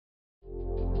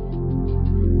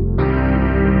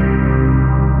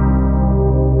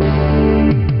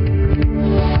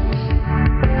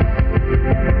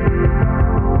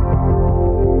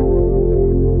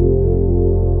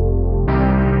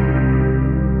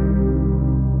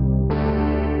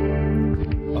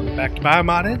back to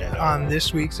Biomodded. On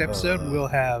this week's episode, we'll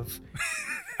have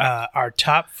our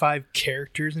top 5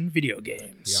 characters in video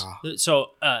games. Yeah.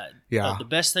 So, the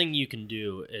best thing you can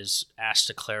do is ask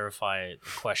to clarify the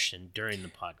question during the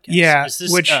podcast. Yeah, Is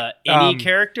this which, any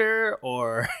character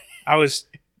or... I was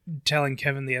telling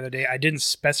Kevin the other day, I didn't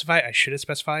specify. I should have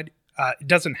specified. It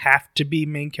doesn't have to be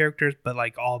main characters, but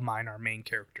like all mine are main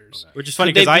characters. Which is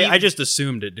funny Could they because be- I just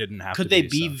assumed it didn't have to be. Could they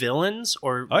be so. villains,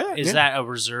 or yeah. that a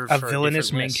reserve A for villainous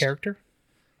different main lists? character?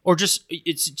 Or just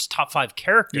it's top 5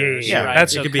 characters? Yeah. right?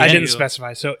 That's So it could could be I any- didn't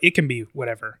specify, so it can be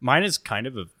whatever. Mine is kind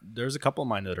of there's a couple of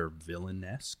mine that are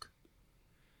villain-esque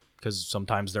because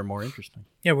sometimes they're more interesting.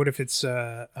 Yeah, what if it's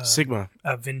Sigma.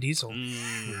 Vin Diesel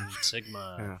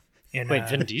Sigma. in Wait,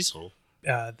 Vin Diesel?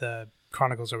 the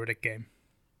Chronicles of Riddick game?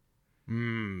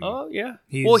 Oh yeah.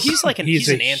 He's, Well, he's like he's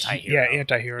an a- anti-hero. Yeah,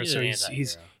 anti-hero. He's So an he's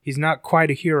anti-hero. he's not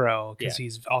quite a hero because Yeah.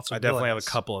 he's also. I definitely have a villainous.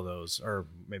 couple of those, or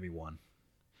maybe one.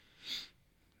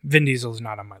 Vin Diesel's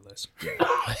not on my list.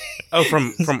 Oh,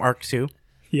 from Arc 2?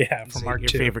 Yeah, from Mark Your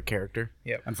 2. favorite character?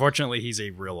 Unfortunately, he's a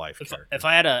real-life character. If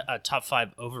I had a top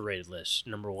 5 overrated list,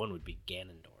 number 1 would be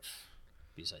Ganondorf,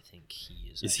 because I think he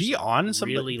is. Is he actually on some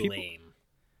really people? lame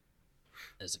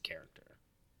as a character?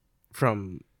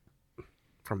 From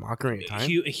Ocarina of Time?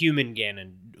 A human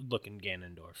looking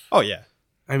Ganondorf. Oh, yeah.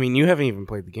 I mean, you haven't even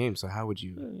played the game, so how would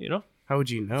you know? I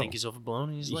think he's overblown.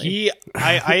 And he's lame.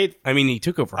 I mean, he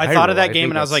took over I thought of Hyrule. that game think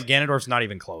and I was that's- like, Ganondorf's not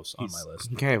even close on my list.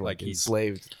 He kind of Like, he's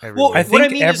enslaved Well, everywhere. I what I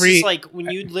think mean is every- just like when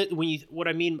you what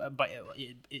I mean by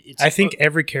it's. I think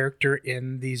every character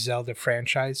in the Zelda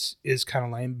franchise is kind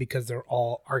of lame because they're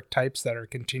all archetypes that are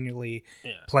continually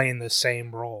playing the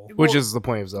same role. Which is the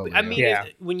point of Zelda. I mean, Yeah.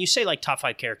 when you say like top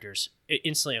 5 characters,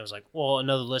 instantly I was like, well,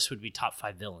 another list would be top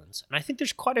 5 villains, and I think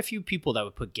there's quite a few people that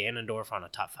would put Ganondorf on a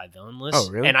top 5 villain list.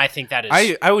 Oh, really? And I think that is.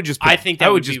 I would just put, I think that I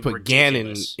would would just be put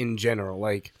ridiculous. Ganon in general,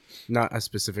 like not a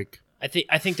specific. I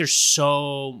think there's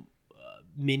so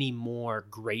many more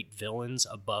great villains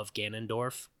above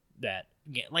Ganondorf that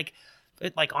like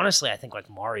honestly, I think like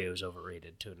Mario's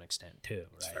overrated to an extent too.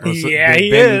 Right? Yeah,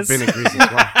 he is. Ben agrees as well.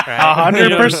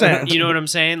 100%. You know what I'm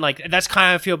saying? Like that's kind of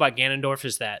how I feel about Ganondorf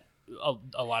is that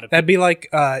a lot of That'd be like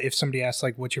if somebody asked,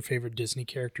 like, what's your favorite Disney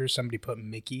character? Somebody put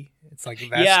Mickey. It's like,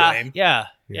 that's lame. yeah.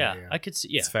 Yeah. I could see.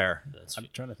 Yeah, It's fair. That's I'm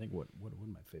trying to think what would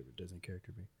my favorite Disney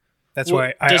character be. That's Well,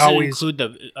 why I does always it include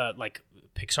the like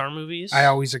Pixar movies? I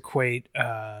always equate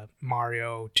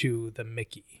Mario to the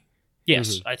Mickey.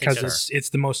 Yes, I think Because it's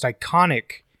the most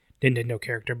iconic Nintendo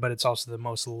character, but it's also the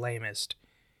most lamest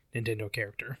Nintendo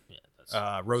character. Yeah,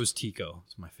 that's, Rose Tico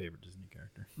is my favorite Disney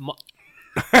character.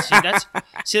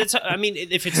 see that's. I mean,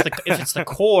 if it's the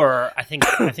core, I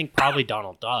think probably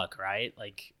Donald Duck, right?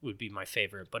 Like would be my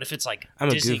favorite. But if it's like I'm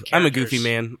Disney I'm a characters- goofy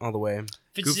man all the way. If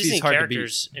it's Goofy's Disney hard to beat.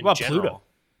 characters in What about general,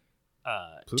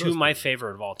 Pluto's two of my pretty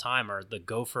favorite of all time are the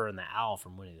Gopher and the Owl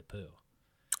from Winnie the Pooh,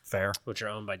 Fair. which are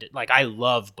owned by like I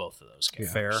love both of those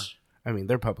characters. Fair. I mean,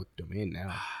 they're public domain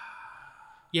now.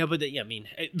 Yeah, but I mean,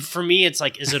 for me, it's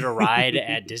like, is it a ride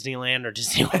at Disneyland or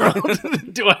Disney World?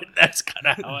 That's kind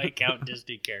of how I count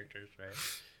Disney characters, right?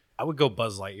 I would go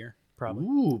Buzz Lightyear, probably.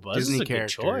 Ooh, Buzz Disney is a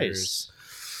characters. good choice.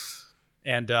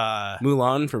 And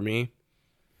Mulan for me.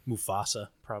 Mufasa,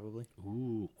 probably.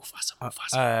 Ooh,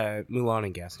 Mufasa. Mulan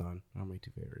and Gaston are my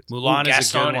 2 favorites. Mulan is a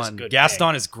Gaston good is one. a good Gaston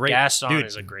pick. is great. Gaston Dude,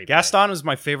 is a great Gaston was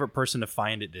my favorite person to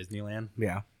find at Disneyland.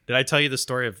 Yeah. Did I tell you the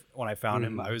story of when I found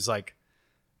him? I was like,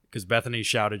 because Bethany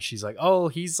shouted, she's like, "Oh,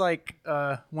 he's like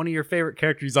one of your favorite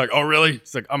characters." He's like, "Oh, really?"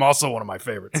 He's like, "I'm also one of my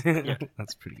favorites."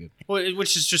 That's pretty good. Well,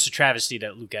 which is just a travesty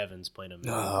that Luke Evans played him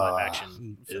in live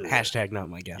action. Hashtag not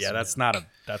my Gaston. Yeah, that's not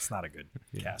a good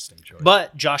casting choice.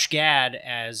 But Josh Gad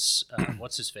as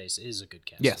what's his face is a good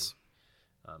casting. Yes.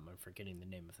 I'm forgetting the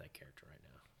name of that character right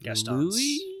now. Gaston's.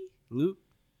 Luke?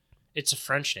 It's a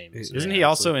French name. Isn't he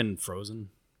also in Frozen?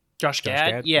 Josh Josh Gad?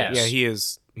 Gad? Yes. Yeah, he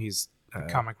is. He's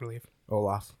Comic relief.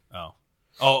 Olaf. Oh,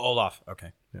 Olaf.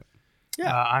 Okay.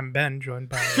 I'm Ben, joined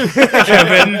by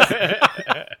Kevin,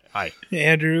 Hi.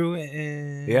 Andrew,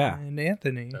 and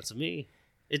Anthony. That's me.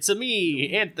 It's a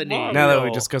me, Anthony. Now that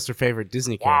we discussed our favorite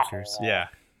Disney characters. Yeah.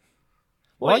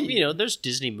 Well, there's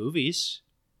Disney movies.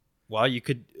 Well, you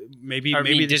could maybe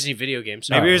Disney video games.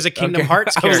 maybe there's a Kingdom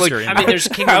Hearts I was character. like- in I mean, there. there's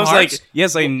Kingdom I was Hearts. like,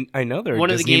 yes, I know there are One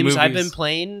of the Disney games I've movies. been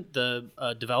playing,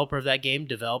 the developer of that game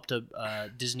developed a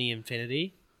Disney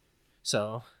Infinity.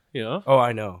 So, Oh,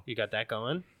 I know. you got that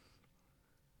going.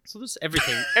 So there's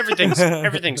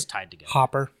everything's tied together.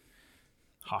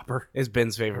 Hopper Is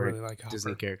Ben's I favorite really like Hopper.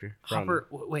 Disney character. Hopper,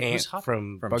 wait, Ant who's Hopper?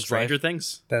 from from Bugs Stranger Life.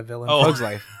 Things. The villain. Oh. Bugs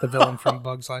Life. The villain from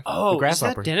Bugs Life. Oh, is that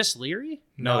grasshopper. Dennis Leary?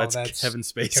 No, that's Kevin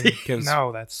Spacey. Kevin-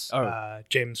 No, that's Oh.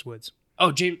 James Woods.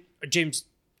 Oh, James.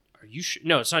 Are you sure?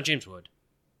 No, it's not James Wood.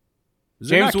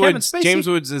 Is it not Kevin Spacey? James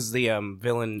Woods is the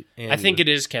villain. In I think it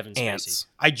is Kevin Spacey. Ants.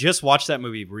 I just watched that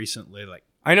movie recently. Like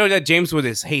I know that James Wood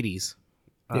is Hades.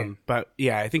 Yeah. But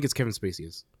yeah, I think it's Kevin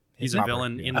Spacey. he's a Proper,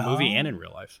 villain yeah. in the movie and in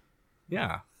real life.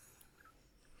 Yeah,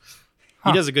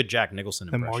 He does a good Jack Nicholson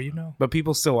The impression. more you know. but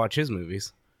people still watch his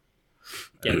movies.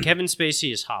 Yeah, Kevin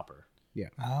Spacey is Hopper.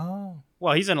 Oh.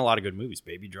 Well, he's in a lot of good movies.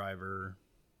 Baby Driver.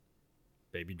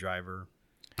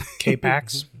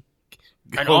 K-Pax.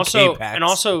 And Oh, also,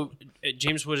 K-Pax.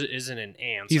 James Wood isn't an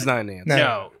Ants. He's not an ant.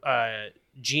 No. No,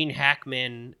 Gene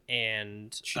Hackman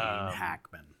and Gene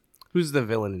Hackman. Who's the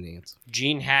villain in Ants?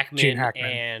 Gene Hackman, Gene Hackman.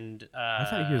 and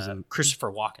thought he was in-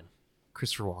 Christopher Walken.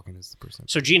 Christopher Walken is the person.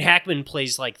 So Gene Hackman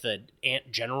plays like the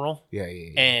ant general, Yeah.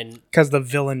 and Because the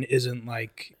villain isn't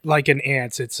like an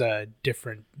ants. It's a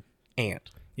different.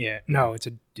 Ant. Yeah. No, it's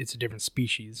a different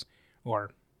species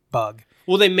or bug.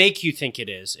 well, they make you think it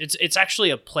is. It's actually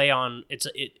a play on it's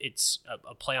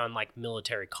a play on like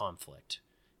military conflict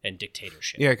and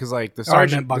dictatorship. Yeah, because like the Oh, I meant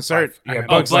sergeant, Bug's the sergeant, Life. I yeah, meant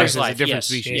Bug's Life Bug's is a Life, different yes,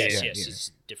 species. Yes, yeah, yes, yeah. it's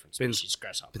a different Been- species.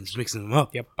 Grasshopper. Been mixing them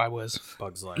up. Yep, I was.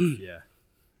 Bug's Life, yeah.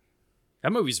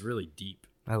 That movie's really deep.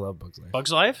 I love Bug's Life.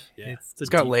 Bug's Life, Yeah. It's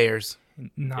got layers,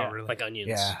 Not yeah, really. like onions,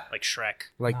 Yeah. like Shrek.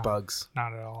 like No. bugs.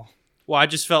 Not at all. Well, I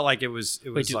just felt like it was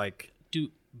do- like Do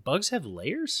bugs have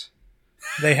layers?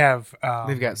 They have.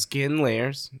 They've got skin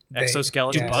layers.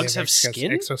 exoskeletons. Do they bugs have exos-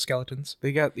 skin? Exoskeletons.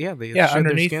 They got they Yeah, shed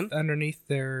underneath their skin. underneath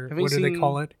their Have you what do they seen-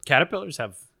 call it? Caterpillars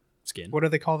have skin. What do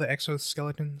they call the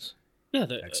exoskeletons? Yeah,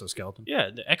 the Exoskeleton.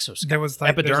 the exoskeleton. There was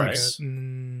like there's Epidermis. Like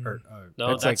a, Or, No,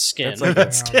 That's that's, like- skin. that's like- I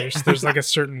don't know, there's like a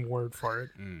certain word for it.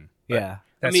 Yeah,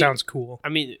 That I mean- sounds cool. I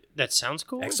mean, that sounds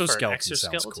cool. for an Exoskeleton sounds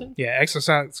exoskeleton. cool. Yeah,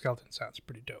 exoskeleton sounds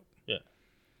pretty dope.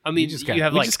 I mean, just you got-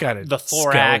 have we like just got a the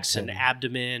thorax skeleton. and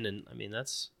abdomen, and I mean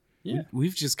that's Yeah.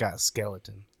 we've just got a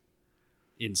skeleton.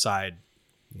 Inside.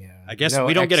 Yeah, I guess No,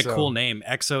 we don't get a exo. cool name.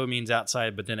 Exo means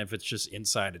outside, but then if it's just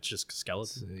inside, it's just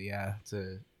skeleton. So, yeah, it's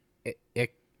a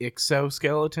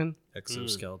exoskeleton.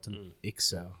 Exoskeleton.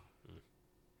 Ixo.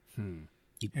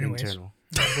 Anyways. Internal.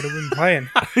 What have we been playing?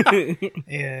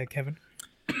 Yeah, Kevin.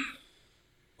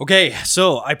 Okay,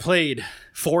 so I played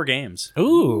 4 games.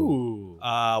 Ooh.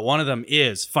 One of them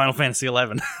is Final Fantasy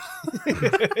 11.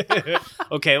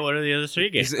 okay. What are the other 3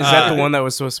 games? Is that the one that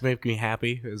was supposed to make me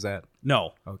happy? Is that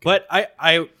No, Okay. but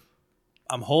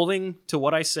I'm holding to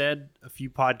what I said a few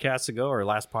podcasts ago or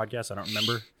last podcast. I don't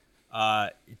remember.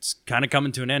 It's kind of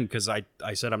coming to an end because I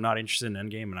said I'm not interested in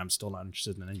Endgame, and I'm still not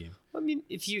interested in Endgame. I mean,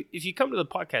 if you come to the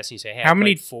podcast and you say, "Hey, How I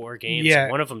many- played 4 games, Yeah.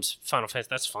 and one of them's Final Fantasy,"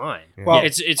 that's fine. Well,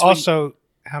 it's when- also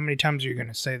how many times are you going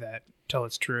to say that till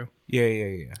it's true?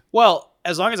 Yeah. Well,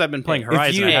 as long as I've been playing If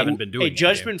Horizon, you- I haven't been doing a Endgame.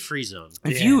 judgment-free zone.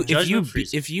 If Yeah. you Judgment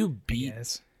Freeze. if you beat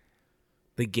Yes.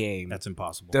 the game, That's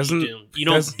impossible. doesn't You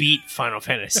don't does- beat Final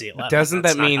Fantasy 11. doesn't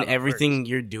That's that not mean how that everything works.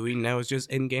 you're doing now is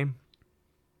just in game?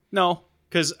 No,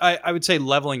 because I would say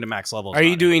leveling to max level. is Are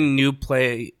you not doing new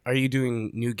play? Are you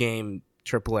doing new game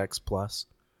Triple X Plus?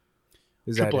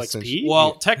 Is Triple essentially- XP?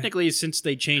 Well, technically, since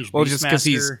they changed Well, just because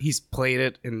Beastmaster, he's played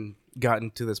it and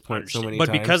gotten to this point so many but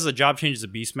times. because the job changes to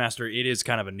Beastmaster, it is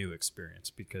kind of a new experience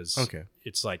because Okay.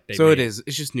 it's like they so made, it is.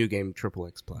 It's just new game Triple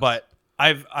X Plus. But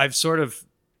I've sort of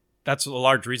that's a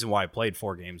large reason why I played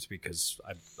 4 games because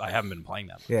I haven't been playing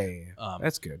that much. yeah.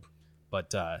 That's good.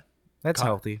 But That's Con-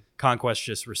 healthy. Conquest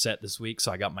just reset this week,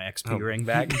 so I got my XP ring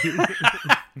back.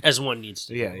 as one needs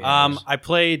to. Yeah. I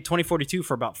played 2042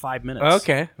 for about 5 minutes.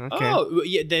 Okay. Oh,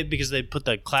 yeah, because they put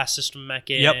the class system back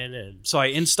in. Yep. And So I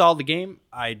installed the game.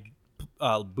 I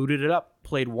booted it up,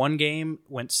 played 1 game,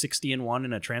 went 60-1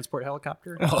 in a transport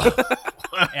helicopter.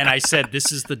 And I said,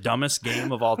 this is the dumbest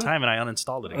game of all time, and I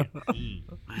uninstalled it again.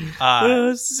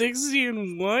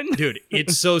 60-1. Dude,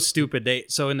 it's so stupid.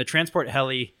 So in the transport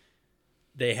heli,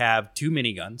 they have 2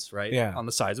 miniguns, right? Yeah. On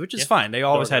the sides, which is fine. They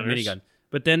always had gunners. minigun.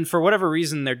 But then for whatever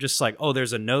reason, they're just like, oh,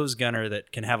 there's a nose gunner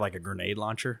that can have like a grenade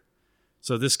launcher.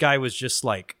 So this guy was just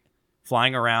like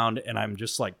flying around, and I'm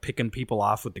just like picking people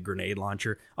off with the grenade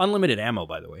launcher. Unlimited ammo,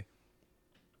 by the way.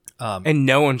 And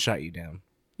no one shot you down.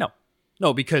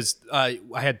 No, because I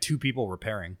had 2 people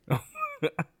repairing.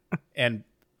 And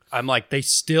I'm like, they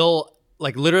still,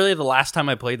 like literally the last time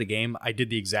I played the game, I did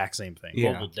the exact same thing.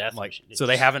 Yeah. mobile death. Like, machine. so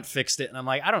they haven't fixed it. And I'm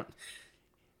like,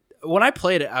 when I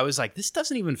played it, I was like, this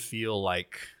doesn't even feel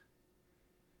like,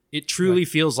 it truly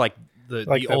feels like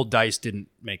the old DICE didn't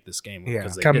make this game. Yeah.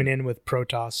 Because they Coming didn't. in with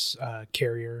Protoss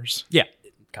carriers. Yeah,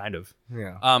 kind of.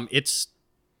 Yeah. It's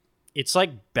like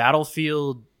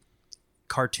Battlefield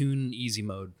cartoon easy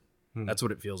mode. That's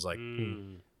what it feels like.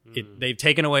 They've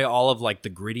taken away all of like the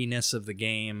grittiness of the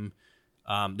game.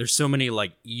 There's so many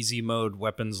like easy mode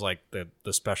weapons, like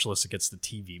the specialist that gets the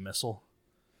TV missile.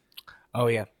 Oh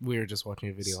yeah, we were just watching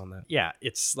a video on that. Yeah,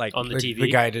 it's like On the TV?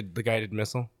 the guided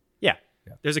missile. Yeah.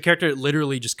 Yeah. There's a character that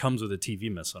literally just comes with a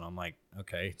TV missile. And I'm like,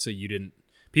 okay, so you didn't.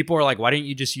 People are like, why didn't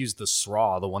you just use the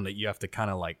SRAW, the one that you have to kind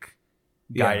of like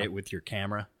guide Yeah. it with your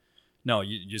camera? No,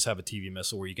 you just have a TV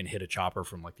missile where you can hit a chopper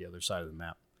from like the other side of the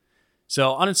map.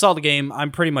 So uninstall the game.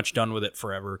 I'm pretty much done with it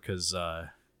forever because, I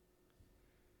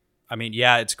mean,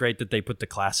 yeah, it's great that they put the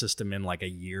class system in like a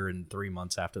year and 3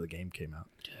 months after the game came out.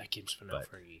 Dude, that game's been out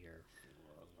for a year.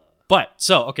 But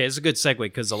so okay, it's a good segue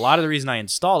because a lot of the reason I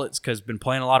installed it is because I've been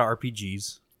playing a lot of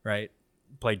RPGs, right?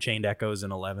 Played Chained Echoes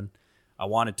in 11. I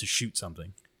wanted to shoot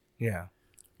something, Yeah.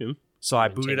 so I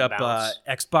Maintain booted up balance.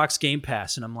 Xbox Game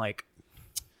Pass, and I'm like,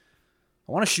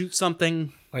 I want to shoot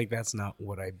something. Like that's not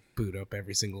what I boot up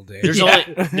every single day.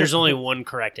 There's only one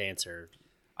correct answer.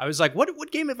 I was like,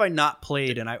 what game have I not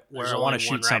played, and where There's I want only to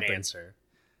shoot one right something? answer.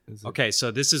 Is it- Okay,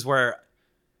 so this is where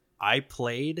I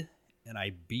played and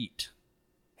I beat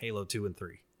Halo 2 and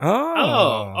 3.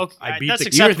 Oh, okay. I beat That's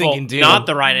the- You were acceptable. thinking Doom. Not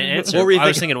the right answer. What were you I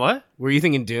was thinking? thinking what? Were you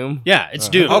thinking Doom? Yeah, it's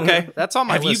Doom. Okay, that's on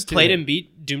my Have you list. played too. and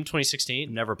beat Doom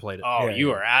 2016? Never played it. Oh, Yeah, you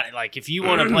yeah. are at like if you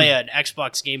want to play an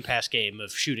Xbox Game Pass game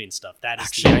of shooting stuff, that is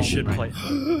Actually, the I should only-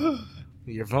 play.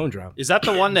 Your phone dropped. Is that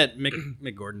the one that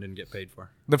Mick Gordon didn't get paid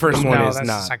for? The first one No, is that's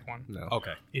not. the second one. No.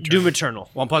 Okay. Doom Eternal.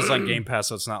 Well, plus it's on Game Pass,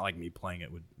 so it's not like me playing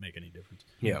it would make any difference.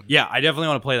 Yeah. Yeah, I definitely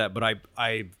want to play that, but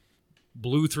I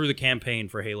blew through the campaign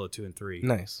for Halo 2 and 3.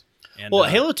 Nice. And, Well,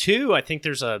 Halo 2, I think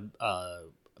there's a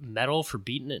medal for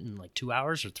beating it in like 2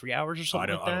 hours or 3 hours or something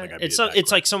don't- like I don't that. think I beat It's it that it's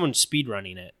quick. like someone speed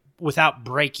running it without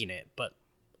breaking it, but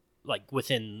like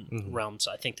within Mm-hmm. realms.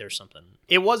 I think there's something.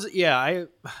 It was, yeah, I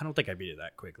don't think I beat it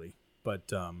that quickly,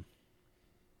 but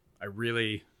I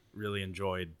really, really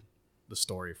enjoyed the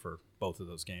story for both of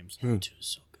those games. Halo 2 is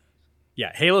so good.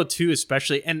 Yeah, Halo 2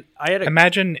 especially, and I had a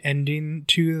Imagine ending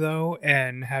 2 though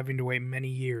and having to wait many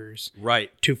years right.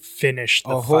 to finish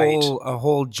the A fight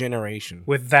whole generation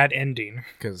with that ending.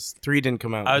 because 3 didn't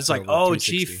come out. I was like, until the oh,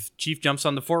 360. Chief jumps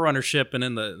on the Forerunner ship, and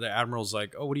then the Admiral's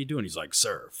like, oh, what are you doing? He's like,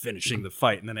 sir, finishing the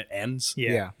fight, and then it ends.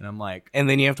 Yeah. And I'm like, And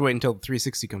then you have to wait until the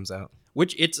 360 comes out.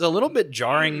 which it's a little bit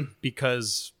jarring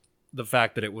because the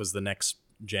fact that it was the next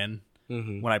gen.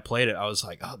 Mm-hmm. When I played it, I was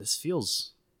like, oh, this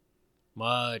feels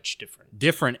Much different.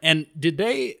 different. And did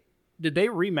they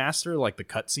remaster like the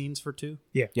cutscenes for 2?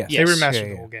 Yeah. Yes. They Yes. remastered Yeah, the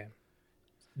yeah. whole game.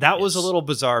 That was a Yes. little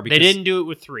bizarre because They didn't do it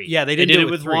with 3. Yeah, they did didn't it do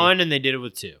it with with 3. 1 and they did it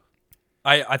with 2.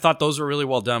 I thought those were really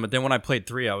well done, but then when I played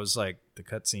 3, I was like, the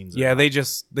cutscenes. Yeah, they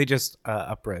just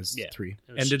up-res Yeah. 3. It was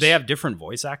And did just- they have different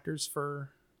voice actors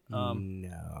for?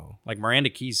 No, Like Miranda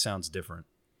Keys sounds different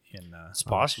in. It's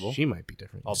possible. She might be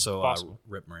different. Also, possible.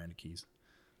 Rip Miranda Keys,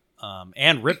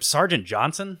 and Rip Sergeant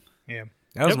Johnson. Yeah.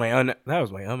 That was my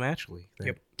actually.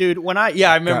 Yep. Dude, when I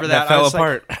remember that, fell I was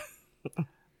apart. Like,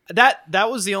 that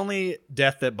was the only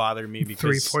death that bothered me because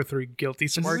 343 Guilty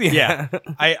Spark. yeah,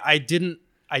 I didn't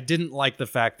like the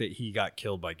fact that he got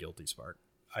killed by Guilty Spark.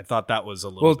 I thought that was a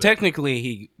little. Well, bit, technically,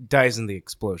 he dies in the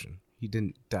explosion. He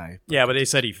didn't die. yeah, but they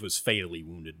said he was fatally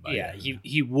wounded by Yeah, it.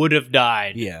 he would have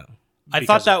died. Yeah. I because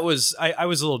thought that of- was I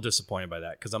was a little disappointed by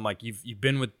that because I'm like you've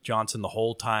been with Johnson the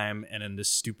whole time and then this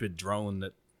stupid drone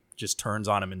that just turns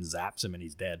on him and zaps him and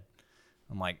he's dead.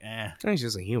 I'm like, eh. He's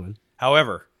just a human.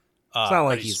 However, It's not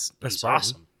like But he's a he's Spartan.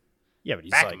 awesome. yeah, but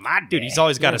he's Back like, in my dude, day. he's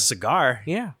always got Yeah. a cigar.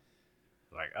 Yeah.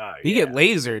 Like, You get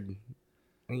lasered.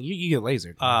 You get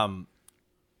lasered.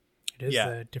 It is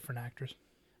Yeah. different actors.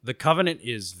 The Covenant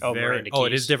is Oh, very. Miranda Oh, it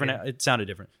Keys, is different. yeah. It sounded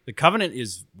different. The Covenant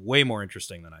is way more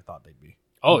interesting than I thought they'd be.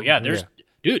 Oh yeah, there's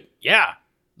dude, yeah.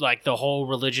 Like the whole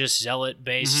religious zealot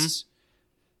based.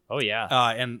 Oh yeah.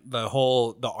 And the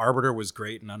Arbiter was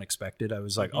great and unexpected. I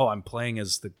was like, oh, I'm playing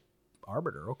as the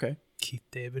Arbiter. Okay. Keith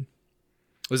David.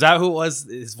 Was that who it was?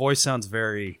 His voice sounds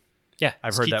very. Yeah. I've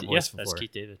it's heard Keith- that voice yeah, That's before.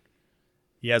 Keith David.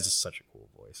 He has such a cool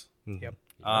voice. Yep.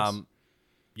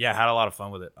 Yeah, had a lot of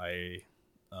fun with it.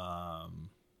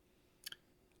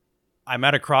 I'm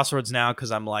at a crossroads now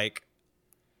because I'm like,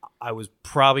 I was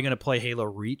probably going to play Halo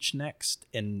Reach next,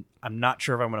 and I'm not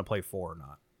sure if I'm going to play 4 or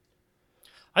not.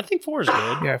 I think 4 is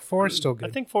good. Yeah, 4 is still good.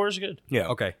 I think 4 is good. yeah.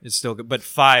 Okay, it's still good, but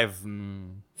 5.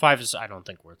 5 is I don't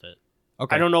think worth it.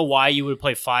 Okay, I don't know why you would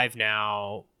play 5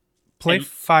 now. Play and-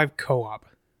 5 co-op.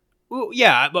 Well,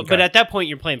 yeah, but Okay. at that point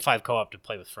you're playing 5 co-op to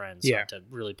play with friends. Yeah. Not to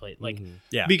really play like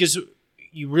Yeah. because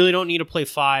you really don't need to play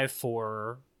 5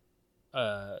 for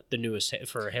the newest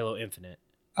for Halo Infinite.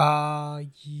 Yeah.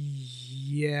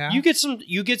 You get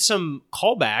some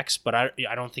callbacks, but I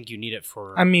don't think you need it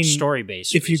for I mean, story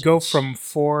based. if you go from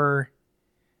 4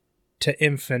 to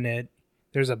Infinite,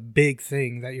 there's a big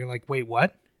thing that you're like, wait,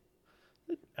 what?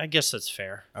 I guess that's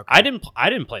fair. Okay. I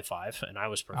didn't play 5, and I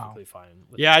was perfectly fine.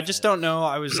 With Yeah, I just don't know.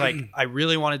 I was like, I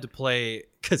really wanted to play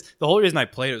because the whole reason I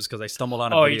played it was because I stumbled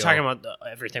on a Oh, video you're talking about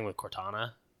everything with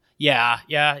Cortana? Yeah.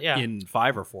 in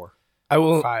 5 or 4. I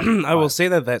will. Five. I will say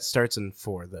that starts in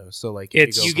 4 though. So like, if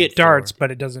It's go you from get 4 darts, but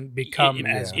it doesn't become it,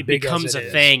 as it big becomes as it a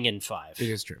is. thing in 5. It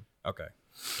is true. Okay.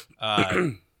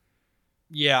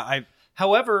 Yeah,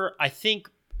 However, I think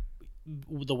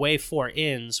the way 4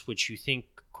 ends, which you think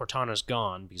Cortana's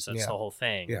gone because that's Yeah. the whole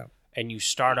thing, Yeah. and you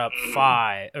start up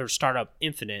 5 or start up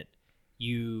Infinite,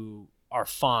 you are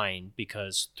fine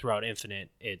because throughout Infinite,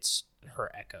 it's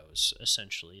her echoes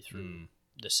essentially through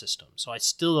the system. So I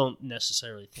still don't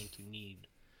necessarily think you need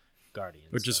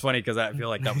Guardians. which is funny because I feel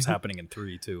like that was happening in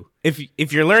 3 too.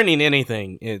 If you're learning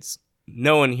anything, it's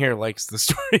no one here likes the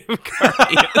story of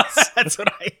Guardians. That's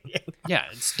what I. Yeah,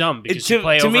 it's dumb because to- you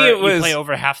play to over me, it you was- play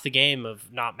over half the game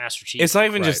of not Master Chief. It's not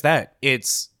even Right. just that.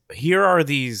 It's here are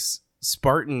these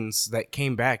Spartans that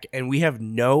came back, and we have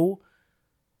no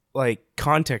like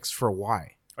context for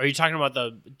why. Are you talking about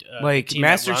the Like, team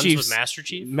Master that runs Chief's- with Master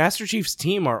Chief? Master Chief's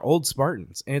team are old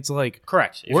Spartans, and it's like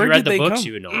Correct. If Where you read did the they books, come?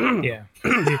 you would know. Yeah.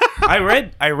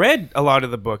 I read a lot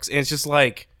of the books, and it's just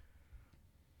like,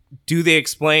 do they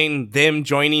explain them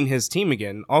joining his team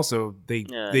again? Also, they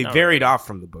Yeah, they not varied really. off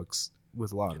from the books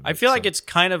with a lot of it. I feel like so. it's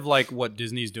kind of like what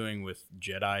Disney's doing with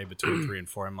Jedi between 3 and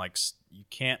 4. I'm like, you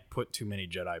can't put too many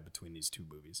Jedi between these 2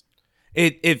 movies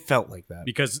it felt like that.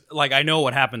 because, like, I know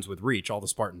what happens with Reach. All the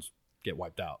Spartans get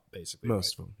wiped out, basically.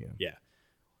 Most right? of them, Yeah.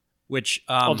 Which,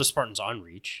 All the Spartans on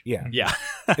Reach. yeah. yeah.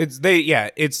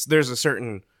 It's there's a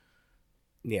certain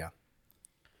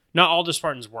Not all the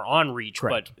Spartans were on Reach,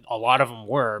 Correct. but a lot of them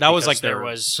were. That was because like there their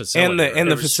was facility, and the right? and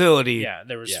the There was- facility. yeah,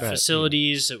 there was Yeah.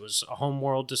 facilities. It was a home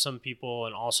world to some people,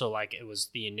 and also like it was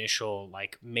the initial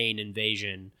like main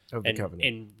invasion. Of the and Covenant.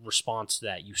 in response to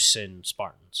that, you send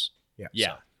Spartans.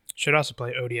 Yeah. Should also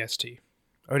play ODST,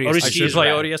 ODST. ODST I should is play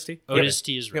rad. ODST.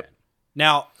 ODST is red.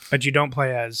 Now, but you don't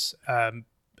play as a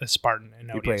Spartan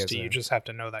in You play as ODST. a- You just have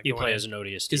to know that. You going play in. as an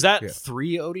ODST. is that Yeah.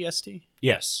 3 ODST?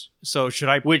 yes, So should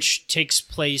I? which takes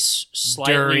place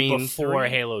slightly During before 3?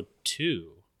 Halo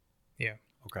 2.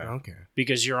 Okay. Okay.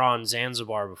 Because you're on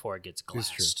Zanzibar before it gets It's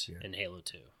true, glassed yeah. in Halo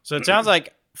 2. So it sounds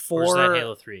like Or is that 4.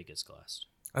 Halo 3 it gets glassed?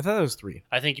 I thought it was 3.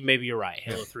 I think maybe you're right.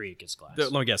 Halo 3 it gets glassed.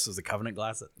 Let me guess. Is the Covenant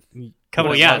glass it? Well,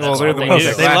 yeah, glass. that's they're what the they ones do.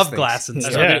 that They glass love things. glass and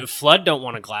That's stuff. what they do. Flood don't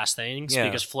want to glass things Yeah.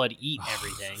 because Flood eat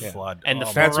everything. Yeah. Flood. And the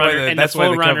Oh, That's why Forerunner the- and that's the why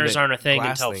the Forerunners Covenant aren't a thing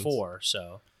glass until things. 4.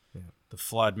 So the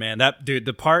flood, man. That dude,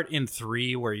 the part in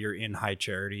 3 where you're in High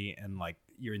Charity and like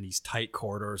you're in these tight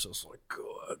corridors, it was like,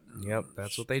 God, Yep,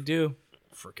 that's what they do.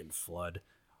 freaking flood.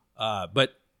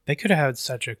 But They could have had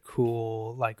such a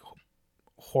cool, like,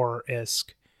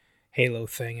 horror-esque Halo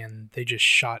thing, and they just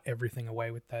shot everything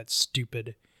away with that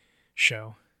stupid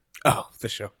show. Oh, the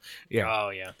show. Yeah. oh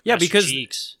yeah, Yeah, Master because-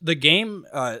 Cheeks. the game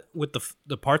with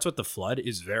the parts with the flood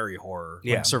is very horror,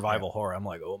 Yeah. like survival horror. I'm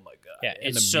like, oh my God. Yeah, and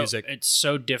it's the so music. it's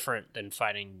so different than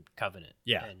fighting Covenant.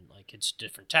 Yeah. and like it's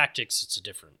different tactics. It's a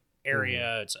different area.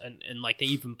 Mm-hmm. It's and like they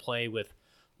even play with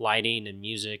lighting and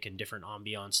music and different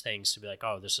ambiance things to be like,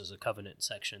 oh, this is a Covenant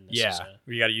section. This is Yeah,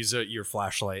 a, you got to use your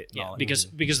flashlight. And yeah, all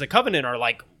that. because the Covenant are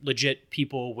like legit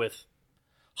people with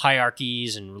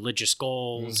hierarchies and religious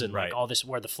goals and Right. like all this.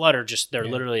 Where the Flood are just they're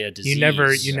literally a disease.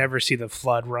 You never see the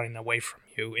flood running away from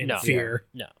you in No. fear.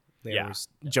 no. They're Yeah. always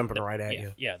jumping right at Yeah,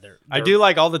 you. yeah. They're I do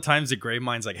like all the times that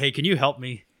Gravemind's like, hey, can you help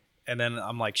me? And then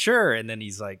I'm like, sure. And then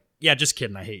he's like, yeah, just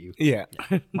kidding. I hate you. Yeah.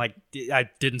 I'm like, I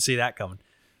didn't see that coming.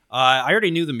 I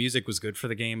already knew the music was good for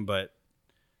the game, but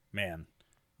man,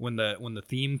 when the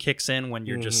theme kicks in, when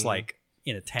you're just Mhm. like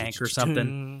in a tank or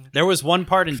something. There was one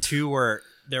part in 2 where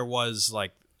there was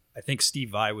like, I think Steve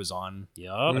Vai was on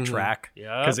Yup. a track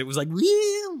Yup. because it was like,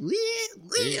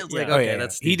 it's like, Oh, okay, yeah.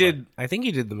 that's he Steve Vai. did. I think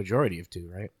he did the majority of 2,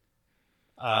 right?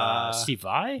 Steve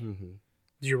Vai. Mm-hmm.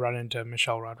 Did you run into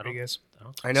Michelle Rodriguez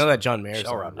don't I think know so. that John Mayer's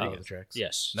Michelle on one of Rodriguez. the tracks.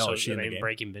 Yes. No, so is she in the named game?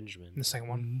 Breaking Benjamin. in the second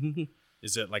one?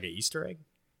 Is it like an Easter egg?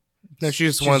 No,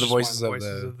 she's just one of the voices of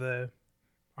the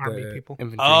army the people.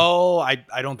 infantry. Oh,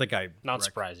 I don't think I Not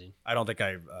surprising. I don't think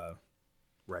I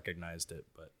recognized it,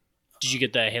 but Did you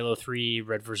get the Halo 3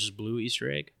 Red versus Blue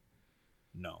Easter egg?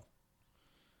 no.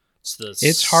 It's the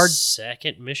It's hard-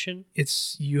 second mission.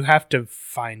 It's you have to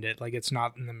find it. Like it's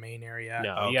not in the main area.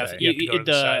 No, okay. you have, You have to go to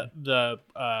the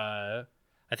side.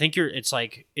 I think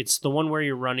it's the one where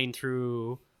you're running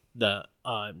through the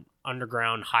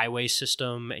underground highway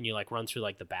system and you like run through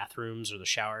like the bathrooms or the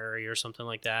shower area or something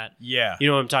like that. Yeah. You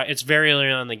know what I'm talking? It's very early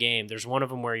on in the game. There's one of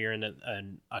them where you're in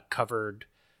a covered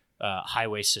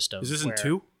highway system. Is this in where-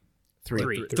 2?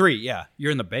 3. Three, yeah.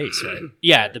 You're in the base, right?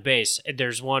 Yeah, at the base.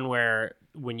 There's one where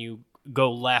when you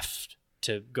go left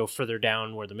to go further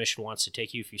down where the mission wants to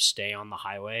take you, if you stay on the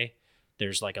highway,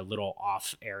 there's like a little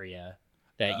off area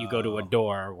that you go to a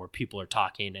door where people are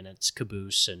talking, and it's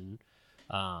Caboose and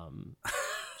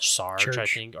Sarge, I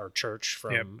Church. think, or Church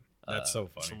from Yep. That's so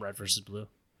funny. from Red vs. Blue.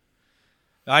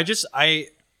 I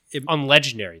On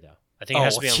Legendary though, I think it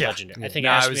has Oh, to be on yeah. Legendary. I think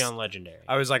Nah, it has I to be was- on Legendary.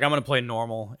 was like, I'm gonna play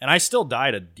normal, and I still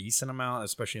died a decent amount,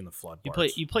 especially in the flood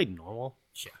parts. You played normal.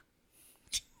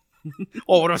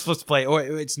 Oh, what am I supposed to play? Oh,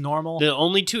 it's normal. The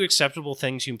only two acceptable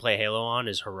things you can play Halo on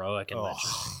is heroic and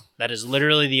Legendary. That is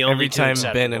literally the only Every two time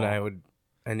acceptable. Ben and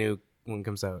I knew when it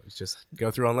comes out, it's just go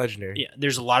through on Legendary. Yeah,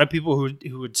 there's a lot of people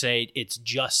who would say it's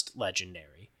just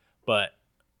Legendary, but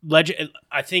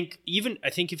I think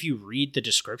if you read the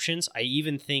descriptions, I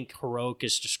even think heroic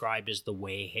is described as the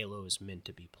way Halo is meant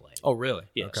to be played. Oh, really?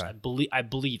 yes, Okay. I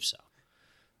believe so.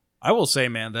 I will say,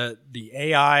 man, that the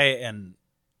AI and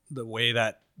the way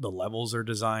that the levels are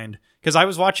designed, because I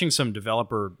was watching some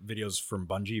developer videos from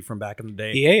Bungie from back in the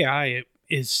day. The AI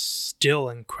is still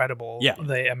incredible. Yeah.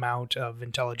 The amount of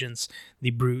intelligence, the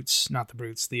brutes, not the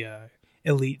brutes, the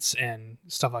elites and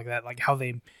stuff like that, like how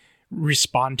they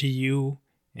respond to you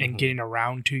and getting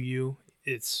around to you.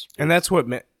 It's And that's what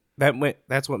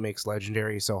that's what makes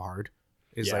Legendary so hard.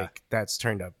 Is Yeah. like that's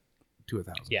turned up to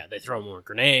 1,000. Yeah, they throw more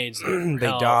grenades. They health, and-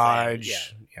 dodge. yeah.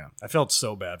 Yeah. I felt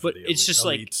so bad for But the it's just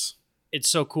like- elites. It's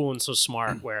so cool and so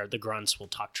smart where the grunts will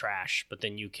talk trash, but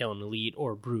then you kill an elite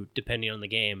or brute depending on the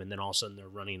game, and then all of a sudden they're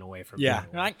running away from Yeah. you.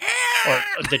 You're like, Or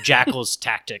the Jackal's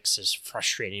tactics is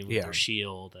frustrating with Yeah. their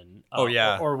shield, and Oh,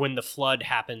 yeah. or when the flood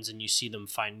happens and you see them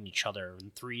fighting each other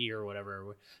in 3 or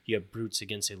whatever, you have brutes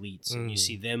against elites, and you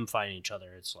see them fighting each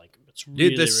other. It's like it's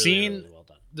really, the really, scene- really well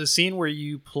done. the scene where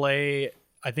you play,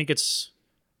 I think it's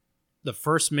the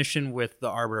first mission with the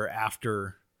Arbiter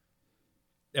after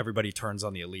everybody turns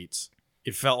on the elites.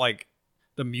 It felt like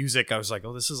the music, I was like,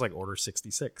 oh, this is like Order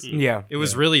 66. Yeah. It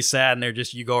was really sad, and they're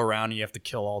just, you go around and you have to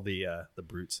kill all the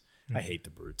brutes. I hate the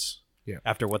brutes. Yeah.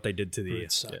 After what they did to the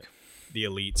Brutes suck. the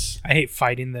elites. I hate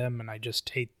fighting them, and I just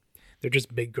hate. They're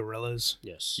just big gorillas.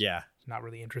 Yes. Yeah. Not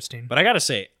really interesting. But I gotta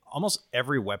say, almost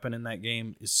every weapon in that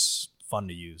game is fun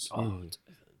to use. Oh,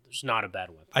 there's not a bad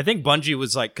weapon. I think Bungie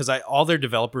was like, because all their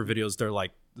developer videos, they're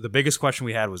like, the biggest question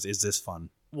we had was, is this fun?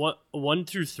 1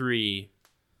 through 3,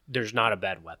 there's not a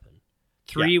bad weapon.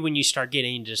 3, when you start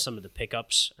getting into some of the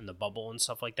pickups and the bubble and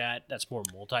stuff like that, that's more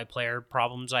multiplayer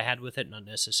problems I had with it, not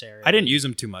necessarily. I didn't use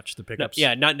them too much, the No, pickups.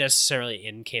 yeah, not necessarily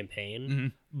in campaign,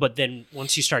 Mhm. but then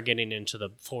once you start getting into the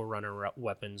Forerunner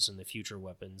weapons and the future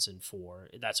weapons in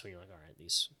 4, that's when you're like, all right,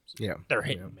 these they're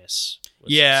hit and miss.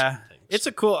 with Yeah. some things. It's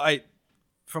a cool,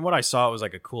 from what I saw, it was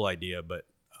like a cool idea, but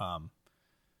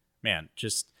man,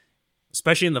 just,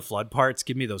 especially in the flood parts,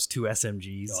 give me those 2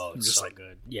 SMGs. oh, I'm it's just so like,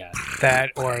 good. Yeah,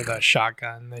 That or the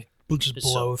shotgun, they just It's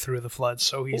blow through the flood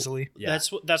so easily. yeah.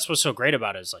 that's what's so great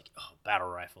about it is like battle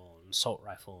rifle and assault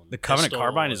rifle. And The Covenant pistol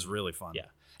Carbine and- is really fun. yeah,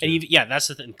 and even, that's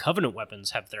the thing. Covenant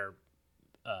weapons have their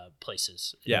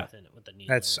places. Yeah. within it with the neat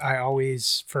That's little- I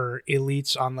always for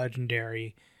elites on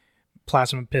Legendary,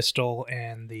 plasma pistol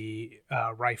and the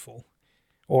rifle,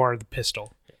 or the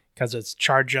pistol, because it's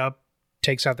charge up,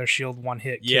 takes out their shield, one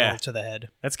hit, kill Yeah. to the head.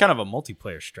 That's kind of a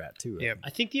multiplayer strat, too. Yep. I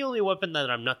think the only weapon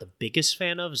that I'm not the biggest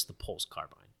fan of is the pulse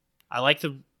carbine. I like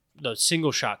the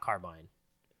single shot carbine.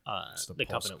 It's the The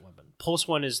pulse. Covenant weapon. Pulse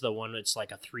one is the one that's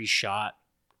like a 3-shot,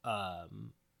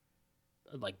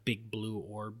 like big blue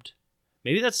orbed.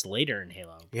 Maybe that's later in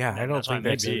Halo. Yeah, I don't That's why think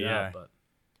I'm that's mixing it, it up, yeah. but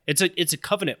it's a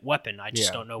Covenant weapon. I just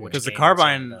Yeah, don't know which. Because the game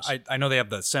Carbine, it's in. I know they have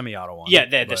the semi-auto one. Yeah,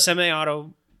 the but-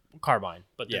 semi-auto carbine,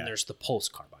 but then Yeah. there's the pulse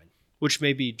carbine, which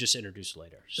may be just introduced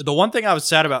later. So- The one thing I was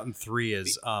sad about in 3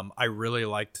 is I really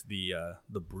liked the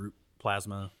Brute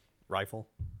plasma rifle,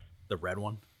 the red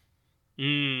one.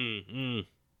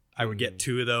 I would get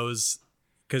 2 of those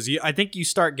because I think you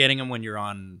start getting them when you're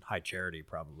on High Charity,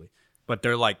 probably. But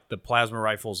they're like the plasma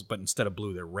rifles, but instead of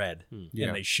blue, they're red, Yeah.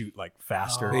 and they shoot like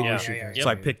faster. Oh, They do yeah, shoot yeah, fast. So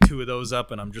I picked 2 of those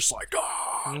up, and I'm just like,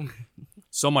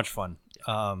 so much fun.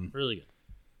 Really good.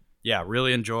 Yeah,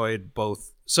 really enjoyed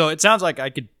both. So it sounds like I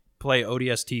could play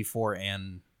ODST 4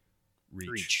 and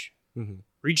Reach.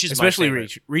 Reach is Especially my favorite.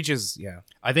 Reach. Reach is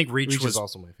I think Reach, Reach was is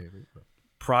also my favorite. But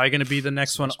probably going to be the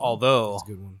next one, although it's a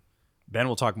good one. Ben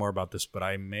will talk more about this, but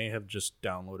I may have just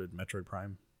downloaded Metroid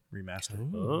Prime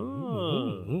Remastered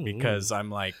Oh. because I'm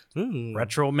like, Ooh.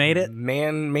 Retro made it.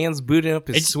 Man's booting up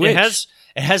his It Switch.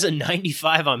 has a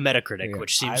 95 on Metacritic, Yeah.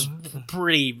 which seems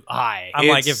pretty high. I'm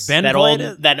like, It's if Ben that played old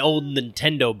it, that old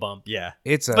Nintendo bump. yeah.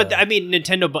 It's a But I mean,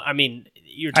 Nintendo. I mean,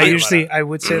 you're I talking about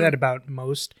would say that about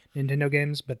most Nintendo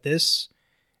games, but this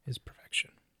is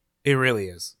perfection. It really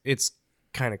is. It's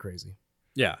kind of crazy.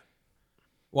 Yeah.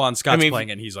 Well, and Scott's I mean, playing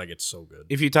it, and he's like, it's so good.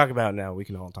 If you talk about it now, we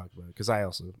can all talk about it because I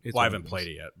also. It's Well, I one haven't of played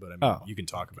those. it yet, but I mean, Oh. you can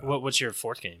talk about it. What's your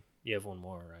fourth game? You have one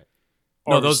more, right?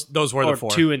 No, Or was- those were or the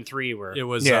 4. 2 and 3 were It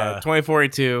was, Yeah,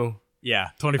 2042, yeah,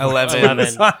 24. 11.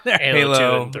 was on there. Halo 2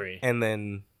 Halo, and 3. and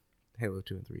then Halo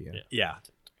 2 and 3. Yeah, Yeah.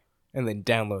 and then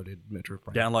downloaded Metroid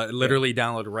Prime. Literally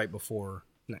downloaded right before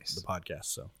Nice. the podcast.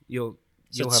 So, You'll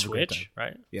Is you'll it have a good time. Switch,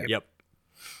 right? Yeah. yep.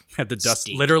 Had to dust,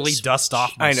 Stinky literally Switch. dust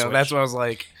off my I know. Switch, That's what I was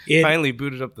like. It Finally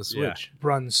booted up the Switch.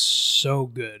 runs so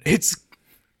good. It's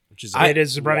which is It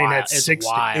is running Wild. at It's 60.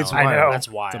 wild. It's I know. That's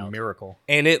it's a wild. miracle.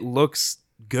 and it looks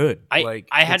good. I like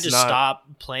had it's to not-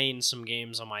 stop playing some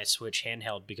games on my Switch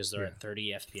handheld because they're at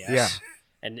 30 FPS. Yeah.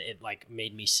 And it like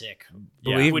made me sick.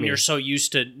 Believe when me. you're so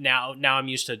used to now I'm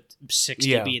used to 60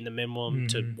 Yeah. being the minimum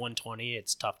to Mhm. 120.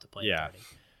 It's tough to play. Yeah. at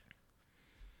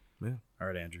 30. All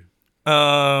right, Andrew.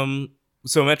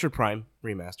 So Metroid Prime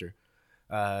remaster,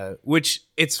 which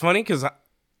it's funny because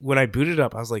when I booted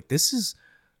up, I was like, "This is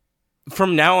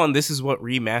from now on. This is what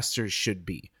remasters should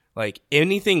be. Like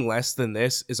anything less than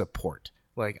this is a port.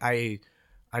 Like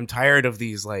I'm tired of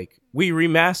these. Like we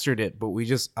remastered it, but we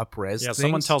just up-res. Yeah, things.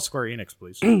 someone tell Square Enix,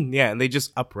 please. Yeah, and they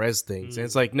just up-res things, and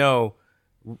it's like no.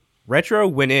 Retro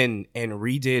went in and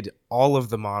redid all of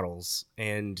the models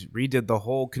and redid the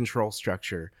whole control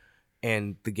structure,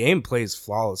 and the game plays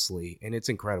flawlessly, and it's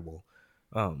incredible.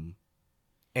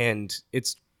 And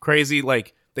it's crazy.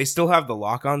 Like they still have the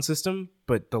lock-on system,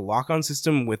 but the lock-on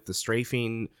system with the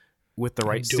strafing, with the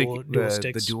right Dual stick, the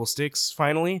sticks. dual sticks.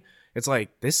 Finally, it's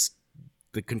like this.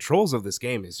 The controls of this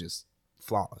game is just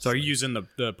flawless. So are you Like, using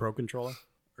the Pro controller?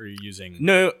 Or are you using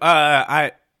no,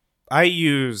 I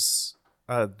use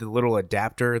the little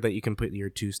adapter that you can put your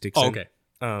two sticks Oh, in. okay.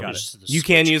 Um, Got it. Just the You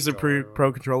can Switch use the controller.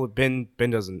 pro controller. Ben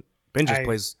doesn't. Ben just I-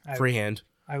 plays I- freehand.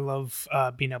 I love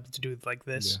being able to do it like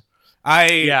this.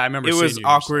 Yeah, I remember It seeing was you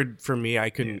awkward for me. I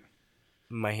couldn't.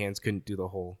 My hands couldn't do the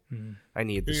whole. Mhm. I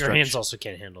needed the Your structure. hands also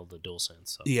can't handle the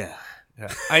DualSense. So. Yeah.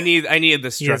 I needed the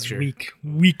He has structure.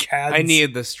 weak hands. I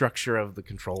needed the structure of the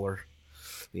controller.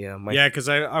 Yeah. Yeah, because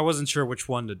I wasn't sure which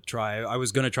one to try. I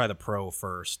was going to try the Pro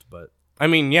first, but I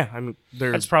mean, yeah. I mean,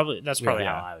 they're. That's probably how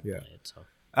Yeah, I would yeah. play it. So.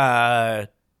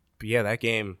 But yeah, that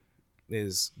game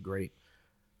is great.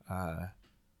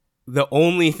 The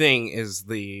only thing is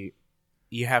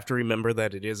you have to remember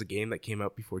that it is a game that came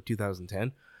out before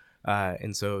 2010,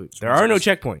 and so there are no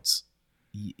checkpoints.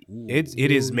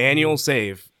 It is manual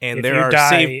save, and If there you are die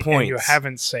save points. and you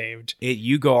haven't saved.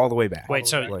 You go all the way back. Wait,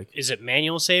 so like, is it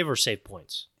manual save or save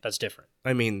points? That's different.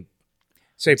 I mean,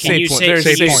 Save Can Save you point- save? there's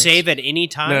Can you points. save at any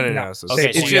time? no. No. So Okay,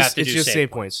 it's so you just have to it's do just save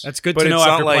save points. points. that's good But to know it's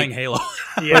not after like- playing Halo.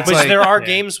 Yeah, It's But like- there are yeah.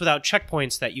 games without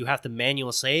checkpoints that you have to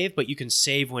manual save, but you can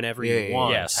save whenever Yeah, you yeah,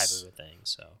 want, yes. type of a thing.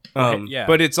 So Yeah.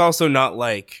 But it's also not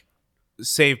like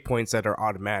save points that are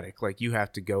automatic. Like you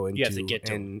have to go into You have to get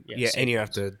to and them. Yeah, and you save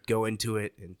have to go into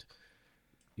it and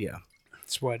yeah.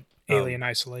 That's what Alien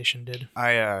Isolation did.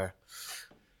 I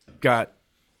got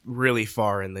really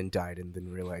far and then died and then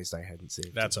realized I hadn't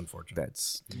saved. That's unfortunate.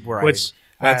 That's where What's-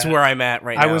 that's uh, where I'm at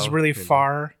right now. I was really And-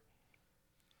 far.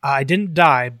 I didn't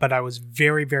die, but I was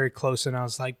very, very close, and I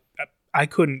was like, I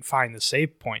couldn't find the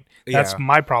save point. That's Yeah.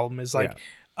 my problem. Is like,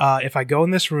 if I go in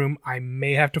this room, I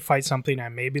may have to fight something. I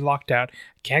may be locked out.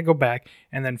 I can't go back.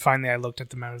 And then finally, I looked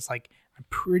at them. I was like, I'm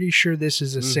pretty sure this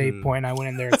is a save Mhm. point. I went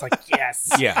in there. It's like,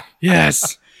 yes, Yeah.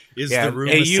 yes. Is Yeah. the room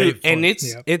and a save and point?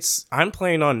 Yep. it's I'm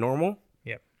playing on normal.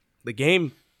 Yep. The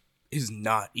game is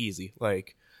not easy.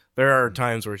 Like there are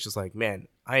times where it's just like, man,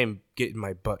 I am getting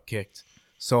my butt kicked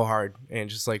so hard and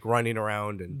just like running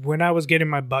around and When I was getting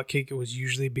my butt kicked, it was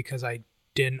usually because I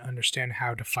didn't understand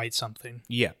how to fight something.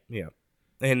 yeah.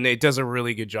 And it does a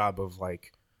really good job of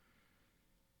like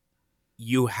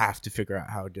you have to figure out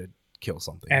how to kill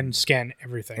something And scan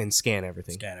everything. and scan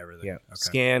everything. Scan everything. Yeah, Okay.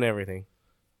 scan everything.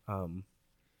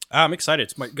 I'm excited.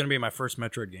 It's going to be my first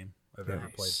Metroid game I've ever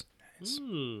played Nice.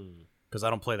 because I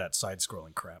don't play that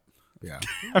side-scrolling crap. Yeah.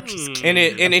 I'm just And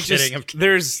it I'm just kidding, I'm kidding.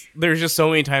 there's just so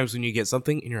many times when you get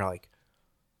something and you're like,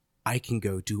 I can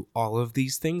go do all of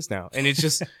these things now, and it's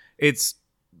just it's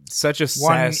such a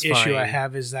One satisfying. issue I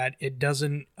have is that it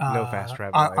doesn't. No fast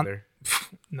travel either.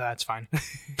 No, that's fine.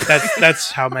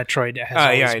 That's how Metroid has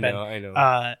always Yeah, I been. know, I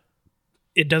know.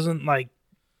 It doesn't like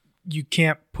you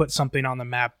can't put something on the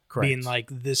map being Correct.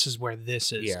 like this is where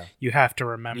this is. Yeah. You have to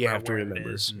remember. you have to where remember.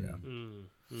 It is.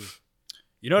 Yeah.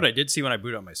 You know what I did see when I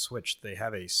boot up my Switch? They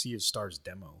have a Sea of Stars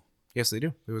demo. Yes, they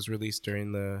do. It was released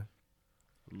during the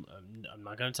I'm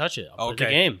not going to touch it. I'll play the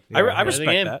Okay. game. I Play the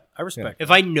respect game. that. I respect that.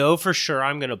 If I know for sure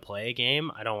I'm going to play a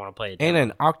game, I don't want to play it. And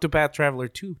an Octopath Traveler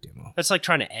 2 demo, That's like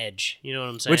trying to edge. You know what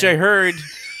I'm saying? which I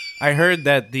heard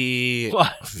that the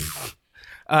What?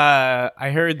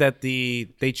 I heard that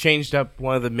they changed up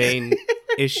one of the main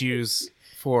issues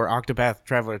for Octopath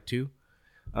Traveler 2.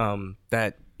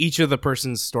 That each of the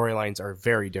person's storylines are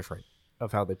very different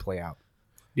of how they play out.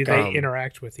 Do they Um,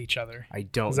 interact with each other? I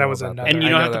don't. 'Cause that know was about another- And you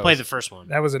I don't know have to that play was- the first one.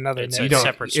 That was another. It's net- You don't.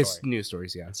 separate It's story. news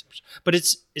stories. Yeah. But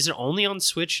is it only on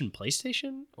Switch and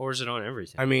PlayStation, or is it on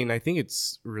everything? I mean, I think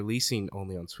it's releasing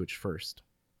only on Switch first.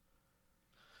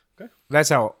 Okay. That's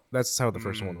how the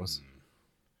first one was.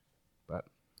 But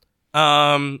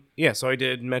yeah, so I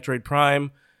did Metroid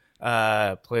Prime,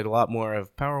 played a lot more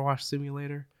of Power Wash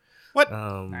Simulator. What?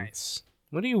 Nice.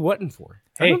 What are you whatting for?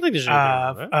 I don't think there's anything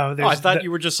wrong with it. Oh, I There's thought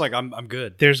you were just like, I'm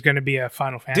good. There's going to be a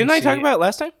Final Fantasy. Didn't I talk about it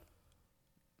last time?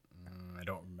 I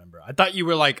don't remember. I thought you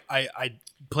were like, I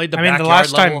played the I mean, backyard the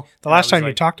last level, time and I was you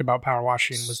like, talked about power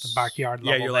washing was the backyard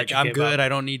yeah, level. you're that like, you I'm gave good. up. I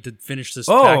don't need to finish this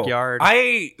Oh, backyard.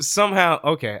 I somehow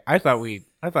okay. I thought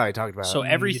I talked about So it.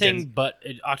 everything didn't. but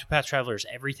Octopath Traveler is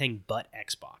everything but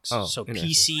Xbox. Oh, So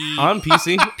interesting. PC, on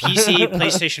PC. PC,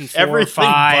 PlayStation 4, Everything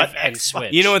 5, but and Xbox.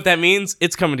 Switch. You know what that means?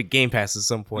 It's coming to Game Pass at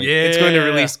some point. It's going to Yeah.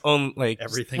 release on like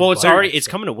Everything. Well, it's but already Xbox. it's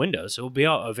coming to Windows. It will be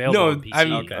available No, on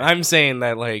PC. I'm saying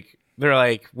that like they're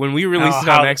like when we release it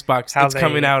How- on Xbox, how it's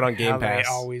coming out on Game how Pass.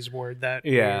 They always word that.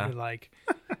 Yeah. weird, like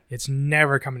it's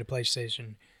never coming to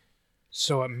PlayStation,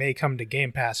 so it may come to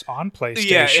Game Pass on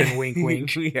PlayStation. Wink,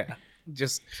 wink. Yeah.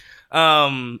 Just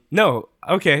no.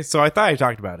 Okay, so I thought I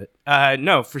talked about it.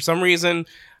 No, for some reason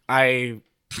I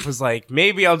was like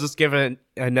maybe I'll just give it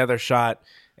another shot,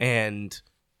 and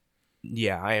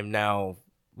yeah, I am now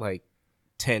like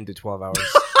 10 to 12 hours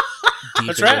deep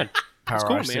That's into rad. Power That's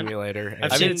cool, Wash man. Simulator. and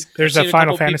I've I mean, seen, there's I've a seen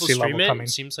Final couple people Fantasy stream level it. coming. It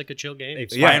seems like a chill game.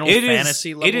 It's yeah, Final it is.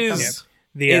 Fantasy level It is coming?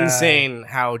 The insane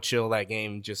how chill that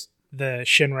game just. The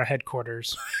Shinra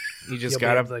headquarters. You just You'll be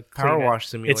got able to a clean Power it. Wash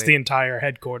Simulator. It's the entire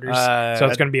headquarters, Uh, so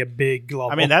it's going to be a big level.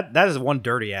 I mean, that is one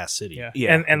dirty ass city. yeah,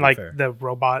 Yeah, and to be like fair. the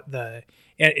robot,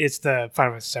 it's the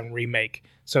Final Fantasy VII remake,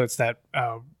 so it's that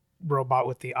robot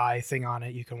with the eye thing on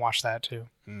it. You can watch that too.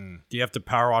 Do you have to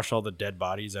power wash all the dead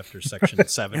bodies after Section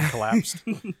 7 collapsed?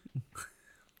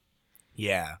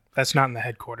 Yeah. That's not in the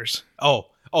headquarters. Oh,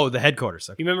 the headquarters.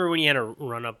 You remember when you had to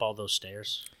run up all those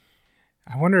stairs?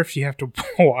 I wonder if you have to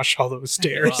wash all those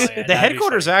stairs. Oh, yeah, The that'd be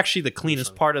headquarters funny. are actually the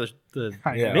cleanest part of the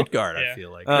Yeah. Midgard, Yeah. I feel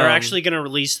like. They're Um, actually going to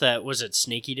release that. Was it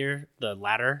Snake Eater? The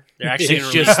ladder. They're actually It's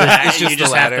going to just release the- that. it's and just you the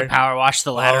just have ladder. to power wash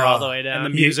the ladder all the way and down. the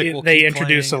music will they keep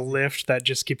introduce playing. a lift that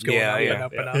just keeps going Yeah, up yeah. and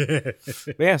up and up.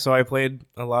 But yeah, so I played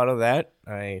a lot of that.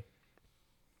 I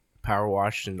power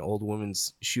washed an old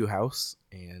woman's shoe house,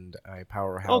 and I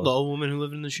power housed. Oh, the old woman who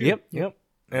lived in the shoe. Yep.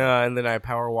 And then I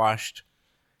power washed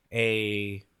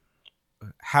a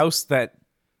house that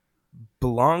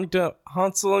belonged to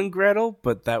Hansel and Gretel,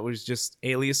 but that was just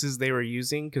aliases they were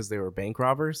using because they were bank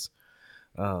robbers.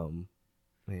 And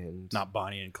Not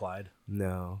Bonnie and Clyde.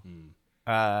 no.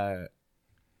 And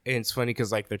it's funny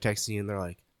because like they're texting you and they're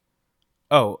like,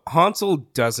 "Oh, Hansel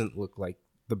doesn't look like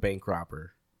the bank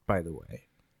robber, by the way.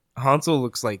 Hansel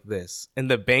looks like this, and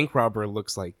the bank robber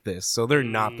looks like this, so they're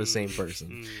not the same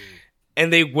person."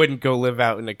 And they wouldn't go live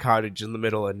out in a cottage in the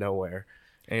middle of nowhere.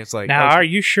 And it's like, Now, okay. are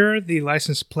you sure the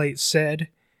license plate said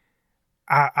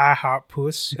 "I hot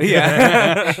puss"?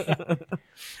 Yeah.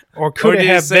 Or could Or it did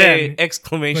have say been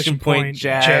exclamation point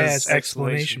jazz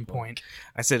exclamation point?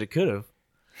 I said it could have.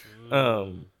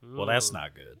 Well, that's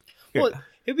not good. Well,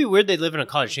 it'd be weird they live in a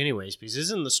cottage anyways, because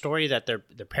isn't the story that their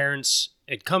parents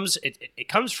it comes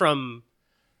from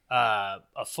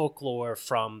a folklore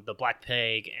from the Black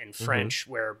Plague and French,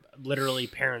 where literally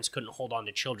parents couldn't hold on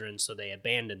to children, so they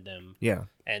abandoned them. Yeah.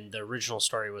 And the original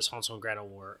story was Hansel and Gretel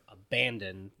were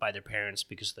abandoned by their parents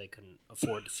because they couldn't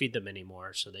afford to feed them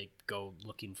anymore, so they go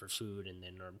looking for food and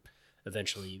then are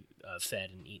eventually fed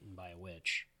and eaten by a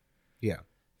witch. Yeah.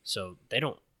 So they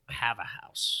don't have a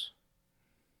house.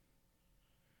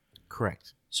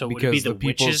 Correct. So would it be the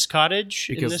witch's cottage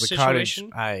in Because this the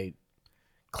situation? cottage I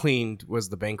cleaned was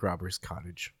the bank robber's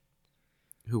cottage,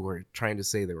 who were trying to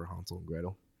say they were Hansel and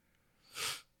Gretel.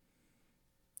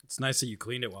 It's nice that you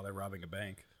cleaned it while they're robbing a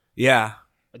bank. Yeah.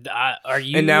 Are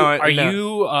you? And now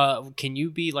Can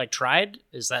you be like tried?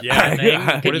 Is that Yeah. a thing?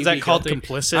 Yeah. Can What is you that be called? guilty?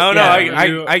 Complicit? I don't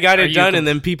know. Yeah, I got are it you done, and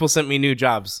then people sent me new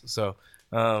jobs. So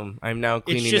I'm now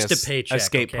cleaning just a paycheck,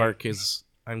 skate okay? park.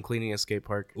 I'm cleaning a skate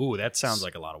park, Ooh, that sounds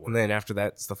like a lot of work. and then after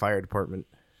that, it's the fire department.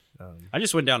 I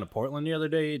just went down to Portland the other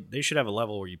day. They should have a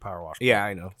level where you power wash. Yeah,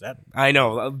 I know. That I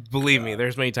know. Believe me,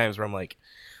 there's many times where I'm like,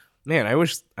 Man, I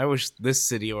wish this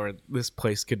city or this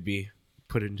place could be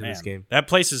put into this Man, game. that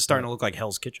place is starting to look like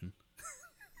Hell's Kitchen.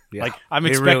 Yeah. Like, I'm It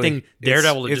expecting really-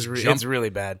 Daredevil to it's, just jump. It's really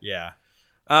bad. Yeah.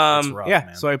 It's rough, yeah.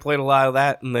 man. So I played a lot of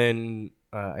that, and then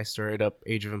I started up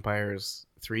Age of Empires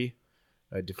 3,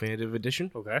 a definitive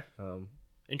edition. Okay. Um,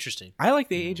 Interesting. I like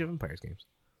the Age of Empires games.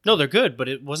 No, they're good, but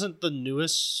it wasn't the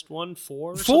newest one,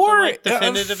 4 or something Four like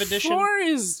definitive edition. 4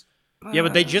 is Yeah,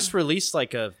 but they just released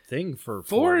like a thing for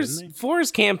 4, didn't they?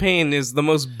 Four's campaign is the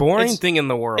most boring It's- thing in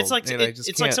the world. It's like and I it's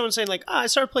just like can't- someone saying like, I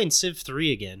started playing Civ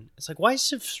 3 again. It's like, why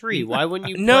Civ 3? Why wouldn't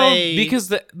you no, play? because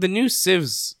the new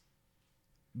Civs,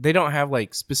 they don't have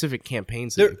like specific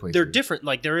campaigns that you play. they're through. different.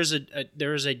 Like there is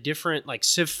a different, like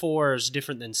Civ 4 is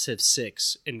different than Civ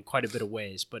 6 in quite a bit of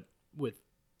ways, but with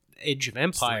Age of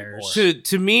Empires,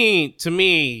 To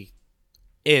me,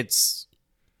 it's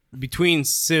between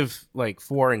Civ like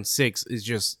 4 and 6 is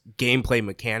just gameplay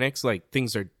mechanics. Like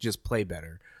things are just play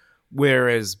better.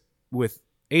 Whereas with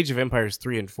Age of Empires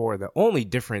 3 and 4, the only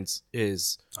difference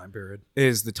is Time period.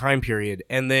 the time period,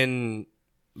 and then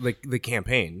the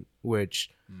campaign, which,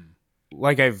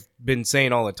 like I've been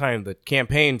saying all the time, the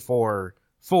campaign for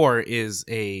 4 is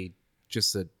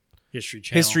just a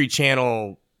History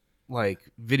Channel. like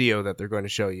video that they're going to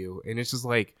show you, and it's just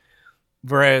like,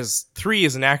 whereas 3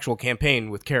 is an actual campaign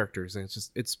with characters, and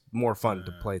it's more fun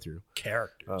to play through.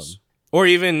 Characters. Or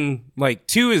even like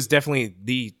 2 is definitely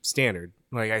the standard.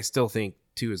 Like I still think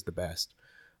 2 is the best.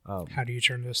 How do you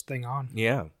turn this thing on?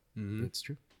 Yeah, Mhm. that's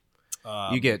true.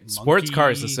 You get sports Monkey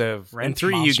cars instead of in Wrench?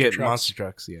 3 you Monster get trucks. monster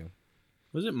trucks. Yeah,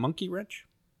 Was it Monkey Wrench?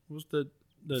 What was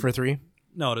the for 3.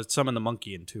 No, to summon the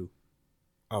monkey in 2.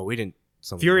 Oh, we didn't.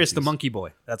 summon Furious the monkeys. Monkey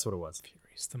Boy. That's what it was.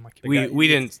 Furious the monkey. We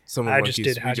didn't. Summon I monkeys. just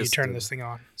did. We How do you just turn did this thing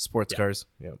on? Sports cars.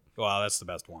 Yeah. Wow, that's the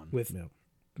best one. With Yeah.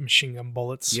 machine gun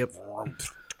bullets. Yep.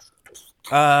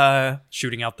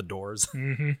 Shooting out the doors.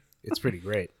 Mm-hmm. It's pretty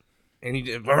great. And he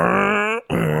did.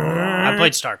 I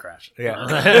played StarCraft. Yeah.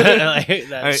 Like,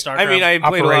 that StarCraft I mean, I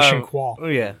played Operation a lot of, Qual Oh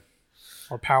yeah,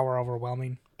 or Power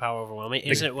Overwhelming. Power Overwhelming.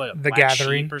 Isn't it what the Black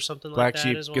Gathering. Sheep or something Black like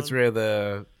Sheep that? Is gets one? rid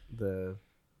of the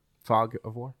fog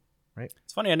of war.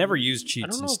 It's funny, I never used I cheats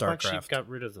don't in know if Black Sheep StarCraft. got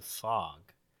rid of the fog.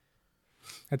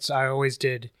 I always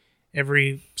did.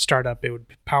 Every startup, it would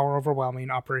be Power Overwhelming,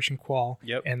 Operation Qual,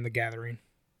 Yep. and the Gathering.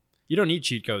 You don't need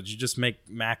cheat codes. You just make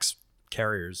max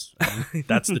carriers.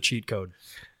 That's the cheat code.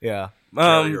 Yeah.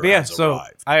 Carrier But yeah. has So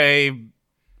arrived.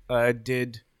 I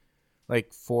did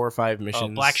like 4 or 5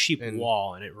 missions. Oh, Black Sheep and,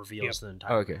 Wall, and it reveals the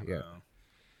entire. Okay. Yeah.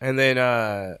 And then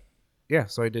yeah.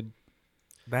 So I did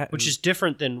that, Which and- is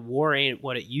different than War Ain't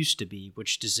What It Used to Be,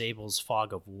 which disables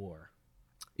Fog of War.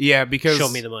 yeah, because Show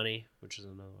Me the Money, which is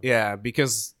another one. yeah,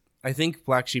 because I think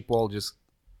Black Sheep Wall just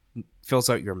fills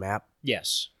out your map,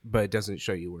 Yes. but it doesn't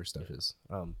show you where stuff is.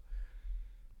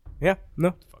 Yeah,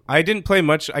 no, I didn't play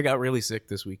much. I got really sick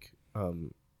this week,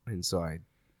 and so I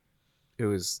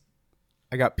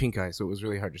got pink eye, so it was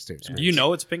really hard to stay. Do you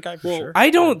know it's pink eye for sure? I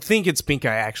don't think it's pink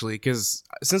eye actually, because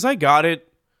since I got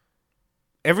it,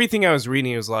 everything I was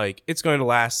reading was like it's going to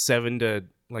last 7 to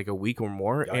like a week or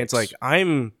more, and it's Yikes.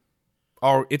 like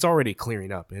it's already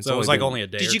clearing up. And it's So it was like been- only a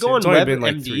day. Did or you two? go on It's only WebMD? been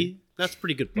like 3. That's a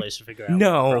pretty good place to figure out.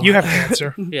 No. You have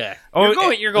cancer. Yeah. Oh,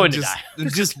 You're going just, to die.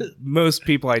 just most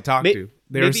people I talked May- to,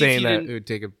 they maybe were if saying you that didn't- it would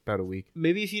take about a week.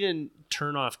 Maybe if you didn't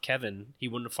turn off Kevin, he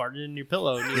wouldn't have farted in your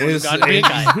pillow and you would have gotten pink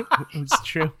eye. It's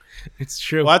true. It's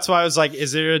true. Well, that's why I was like,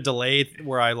 is there a delay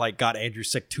where I like got Andrew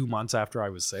sick 2 months after I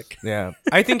was sick? Yeah,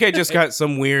 I think I just got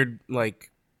some weird like.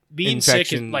 Being sick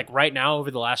is Infection. like right now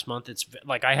over the last month. It's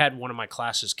like I had one of my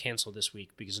classes canceled this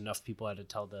week because enough people had to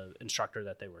tell the instructor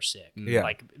that they were sick. Yeah.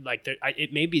 like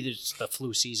it may be it's the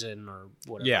flu season or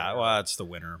whatever. Yeah, well, it's the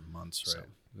winter months,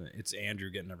 right? It's Andrew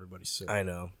getting everybody sick I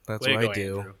know that's Way to what I go,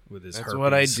 do. Andrew. with his That's herpes.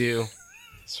 what I do.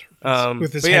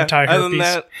 With his but yeah, hentai other than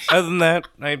herpes. other than that,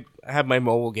 I have my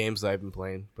mobile games that I've been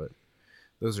playing, but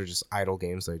those are just idle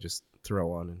games I just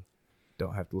throw on and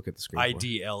don't have to look at the screen. for.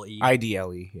 IDLE,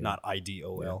 IDLE, yeah. not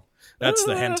IDOL. That's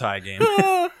the hentai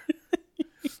game.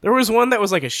 There was one that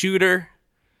was like a shooter,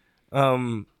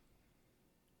 that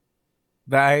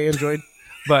I enjoyed,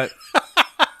 but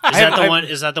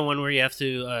Is that the one where you have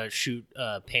to shoot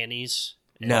panties?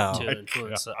 No. To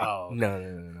influence no.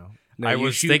 No, I you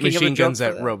was shoot thinking of a machine joke guns for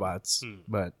at that. robots,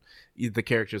 but the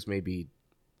characters may be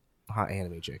hot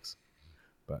anime chicks.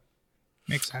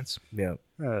 Makes sense. Yeah.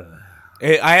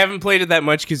 I haven't played it that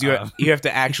much because you have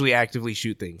to actually actively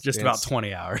shoot things. Just about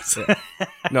 20 hours.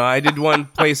 No, I did one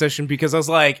play session because I was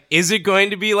like, "Is it going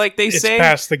to be like they It's say?"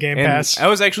 past the Game And Pass. I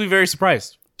was actually very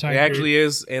surprised. Time It actually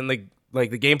is, and the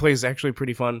gameplay is actually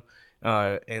pretty fun,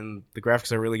 and the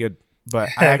graphics are really good. but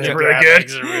I have That's to, really good.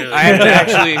 Graphics are really I have to good.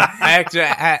 actually,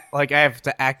 I have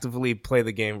to actively play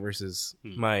the game versus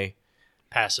my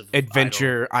Passive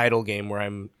adventure idle game where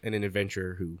I'm an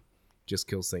adventurer who just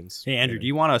kills things. Hey, Andrew, do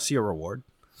you want to see a reward?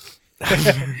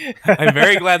 I'm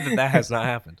very glad that has not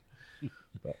happened.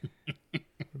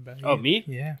 Oh, me?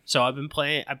 Yeah. So I've been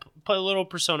playing. I play a little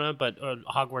Persona, but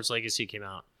Hogwarts Legacy came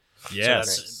out.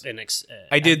 Yes. So that's an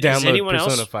I did has download anyone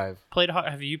Persona else 5.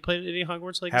 Have you played any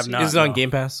Hogwarts Legacy? Have not. Is it on no.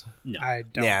 Game Pass? No. I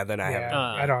don't. Yeah, then I yeah, haven't.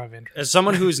 I don't have interest. As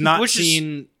someone who's not Which is-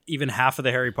 seen even half of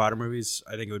the Harry Potter movies,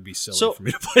 I think it would be silly So- for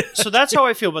me to play that. So that's how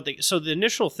I feel about the. So the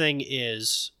initial thing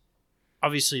is,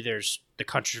 obviously, there's the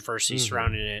controversy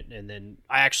surrounding it, and then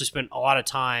I actually spent a lot of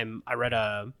time. I read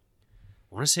I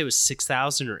want to say it was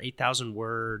 6,000 or 8,000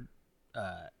 word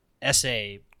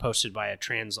essay posted by a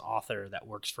trans author that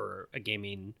works for a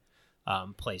gaming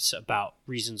place about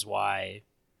reasons why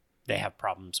they have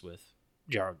problems with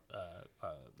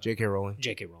J.K. Rowling.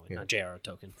 J.K. Rowling, Yeah. not J.R.R.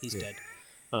 Tolkien. He's dead.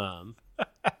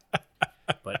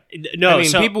 But no, I mean,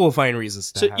 so, people will find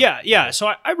reasons to so have yeah. So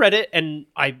I read it and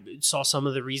I saw some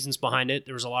of the reasons behind it.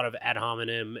 There was a lot of ad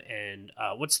hominem and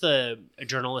what's the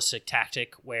journalistic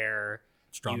tactic where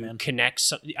you Strongman.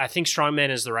 connect? I think strongman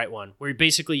is the right one. Where you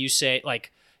say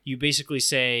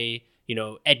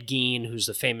Ed Gein, who's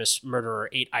the famous murderer,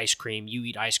 ate ice cream. You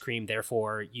eat ice cream,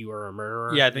 therefore you are a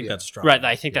murderer. Yeah, I think that's strong. Right,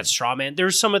 I think that's straw man.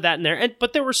 There's some of that in there,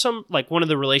 but there were some one of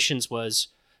the relations was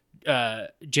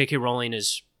J.K. Rowling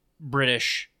is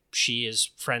British. She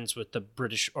is friends with the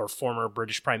British or former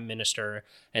British Prime Minister,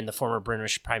 and the former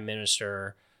British Prime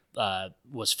Minister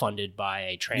was funded by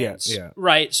a trans. Yeah.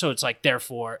 Right, so it's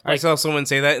therefore. I saw someone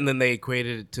say that, and then they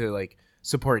equated it to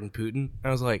supporting Putin.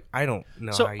 I was like, I don't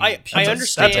know. So how you I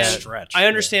understand. That's a stretch. I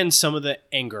understand some of the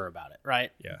anger about it,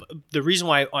 right? Yeah. But the reason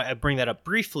why I bring that up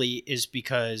briefly is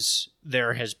because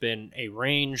there has been a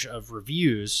range of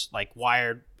reviews, like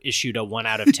Wired issued a 1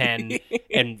 out of 10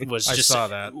 and was I just saw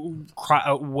that.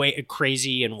 way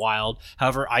crazy and wild.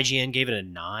 However, IGN gave it a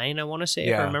 9. I want to say, if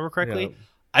I Yeah, remember correctly. yeah.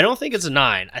 I don't think it's a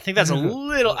 9. I think that's a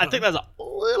little. I think that's a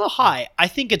little high. I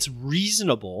think it's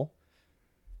reasonable.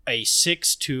 A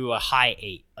 6 to a high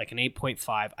 8, like an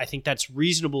 8.5. I think that's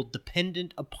reasonable,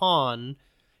 dependent upon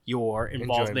your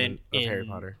involvement Enjoyment of in Harry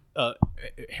Potter.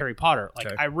 Harry Potter. Like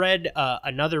Okay. I read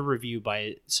another review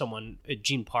by someone,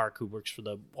 Gene Park, who works for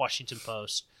the Washington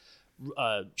Post,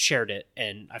 shared it,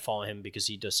 and I follow him because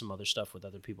he does some other stuff with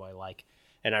other people I like.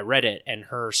 And I read it, and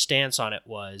her stance on it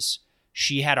was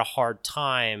she had a hard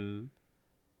time.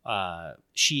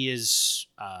 She is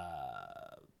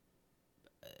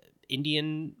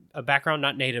Indian background,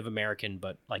 not Native American,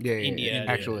 but Yeah, India,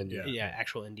 actual Indian. yeah,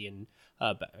 actual Indian,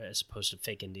 as opposed to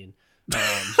fake Indian.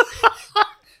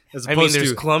 As I mean, opposed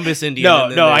there's to Columbus, Indian. No,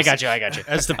 and then no, I there's- got you.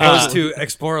 as opposed to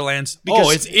Explorer Lands.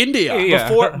 because- It's India. Yeah.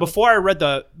 Before I read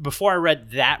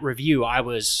that review, I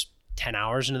was 10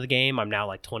 hours into the game. I'm now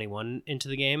like 21 into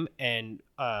the game, and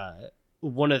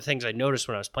one of the things I noticed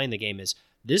when I was playing the game is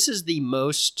this is the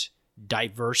most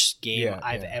diverse game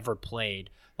I've ever played.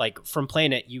 Like from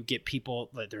playing it, you get people.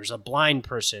 Like, there's a blind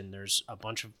person. There's a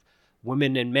bunch of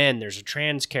women and men. There's a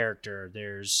trans character.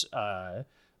 There's a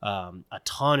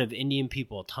ton of Indian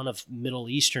people, a ton of Middle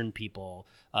Eastern people,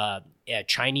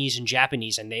 Chinese and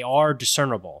Japanese, and they are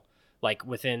discernible, like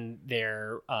within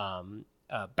their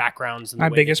backgrounds. And the My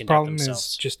way they biggest conduct problem themselves.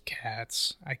 is just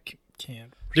cats. I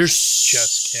can't. There's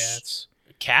just cats.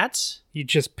 Cats? You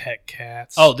just pet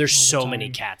cats. Oh, there's all the so many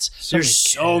time. cats. So There's many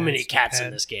so many cats to cats in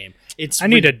pet. this game. It's I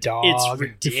need a rid- dog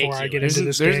It's before I get ridiculous. into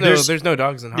this There's game. there's no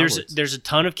dogs in Hogwarts. There's a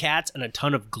ton of cats and a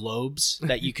ton of globes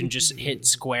that you can just hit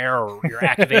square or your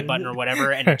activate button or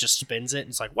whatever, and it just spins it. And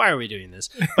it's like, why are we doing this?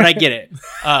 But I get it.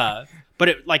 But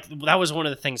it that was one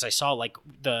of the things I saw. Like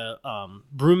the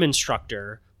broom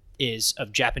instructor is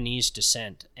of Japanese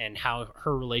descent, and how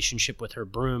her relationship with her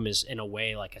broom is in a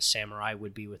way like a samurai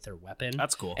would be with their weapon.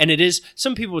 That's cool. And it is,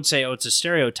 some people would say, oh, it's a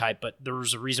stereotype, but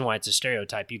there's a reason why it's a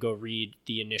stereotype. You go read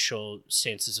the initial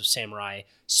stances of samurai,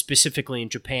 specifically in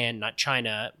Japan, not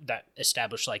China, that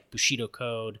established like Bushido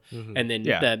Code, and then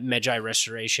Yeah. the Meiji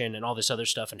Restoration and all this other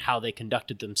stuff and how they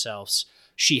conducted themselves.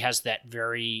 She has that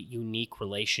very unique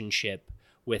relationship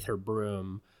with her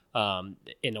broom,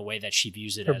 in a way that she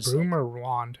views it Her as broom or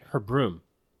wand? her broom.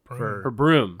 Broom. Her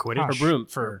broom, Quidditch? her broom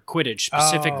for Quidditch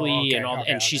specifically, Oh, okay, and all.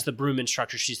 okay, and she's okay. the broom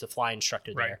instructor. She's the fly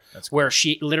instructor Right. there. That's Where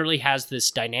she literally has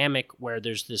this dynamic where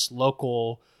there's this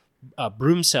local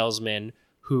broom salesman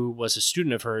who was a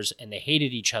student of hers, and they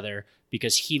hated each other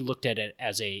because he looked at it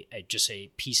as just a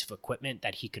piece of equipment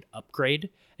that he could upgrade.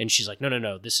 And she's like,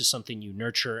 no, this is something you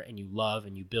nurture and you love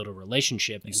and you build a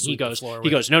relationship. And he sweep the goes, floor he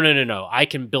with. goes, no, I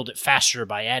can build it faster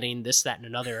by adding this, that, and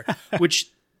another,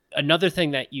 which another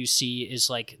thing that you see is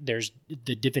like there's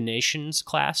the divinations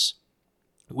class,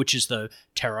 which is the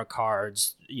tarot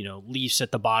cards, leaves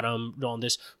at the bottom, all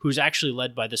this, who's actually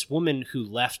led by this woman who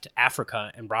left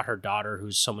Africa and brought her daughter,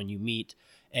 who's someone you meet,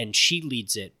 and she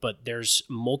leads it. But there's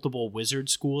multiple wizard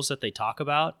schools that they talk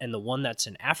about, and the one that's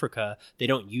in Africa, they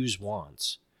don't use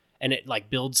wands. And it like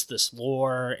builds this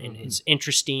lore and it's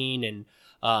interesting. And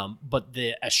but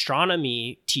the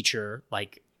astronomy teacher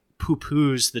like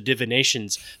poo-poos the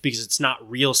divinations because it's not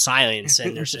real science,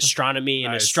 and there's astronomy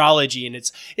and astrology, and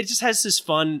it just has this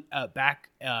fun back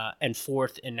and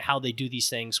forth in how they do these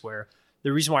things. Where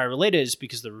the reason why I relate it is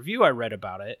because the review I read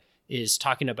about it is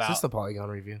talking about. Is this the Polygon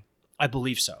review? I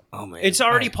believe so. Oh man, it's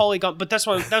already Polygon, but that's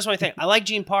what I think. I like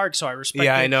Gene Park, so I respect.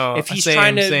 Yeah, it. I know. If he's Same,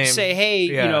 trying to same. say, "Hey,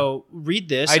 Yeah. read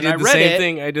this," I and did I the read same it,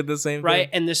 thing. I did the same right? thing.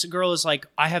 And this girl is like,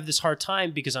 "I have this hard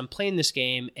time because I'm playing this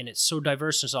game and it's so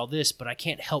diverse as all this, but I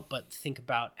can't help but think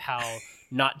about how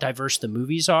not diverse the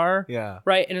movies are." Yeah.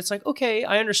 Right? And it's like, okay,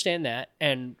 I understand that.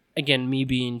 And again, me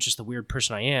being just the weird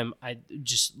person I am, I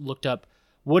just looked up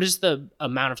what is the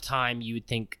amount of time you would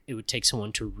think it would take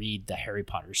someone to read the Harry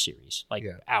Potter series? Like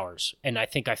hours. And I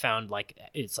think I found like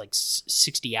it's like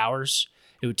 60 hours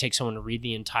it would take someone to read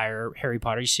the entire Harry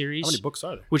Potter series. How many books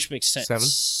are there? Which makes sense.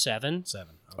 7?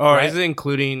 7. Or Right. is it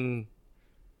including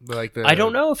like the? I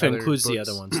don't know if it other includes the books?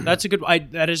 other ones.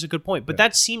 That is a good point. But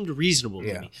that seemed reasonable to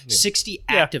Yeah. me. Yeah. 60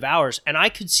 active hours. And I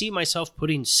could see myself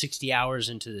putting 60 hours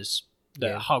into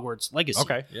the Hogwarts Legacy.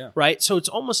 Okay, yeah. Right? So it's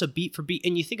almost a beat for beat.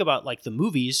 And you think about like the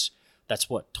movies, that's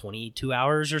what, 22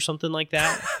 hours or something like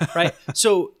that, right?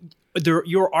 So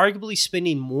you're arguably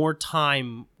spending more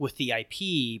time with the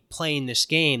IP playing this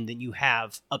game than you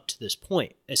have up to this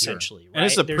point, essentially. Right? And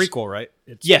it's a There's- prequel, right?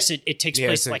 It's, Yes, it takes Yeah,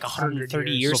 place it's like like 130 100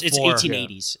 years. It's before.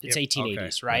 1880s. It's Yep.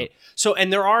 1880s, Okay. right? So,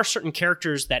 and there are certain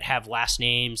characters that have last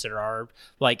names that are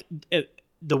like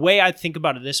the way I think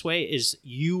about it this way is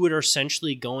you would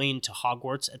essentially going to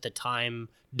Hogwarts at the time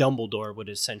Dumbledore would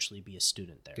essentially be a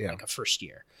student there, like a first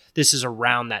year. This is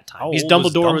around that time. How Because old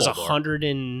was Dumbledore was Dumbledore?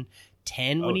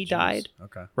 110 when he geez. died,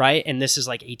 Okay. right? And this is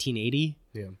like 1880.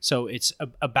 Yeah. So it's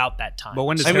about that time. But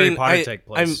when does I Harry mean, Potter take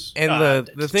place? And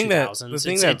the thing that 2000s. the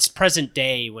thing it's present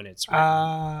day when it's written.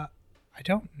 I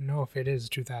don't know if it is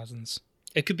 2000s.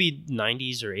 It could be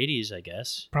 90s or 80s, I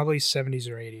guess. Probably 70s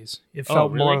or 80s. It Oh,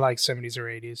 felt really? more like 70s or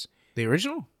 80s. the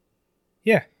original.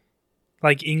 Yeah,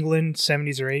 like England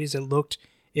 70s or 80s. It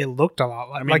looked a lot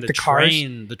like, I mean, like the the cars.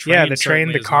 train, the train Yeah, the train,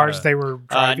 certainly the is cars not a- they were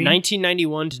driving.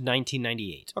 1991 to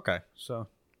 1998. Okay, so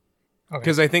Okay.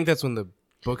 Because I think that's when the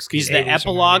books came Because out. the 80s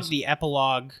or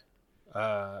epilogue,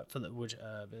 90s. for the which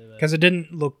Because it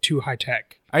didn't look too high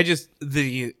tech. I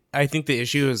think the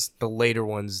issue is the later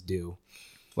ones do,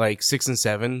 like 6 and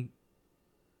 7,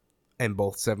 and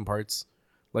both 7 parts,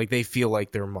 like they feel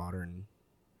like they're modern.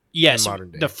 yes,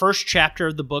 modern day. the first chapter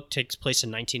of the book takes place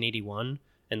in 1981,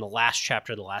 and the last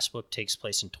chapter of the last book takes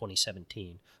place in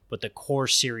 2017. But the core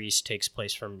series takes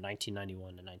place from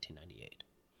 1991 to 1998.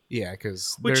 Yeah,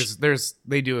 because Which- there's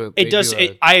they do a It does.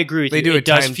 I agree with they you. do a It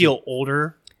does time feel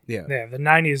older. yeah. Yeah, the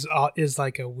 90s is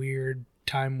like a weird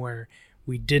time where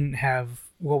we didn't have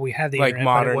we had the Like internet,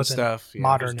 but modern it wasn't stuff, yeah.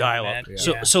 modern It was dial-up, internet.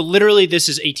 yeah. So literally, this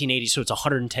is 1880. So it's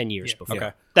 110 years before.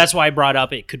 Okay. That's why I brought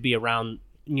up it could be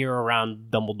near around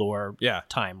Dumbledore Yeah.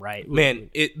 time, right? Man,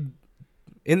 it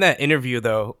in that interview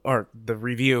though, or the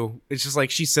review, it's just like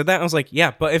she said that. I was like,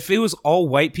 yeah, but if it was all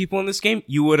white people in this game,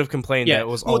 you would have complained that it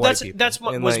was all white people. That's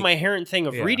And, was like, my inherent thing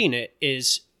of yeah. reading it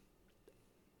is,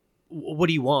 what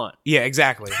do you want? Yeah,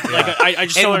 exactly. Like Yeah. I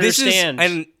just don't this understand.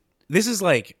 and this is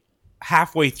like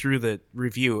halfway through the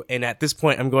review, and at this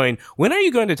point, I'm going, when are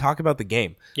you going to talk about the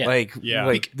game? Yeah. Yeah.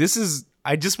 Like this is.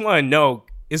 I just want to know,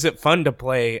 is it fun to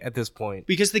play at this point?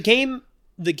 because the game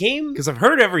Because I've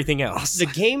heard everything else. the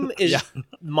game is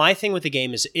my thing with the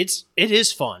game is it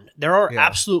is fun. There are Yeah.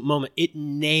 absolute moments. It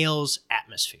nails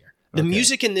atmosphere. The Okay.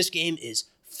 music in this game is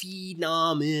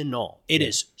phenomenal. It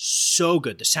is so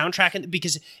good. The soundtrack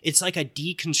because it's like a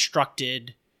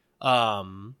deconstructed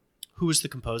who was the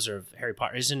composer of Harry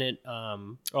Potter? Isn't it oh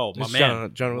my It's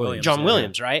man, John Williams. John Yeah.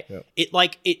 Williams, right? Yep.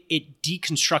 It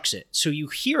deconstructs it. So you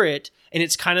hear it and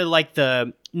it's kind of like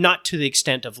not to the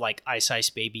extent of like Ice Ice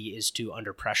Baby is to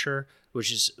Under Pressure,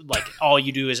 which is like all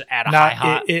you do is add a Not,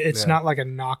 hi-hat. it's Yeah. not like a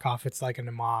knockoff. It's like an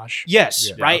homage. Yes,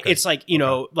 Yeah. right. okay. It's like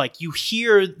like you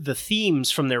hear the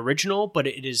themes from the original, but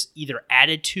it is either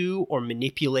added to or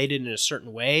manipulated in a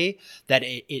certain way that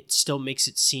it still makes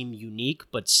it seem unique,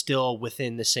 but still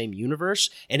within the same universe.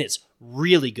 And it's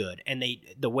really good. And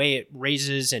the way it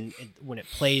raises and when it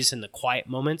plays in the quiet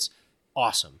moments,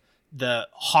 awesome. The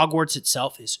Hogwarts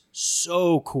itself is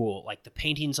so cool. Like the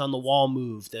paintings on the wall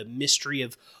move, the mystery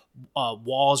of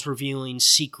walls revealing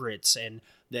secrets and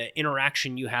the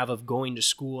interaction you have of going to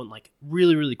school, and like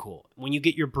really, really cool. When you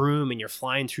get your broom and you're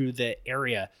flying through the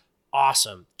area,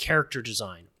 awesome. Character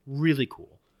design, really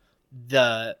cool.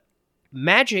 The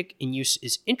magic in use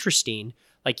is interesting.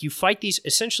 Like you fight these,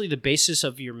 essentially the basis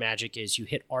of your magic is you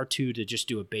hit R2 to just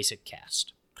do a basic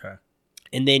cast. Okay.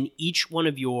 And then each one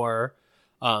of your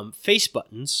face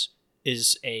buttons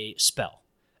is a spell.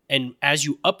 And as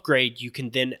you upgrade, you can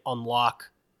then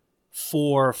unlock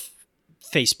 4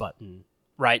 face button,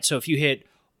 right? So if you hit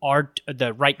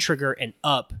the right trigger and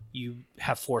up, you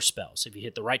have 4 spells. If you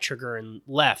hit the right trigger and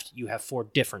left, you have 4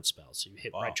 different spells. So you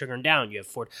hit right trigger and down, you have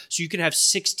 4. So you can have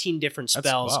 16 different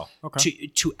spells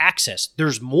to access.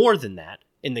 There's more than that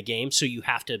in the game, so you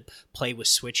have to play with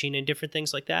switching and different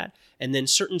things like that. And then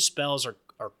certain spells are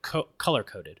color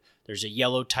coded. There's a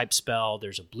yellow type spell,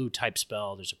 there's a blue type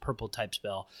spell, there's a purple type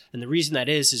spell. And the reason that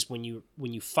is when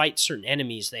you fight certain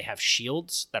enemies, they have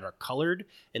shields that are colored,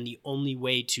 and the only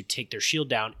way to take their shield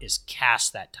down is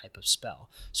cast that type of spell.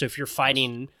 So if you're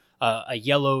fighting a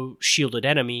yellow shielded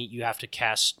enemy, you have to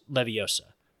cast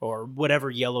Leviosa or whatever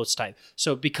yellow type.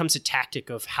 So it becomes a tactic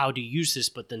of how to use this,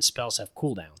 but then spells have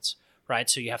cooldowns, right?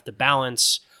 So you have to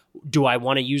balance, do I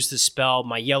want to use this spell,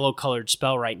 my yellow colored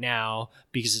spell right now,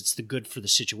 because it's the good for the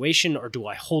situation, or do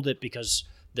I hold it because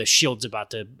the shield's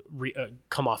about to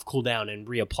come off cooldown and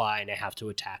reapply and I have to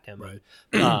attack him? Right.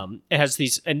 It has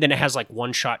these, and then it has like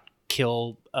one-shot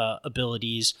kill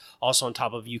abilities. Also on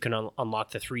top of, you can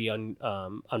unlock the 3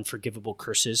 unforgivable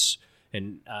curses,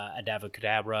 and Adava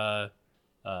Kedavra,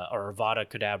 or Avada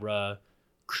Kedavra,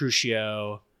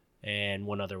 Crucio, and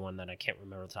one other one that I can't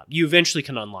remember off the top. You eventually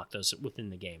can unlock those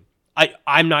within the game.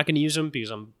 I'm not going to use them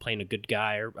because I'm playing a good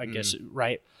guy, or I guess,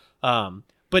 right?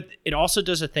 But it also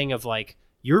does a thing of like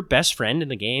your best friend in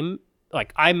the game.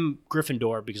 Like I'm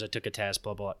Gryffindor because I took a test,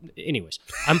 blah, blah. Anyways,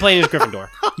 I'm playing as Gryffindor.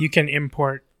 You can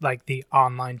import like the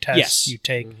online tests you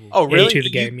take into the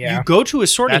game. You go to a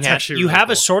sorting hat. You have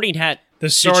a sorting hat. The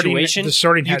sorting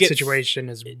hat situation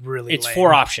is really it's lame.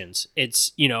 4 options.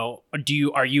 It's,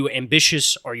 are you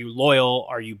ambitious? Are you loyal?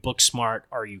 Are you book smart?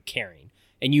 Are you caring?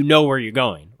 And you know where you're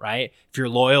going, right? If you're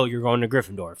loyal, you're going to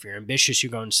Gryffindor. If you're ambitious,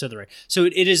 you're going to Slytherin. So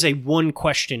it is a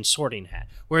 1-question sorting hat.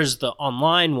 Whereas the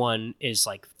online one is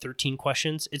like 13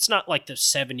 questions. It's not like the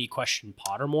 70-question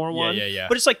Pottermore one. Yeah.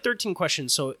 But it's like 13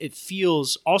 questions. So it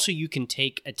feels... Also, you can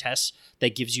take a test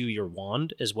that gives you your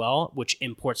wand as well, which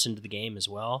imports into the game as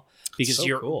well. Because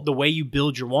cool. The way you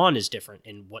build your wand is different,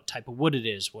 and what type of wood it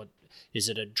is. What is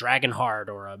it, a dragon heart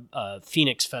or a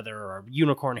phoenix feather or a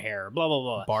unicorn hair, blah, blah,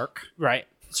 blah. Bark. Right.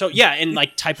 So, yeah, and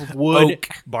like type of wood. Oak.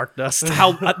 Bark dust.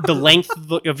 How the length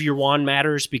of your wand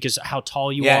matters because how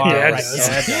tall you are. Yeah, right.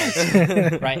 it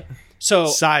does. Right. So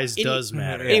size does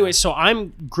matter. Anyway, so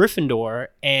I'm Gryffindor,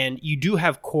 and you do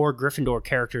have core Gryffindor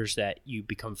characters that you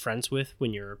become friends with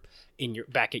when you're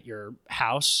back at your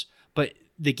house. But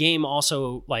the game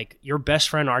also, like, your best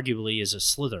friend arguably is a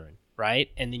Slytherin,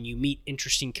 right? And then you meet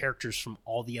interesting characters from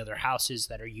all the other houses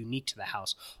that are unique to the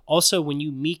house. Also, when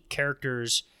you meet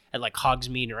characters at like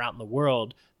Hogsmeade or out in the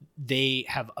world, they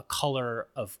have a color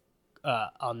of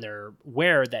on their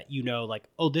wear that like,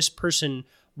 oh, this person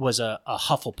was a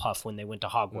Hufflepuff when they went to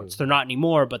Hogwarts. They're not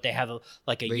anymore, but they have a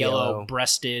yellow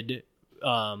breasted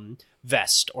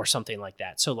vest or something like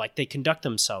that. So like they conduct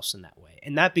themselves in that way,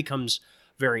 and that becomes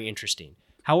very interesting.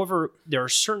 However, there are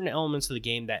certain elements of the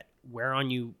game that wear on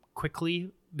you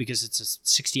quickly because it's a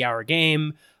 60-hour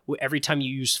game. Every time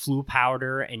you use flu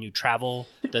powder and you travel,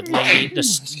 the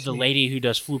lady who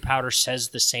does flu powder says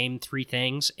the same 3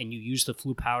 things, and you use the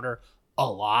flu powder a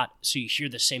lot, so you hear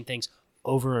the same things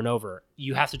over and over.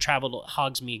 You have to travel to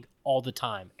Hogsmeade all the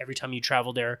time. Every time you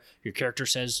travel there, your character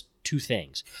says 2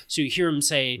 things. So you hear him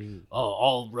say, oh,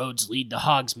 all roads lead to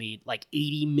Hogsmeade like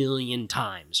 80 million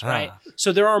times, right?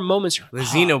 So there are moments... The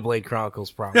Xenoblade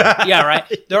Chronicles problem. Yeah, right?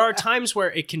 There are times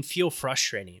where it can feel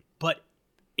frustrating, but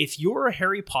if you're a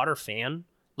Harry Potter fan,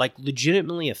 like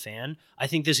legitimately a fan, I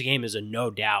think this game is a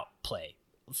no doubt play.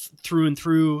 Through and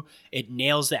through, it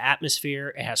nails the atmosphere.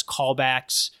 It has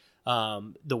callbacks.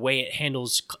 The way it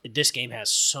handles this game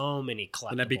has so many collectibles.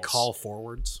 Wouldn't that be call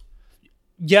forwards?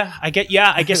 Yeah, I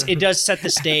guess it does set the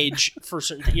stage for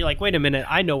certain things. You're like, wait a minute,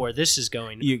 I know where this is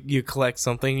going. You collect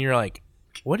something, and you're like,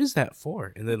 what is that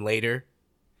for? And then later,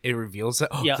 it reveals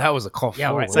that that was a call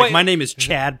forward. Right. It's like, my name is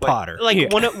Chad Potter.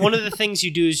 Like one of the things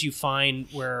you do is you find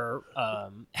where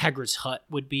Hagrid's hut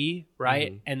would be,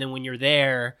 right? Mm-hmm. And then when you're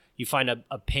there, you find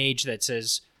a page that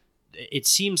says it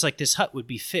seems like this hut would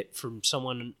be fit from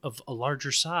someone of a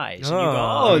larger size. And you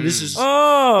go, this is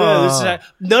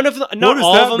none of them. Not does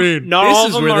all that of them. mean? Not This all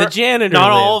is of them where are. the janitor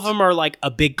Not all of lives. them are like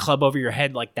a big club over your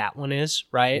head, like that one is.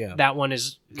 Right. Yeah. That one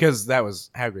is. Because that was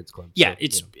Hagrid's club. Yeah. so,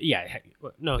 It's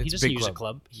no. He It's a doesn't big use a club.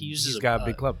 club. He uses. He's got a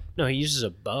big club. No, he uses a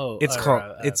bow. It's or called.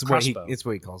 a It's what he. crossbow. It's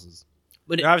what he calls his.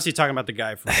 You're obviously talking about the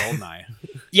guy from Goldeneye.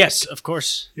 Yes, of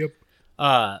course. Yep.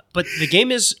 But the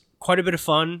game is quite a bit of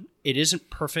fun. It isn't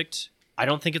perfect. I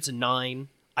don't think it's a 9.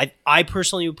 I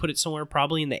personally would put it somewhere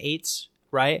probably in the 8s,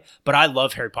 right? But I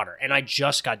love Harry Potter, and I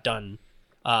just got done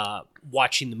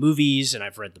watching the movies, and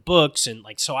I've read the books, and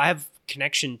like so I have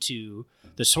connection to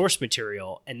the source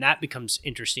material, and that becomes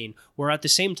interesting. Where at the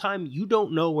same time, you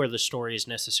don't know where the story is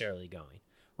necessarily going,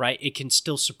 right? It can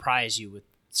still surprise you with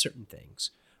certain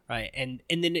things, right? And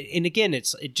then again,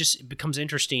 it becomes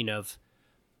interesting of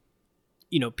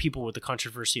people with the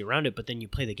controversy around it, but then you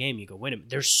play the game, you go, wait a minute,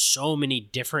 there's so many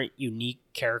different unique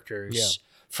characters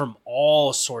from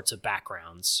all sorts of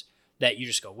backgrounds that you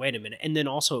just go, wait a minute. And then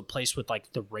also it plays with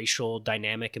like the racial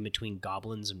dynamic in between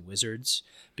goblins and wizards,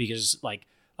 because like,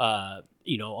 a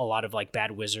lot of like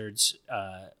bad wizards,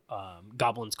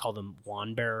 goblins call them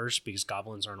wand bearers because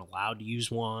goblins aren't allowed to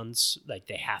use wands. Like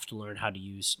they have to learn how to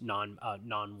use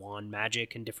non-wand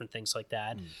magic and different things like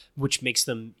that, which makes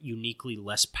them uniquely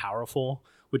less powerful,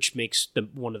 which makes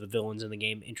one of the villains in the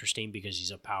game interesting because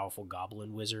he's a powerful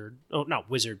goblin wizard. Oh, not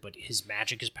wizard, but his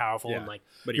magic is powerful. Yeah, And like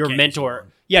but he your can't use mentor,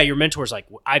 wand. your mentor's like,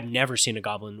 I've never seen a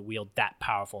goblin wield that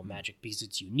powerful magic because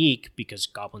it's unique, because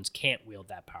goblins can't wield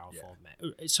that powerful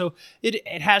magic. So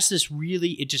it has this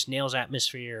it just nails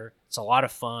atmosphere. It's a lot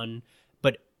of fun,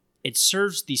 but it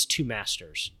serves these two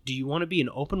masters. Do you want to be an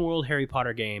open world Harry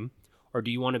Potter game, or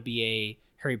do you want to be a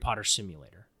Harry Potter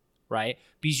simulator? Right?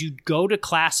 Because you go to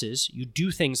classes, you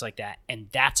do things like that, and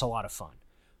that's a lot of fun.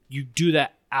 You do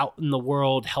that out in the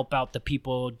world, help out the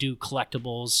people, do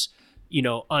collectibles,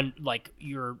 like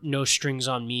your no strings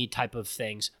on me type of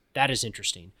things. That is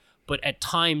interesting. But at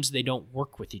times they don't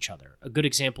work with each other. A good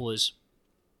example is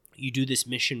you do this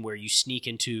mission where you sneak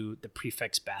into the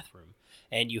prefect's bathroom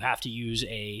and you have to use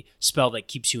a spell that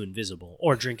keeps you invisible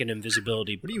or drink an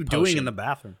invisibility What are you potion. doing in the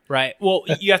bathroom? Right. Well,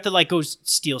 you have to like go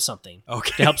steal something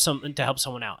Okay. to help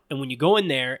someone out. And when you go in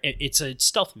there, it's a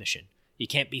stealth mission. You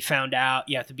can't be found out.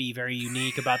 You have to be very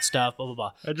unique about stuff. Blah blah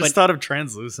blah. I just thought of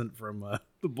Translucent from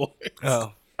The Boys.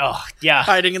 Oh, Oh yeah,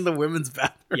 Hiding in the women's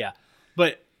bathroom. yeah.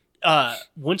 But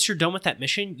once you're done with that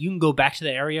mission, you can go back to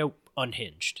the area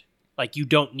unhinged. Like you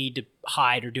don't need to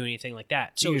hide or do anything like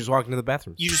that. So you just walk into the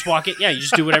bathroom. you just walk it. Yeah, you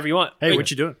just do whatever you want. Hey, Like,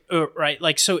 what you doing? right?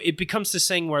 Like, so it becomes this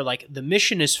thing where like the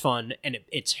mission is fun and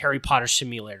it's Harry Potter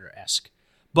simulator-esque,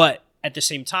 but at the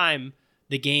same time,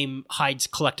 the game hides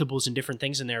collectibles and different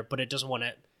things in there, but it doesn't want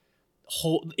to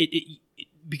hold it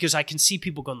because I can see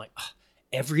people going like, "Ugh,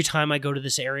 every time I go to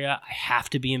this area, I have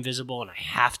to be invisible and I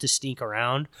have to sneak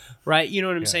around, right? You know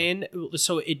what I'm saying?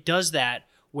 So it does that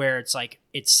where it's like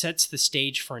it sets the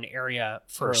stage for an area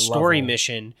for a a story level.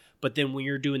 mission. But then when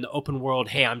you're doing the open world,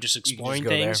 hey, I'm just exploring go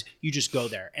things, there. you just go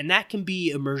there. And that can be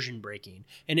immersion breaking.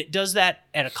 And it does that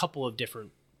at a couple of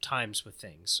different times with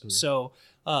things. So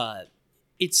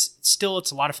it's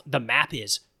a lot of the map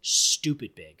is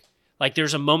stupid big. Like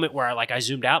there's a moment where I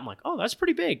zoomed out, I'm like, oh, that's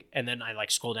pretty big. And then I like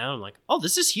scroll down, I'm like, oh,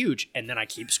 this is huge. And then I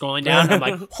keep scrolling down, and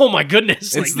I'm like, oh my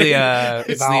goodness. It's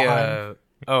Like,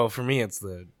 for me, it's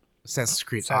the Assassin's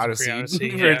Creed Assassin's Creed Odyssey,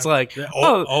 Odyssey, where yeah. it's like,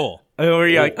 Oh. where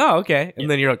you're like, oh, okay, and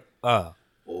then you're like, oh.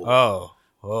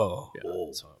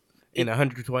 so And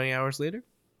 120 hours later,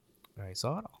 I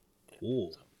saw it all.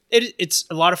 Cool. it's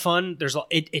a lot of fun.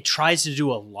 It tries to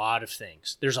do a lot of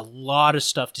things. There's a lot of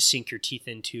stuff to sink your teeth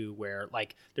into where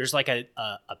like there's like a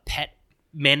pet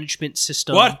management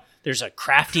system. What? There's a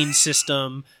crafting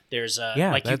system. There's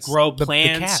Yeah, like you that's grow the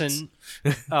plants cats.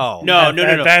 and Oh. no.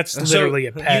 That's So literally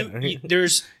a pet.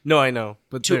 there's No, I know,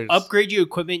 but to there's upgrade your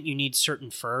equipment, you need certain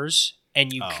furs,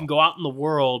 and you can go out in the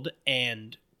world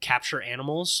and capture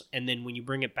animals. And then when you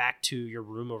bring it back to your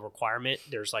room of requirement,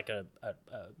 there's like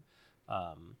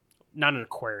not an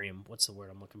aquarium. What's the word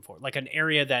I'm looking for? Like an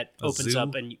area that opens zoo?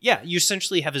 up, and you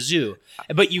essentially have a zoo.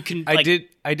 But you can. Like,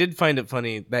 I did find it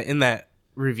funny that in that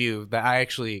review that I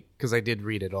actually, because I did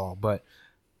read it all, but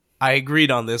I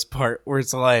agreed on this part where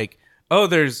it's like, oh,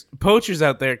 there's poachers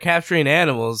out there capturing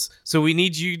animals, so we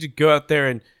need you to go out there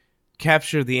and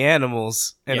capture the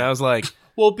animals. And Yeah. I was like,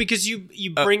 Well, because you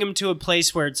bring them to a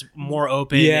place where it's more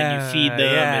open and you feed them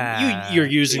and you're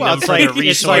using them it's for like- their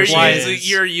it's like resources.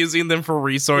 You're using them for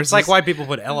resources. It's like why people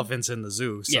put elephants in the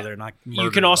zoo, so Yeah. they're not. You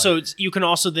can also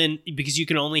then, because you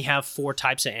can only have 4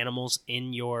 types of animals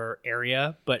in your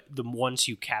area, but the ones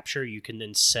you capture you can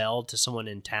then sell to someone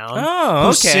in town Oh, who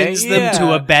okay, sends them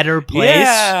to a better place.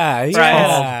 Yeah,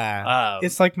 yeah.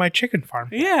 It's like my chicken farm.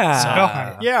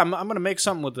 Yeah. Yeah, I'm gonna make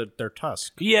something with their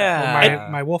tusk. Yeah.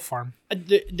 My wolf farm.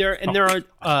 There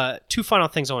are 2 final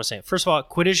things I want to say. First of all,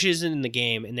 Quidditch isn't in the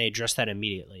game, and they address that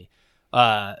immediately.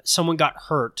 Someone got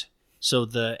hurt, so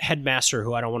the headmaster,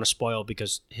 who I don't want to spoil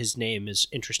because his name is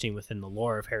interesting within the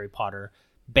lore of Harry Potter,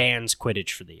 bans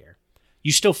Quidditch for the year.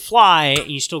 You still fly,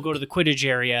 and you still go to the Quidditch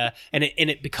area, and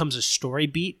it becomes a story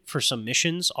beat for some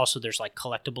missions. Also, there's like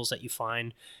collectibles that you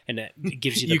find, and it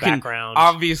gives you the background. Can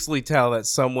obviously tell that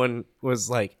someone was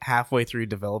like halfway through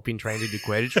developing trying to do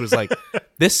Quidditch was like,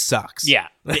 this sucks. Yeah,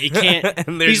 it can't.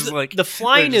 And they're because just like the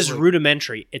flying they're just is like-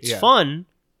 rudimentary. It's fun,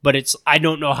 but I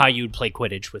don't know how you'd play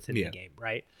Quidditch within Yeah. the game,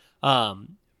 right?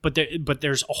 But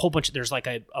there's a whole bunch. There's like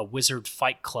a wizard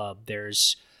fight club.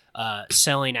 There's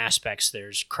selling aspects.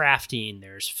 There's crafting.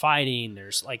 There's fighting.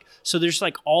 There's like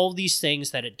all these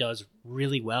things that it does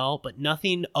really well, but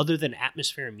nothing other than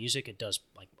atmosphere and music. It does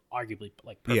like arguably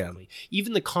like perfectly.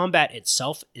 Even the combat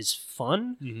itself is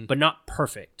fun, but not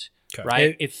perfect. Okay.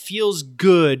 Right? It feels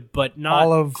good, but not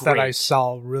All of that I great.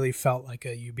 saw really felt like a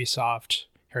Ubisoft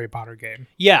Harry Potter game.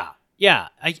 Yeah,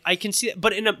 I can see that,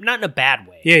 but not in a bad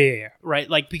way. Yeah. Right,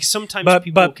 like because sometimes But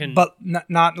people can.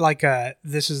 not like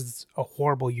this is a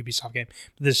horrible Ubisoft game.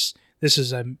 This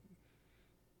is a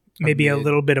maybe a mid-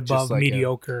 little bit just above like a-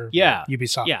 mediocre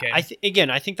Ubisoft yeah, game.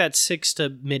 I think that's 6 to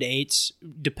mid 8s,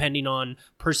 depending on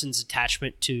person's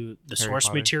attachment to the Harry source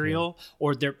Potter, material,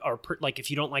 or like if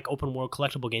you don't like open world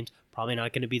collectible games, probably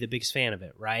not going to be the biggest fan of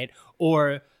it, right?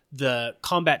 Or the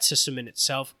combat system in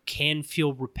itself can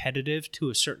feel repetitive to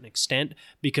a certain extent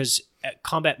because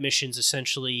combat missions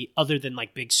essentially, other than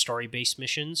like big story based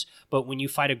missions, but when you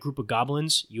fight a group of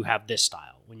goblins, you have this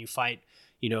style. When you fight,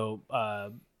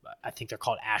 I think they're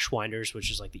called Ashwinders,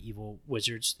 which is like the evil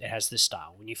wizards. It has this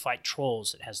style. When you fight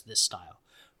trolls, it has this style,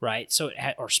 right? So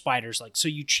or spiders, like so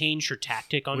you change your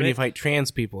tactic on When it. you fight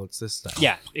trans people, it's this stuff.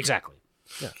 Yeah, exactly.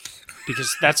 Yeah,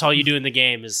 because that's all you do in the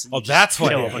game is. Oh, you just that's why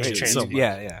kill a I bunch of hate it trans so people.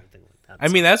 Yeah. Something like that. I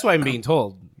mean, that's why I'm being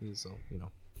told. So,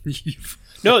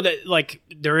 No, that like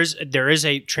there is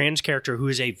a trans character who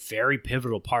is a very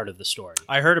pivotal part of the story.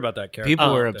 I heard about that character.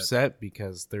 people are That- upset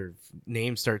because their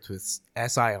name starts with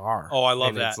SIR. Oh, I love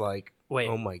and that. It's like, Wait,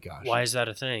 oh my gosh. why is that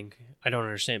a thing? I don't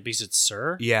understand because it's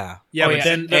Sir. Yeah. Yeah, Oh, but yeah.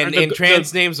 then And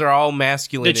trans names are all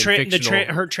masculine and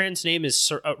fictional. Her trans name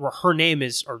is her name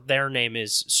is or their name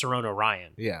is Serona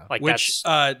Ryan. Yeah. Like which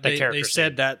that's the they character's said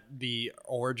name. that the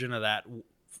origin of that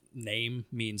name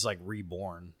means like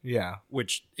reborn, Yeah.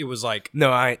 which it was like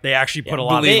No, they actually put a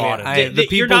lot of believe thought me, into. the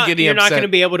you're people not, getting you're not upset- going to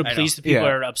be able to I please know. the people Yeah.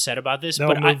 that are upset about this. They'll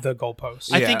But move the goalposts.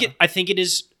 I think it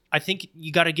is. I think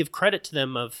you got to give credit to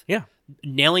them of Yeah.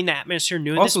 nailing the atmosphere,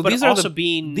 doing Also, this, but these are also the-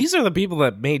 being. These are the people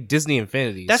that made Disney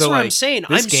Infinity. That's So, what I'm like, saying.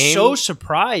 this I'm game- so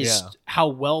surprised Yeah. how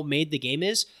well made the game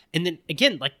is, and then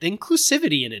again, like the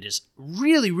inclusivity in it is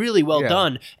really, really well Yeah.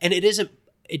 done, and it isn't.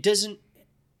 It doesn't.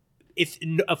 If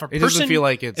a person It doesn't feel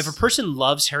like it's. if a person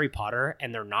loves Harry Potter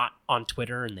and they're not on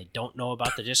Twitter and they don't know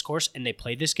about the discourse and they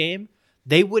play this game,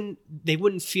 they wouldn't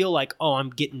feel like, oh, I'm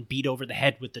getting beat over the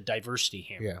head with the diversity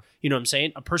hammer. Yeah. You know what I'm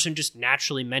saying? A person just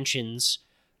naturally mentions,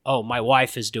 oh, my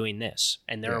wife is doing this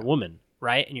and they're a Yeah. woman,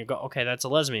 right? And you go, okay, that's a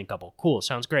lesbian couple. Cool,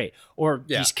 sounds great. Or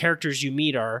Yeah. these characters you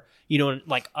meet are,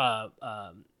 like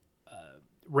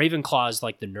Ravenclaw is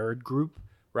like the nerd group,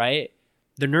 right?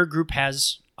 The nerd group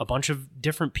has a bunch of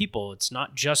different people. It's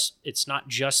not just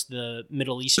the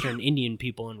Middle Eastern Indian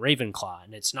people in Ravenclaw,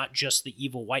 and it's not just the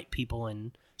evil white people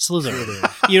in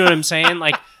Slytherin. You know what I'm saying?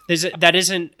 Like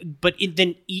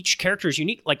then each character is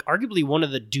unique. Like arguably one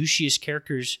of the douchiest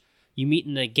characters you meet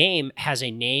in the game has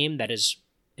a name that is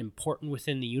important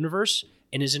within the universe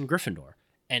and is in Gryffindor.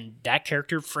 And that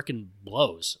character freaking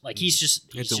blows. Like he's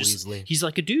a Weasley. he's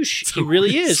like a douche. He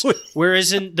really is.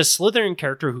 Whereas in the Slytherin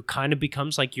character, who kind of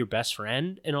becomes like your best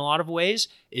friend in a lot of ways,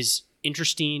 is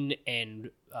interesting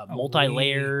and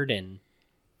multi-layered and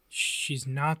She's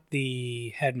not the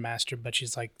headmaster, but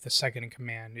she's like the second in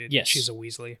command. Yes. She's a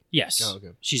Weasley. yes, Oh,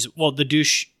 okay. the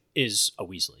douche is a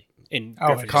Weasley. In Oh,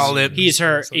 Gryffindor. call it. He's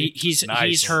her. Weasley. He's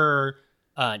Nice. her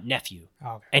nephew.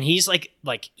 Oh, okay. And he's like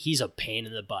he's a pain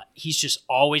in the butt. He's just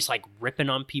always like ripping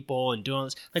on people and doing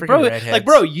this. Like Freaking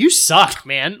bro, redheads. you suck,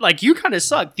 man. Like you kind of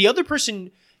suck. The other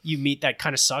person you meet that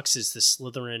kind of sucks is the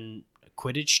Slytherin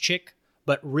Quidditch chick.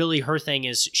 But really, her thing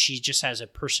is she just has a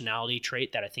personality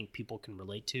trait that I think people can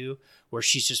relate to, where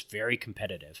she's just very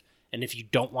competitive. And if you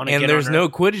don't want to get And there's on her, no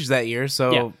Quidditch that year,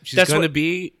 so Yeah, she's that's going to what-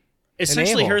 be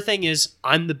essentially an her a-hole. thing is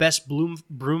I'm the best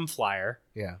broom flyer,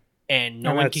 Yeah. and no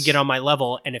And one that's- can get on my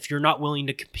level. And if you're not willing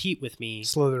to compete with me,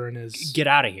 Slytherin is get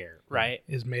out of here, right?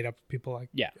 is made up of people like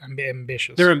Yeah.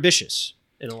 ambitious. They're ambitious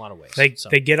in a lot of ways. they So-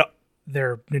 they get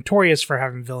they're notorious for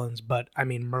having villains, but I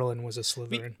mean Merlin was a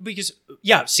Slytherin. Because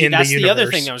see, In the that's the other universe.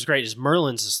 thing that was great is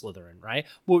Merlin's a Slytherin, right?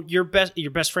 Well, your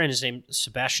best friend is named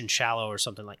Sebastian Shallow or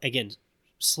something like again,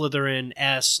 Slytherin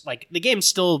S. Like the game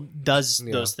still does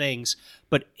Yeah. those things,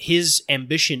 but his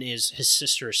ambition is his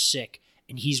sister is sick,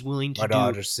 and he's willing to My do.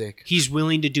 daughter's sick. He's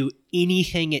willing to do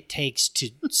anything it takes to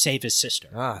save his sister.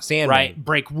 Sandman. Right,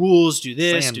 break rules, do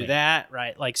this, do Sandman. that,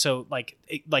 right? Like so,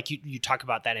 you talk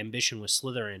about that ambition with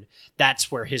Slytherin.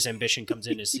 That's where his ambition comes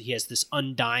in. Is he has this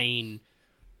undying,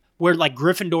 where like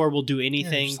Gryffindor will do Yeah,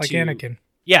 anything, just like to, Anakin.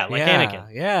 yeah, like Yeah,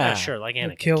 Anakin, yeah. sure, like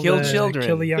Anakin. Kill children.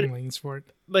 kill the younglings for it.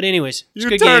 But anyways, it's a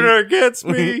good game. against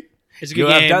me. It's a You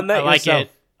good have game. done that I like yourself.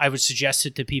 it. I would suggest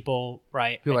it to people,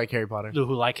 right? Who like Harry Potter? Who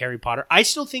like Harry Potter. I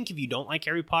still think if you don't like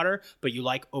Harry Potter, but you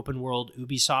like open world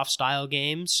Ubisoft style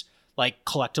games, like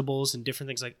collectibles and different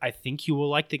things, like I think you will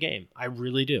like the game. I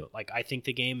really do. Like I think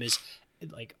the game is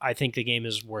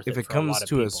worth If it it for a lot comes of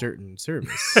to people. a certain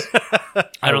service.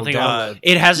 I don't will think download.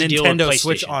 it has a deal with Nintendo PlayStation.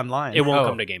 Switch Online. It won't Oh,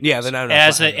 come to Game Pass. yeah, then I'm not it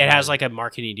has playing it has that. like a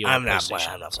marketing deal. I'm with not PlayStation, playing.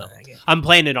 I'm not so. playing that game. I'm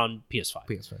playing it on PS5.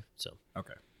 PS5. So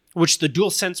Okay. which the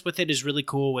DualSense with it is really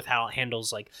cool with how it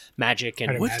handles like magic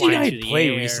and What What flying did I through the play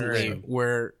air recently and-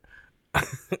 where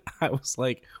I was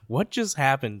like, what just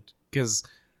happened? Because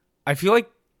I feel like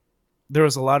there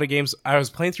was a lot of games. I was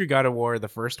playing through God of War, the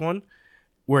first one,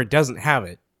 where it doesn't have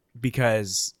it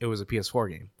because it was a PS4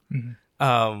 game.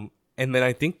 And then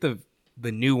I think the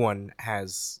new one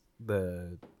has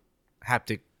the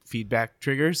haptic feedback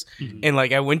triggers. And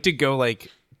like I went to go like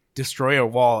destroy a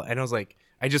wall and I was like,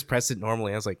 I just pressed it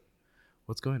normally. I was like,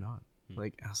 what's going on?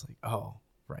 Like I was like, oh,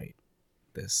 right.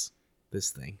 This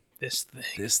thing. This thing.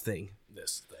 This thing.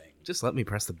 This thing. Just let me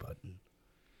press the button.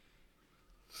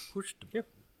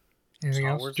 Anything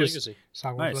else? Hogwarts Just Legacy.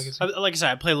 Hogwarts Nice. Legacy. Like I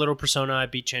said, I play Little Persona. I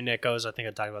beat Chain Echoes. I think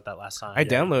I talked about that last time. I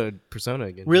downloaded Persona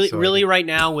again. Really, so I really, can- right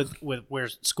now with where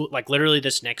school, like literally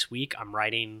this next week, I'm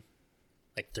writing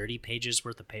like 30 pages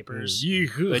worth of papers.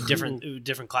 With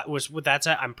different class. With that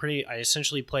said, I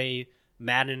essentially play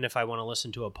Madden if I want to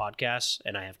listen to a podcast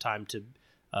and I have time to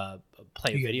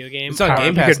play a You video game. It's on Power-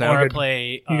 Game you Pass could- now. Or I you could-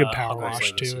 play. You could power Hogwarts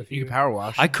wash Legacy. too if You you can power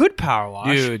wash. I could power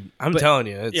wash, Dude, I'm but- telling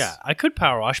you. It's, Yeah, I could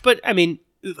power wash, but I mean,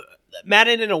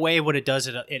 Madden in a way, what it does,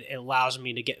 it allows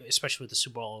me to get, especially with the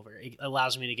Super Bowl over, it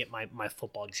allows me to get my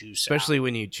football juice. Especially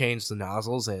when you change the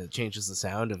nozzles and it changes the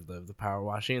sound of the power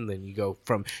washing, and then you go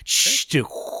from to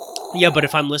Yeah, but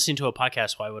if I'm listening to a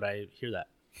podcast, why would I hear that?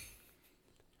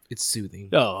 it's soothing.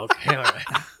 Oh, okay. All right.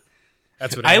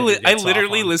 That's what I Andrew I gets off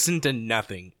listen on. listen to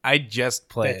nothing. I just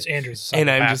play That's it, Andrew's a and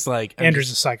I'm psychopath. just like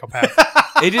Andrew's a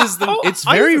psychopath. it is the it's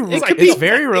I- very it could it's be-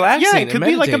 very relaxing. Yeah, it could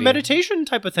and be like a meditating. meditation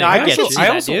type of thing. No, I I get also- you. I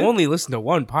that, also dude. only listen to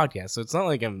one podcast, so it's not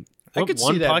like I'm. I What could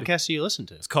one see that. podcast do you listen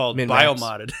to? It's called Min-max.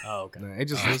 Biomodded. Oh, okay. I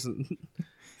just listen.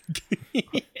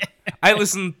 I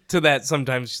listen to that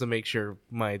sometimes just to make sure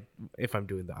if I'm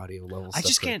doing the audio level. I stuff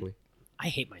just can't. correctly. I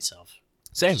hate myself.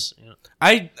 Same. Just, you know.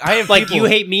 I have Like people, you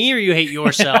hate me or you hate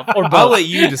yourself or both. I'll let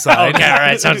you decide. Okay, all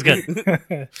right, sounds good.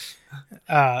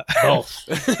 Both.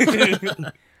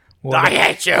 Well,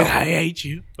 hate you. I hate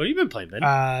you. What have you been playing, Ben?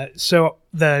 so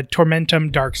the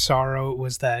Tormentum Dark Sorrow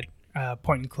was that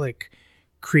point and click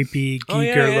creepy Oh,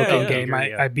 yeah, geeker yeah, looking yeah. game. Geeker,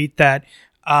 yeah. I beat that.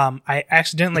 I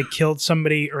accidentally killed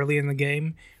somebody early in the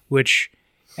game, which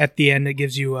at the end it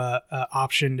gives you a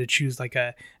option to choose like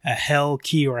a hell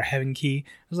key or a heaven key.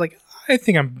 I was like, I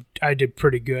think I did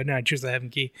pretty good, and I choose the heaven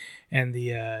key, and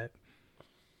the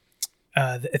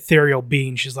ethereal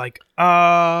being, she's like,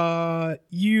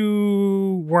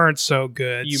 you weren't so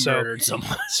good. You so, murdered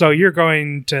someone. So you're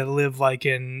going to live like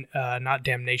in not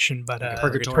damnation, but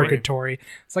purgatory.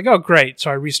 It's like, oh, great. So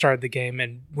I restarted the game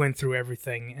and went through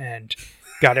everything and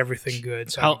got everything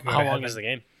good. So I How could go to long heaven. is the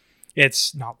game?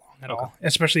 It's not long at all,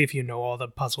 especially if you know all the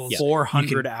puzzles.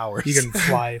 400 hours. You can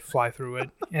fly through it,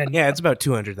 and Yeah, it's about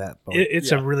 200 that. Point.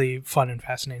 it's a really fun and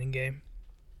fascinating game.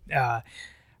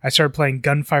 I started playing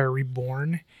Gunfire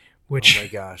Reborn, which Oh my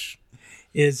gosh!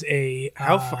 is a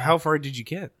How far did you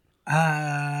get?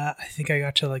 I think I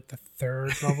got to like the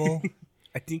 3rd level.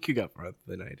 I think you got farther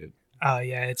than I did.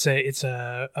 Yeah, it's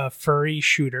a furry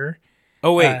shooter.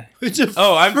 Oh wait. It's a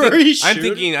Oh, I'm furry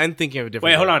thinking shooter? of a different.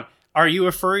 Wait, hold one. on. Are you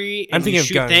a furry I'm and thinking you of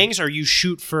shoot gun. things, or you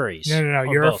shoot furries? No. Or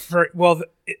You're a both? fur. Well,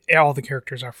 all the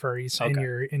characters are furries, and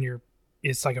Okay. you're.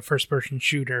 It's like a first-person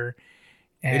shooter.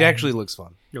 And It actually looks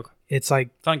fun. It's like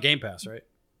It's on Game Pass, right?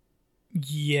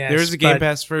 yes. There's a Game but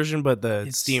Pass version, but the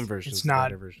it's- Steam version it's is the not-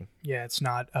 better version. Yeah, it's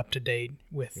not up to date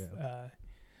with Yeah.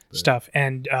 stuff,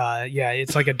 and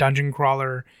it's like a dungeon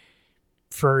crawler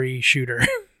furry shooter.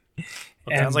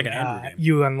 Sounds like an Andrew game.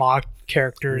 You unlock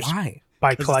characters Why?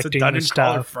 by 'Cause it's a collecting the dungeon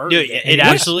crawler stuff. furry Dude, game. it What-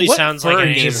 absolutely What sounds like furry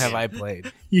an game anime. have I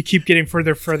played? You keep getting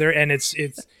further, and it's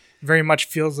very much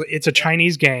feels it's a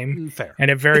Chinese game, Fair. and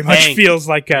it very much Hank, feels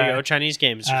like There you a go. Chinese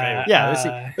games. Your favorite.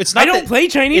 Yeah, it's not I don't that, play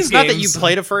Chinese It's not that you games.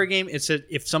 played a furry game. It's that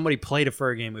if somebody played a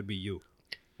furry game, it would be you.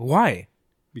 Why?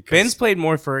 Because Ben's played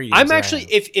more furry games. I'm than I actually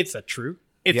have. if is that true?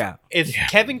 if Yeah. if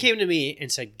Kevin came to me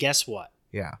and said, "Guess what?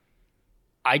 Yeah.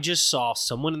 I just saw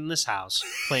someone in this house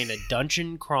playing a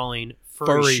dungeon crawling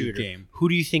furry Furry shooter. game. Who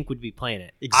do you think would be playing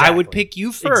it?" I Exactly. would pick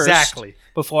you first, Exactly.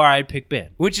 before I'd pick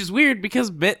Ben. Which is weird because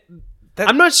Ben.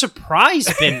 I'm not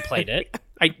surprised Ben played it.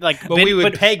 I like, But ben, we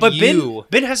would peg but you.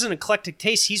 Ben has an eclectic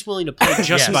taste. He's willing to play just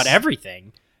Yes. about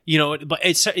everything. You know, but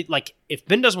it's like if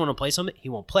Ben doesn't want to play something, he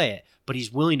won't play it. But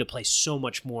he's willing to play so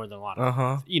much more than a lot of.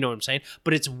 Uh-huh. You know what I'm saying?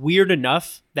 But it's weird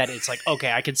enough that it's like,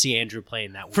 okay, I can see Andrew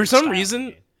playing that. For weird some style of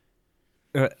reason,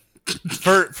 game.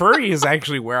 Furry is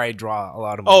actually where I draw a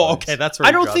lot of my Oh, lines. okay, that's where I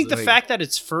he don't draws think it. the fact that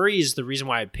it's furry is the reason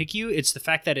why I pick you. It's the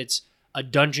fact that it's a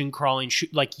dungeon crawling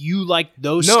shoot. Like you like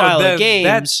those style of that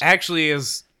games. actually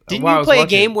is. Didn't while I you was play a watching-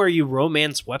 game where you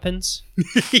romance weapons?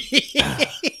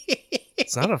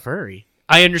 It's not a furry.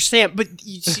 I understand, but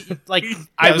you see, like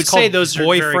I it was would say called those are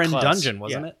very boyfriend close. dungeon,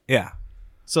 wasn't Yeah. it? Yeah.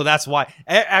 So that's why.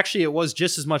 Actually, it was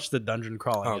just as much the dungeon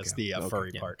crawling as the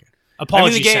furry part.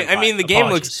 Apologies, I mean, the game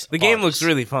Apologies. looks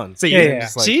really fun. So Yeah, you can yeah.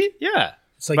 just, like, See, yeah.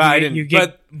 it's like but I you, didn't. you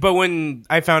get But when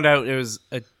I found out it was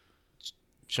a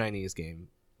Chinese game,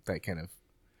 that kind of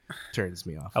turns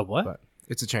me off. A what? But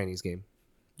it's a Chinese game.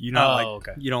 You not Oh, like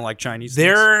okay. you don't like Chinese.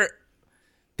 things?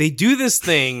 They do this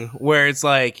thing where it's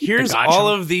like, here's gotcha. all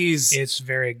of these, it's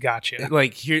very gotcha.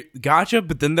 like here gotcha,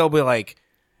 but then they'll be like,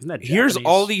 Isn't that here's Japanese?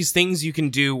 all these things you can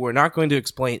do. We're not going to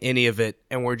explain any of it,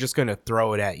 and we're just going to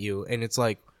throw it at you. And it's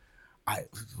like,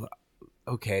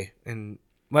 okay, and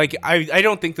like I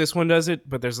don't think this one does it,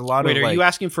 but there's a lot Wait, of are like you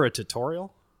asking for a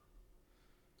tutorial?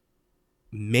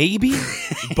 maybe,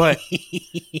 but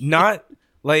not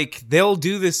like they'll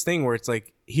do this thing where it's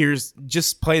like, here's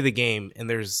just play the game, and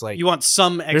there's like You want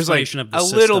some there's like explanation of the a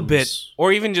little bit, systems.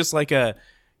 or even just like a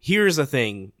here's a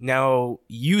thing, now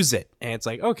use it, and it's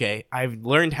like, okay, I've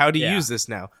learned how to Yeah. use this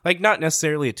now. Like not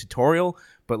necessarily a tutorial,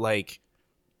 but like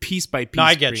piece by piece. No,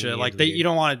 I get bringing you. into Like the they, game. you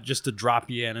don't want it just to drop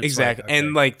you in. It's exactly, Like, okay.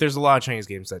 and like there's a lot of Chinese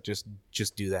games that just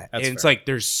do that, That's and it's fair. like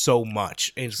there's so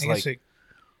much, and it's I like, guess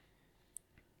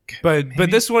but maybe-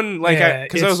 this one, like, yeah,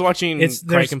 because I was watching there's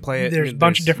Craig and play it. There's a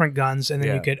bunch of different guns, and then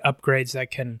yeah. you get upgrades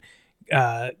that can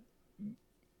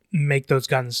make those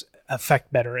guns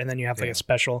affect better, and then you have like Yeah. a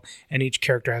special, and each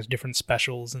character has different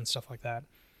specials and stuff like that.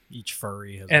 each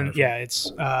furry has. And different- yeah,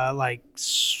 it's like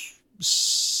 6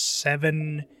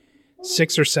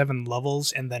 or 7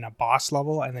 levels, and then a boss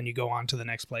level, and then you go on to the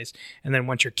next place, and then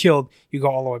once you're killed, you go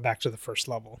all the way back to the first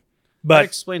level. that But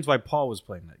explains why Paul was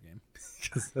playing that game.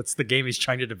 Because that's the game he's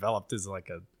trying to develop. Is like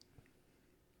a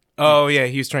Oh yeah,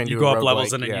 he was trying to you do go a up levels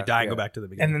roguelike. and then Yeah, you die and yeah. go back to the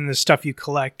beginning. and then the stuff you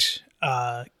collect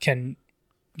can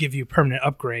give you permanent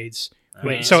upgrades.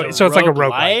 Wait, so it's like a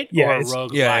roguelite. roguelite Yeah, or a it's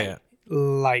roguelite? Yeah, yeah.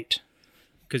 light.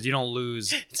 Because you don't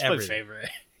lose It's my everything. favorite.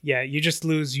 Yeah, you just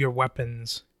lose your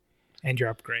weapons and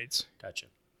your upgrades Gotcha.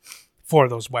 for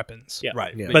those weapons. Yeah.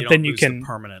 Right. Yeah. But, But you then don't you lose the can-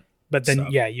 permanent. But then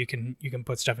Stuff. yeah, you can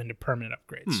put stuff into permanent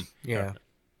upgrades. Yeah.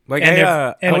 Like And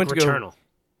I and went Like to go. Returnal.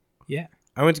 Yeah.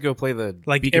 I went to go play the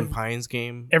Like Beacon ev- Pines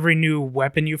game. Every new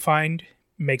weapon you find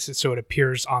makes it so it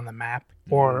appears on the map,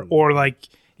 Mm. or like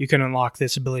you can unlock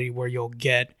this ability where you'll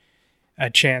get a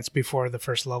chance before the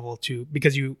first level to,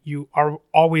 because you are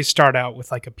always start out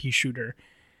with like a pea shooter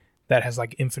that has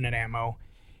like infinite ammo.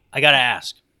 I gotta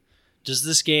ask: does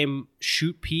this game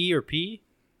shoot P or P?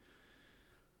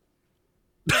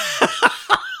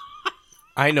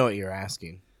 I know what you're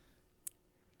asking,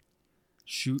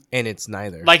 Shoot. and it's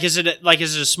neither. Like, is it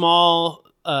a small,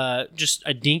 just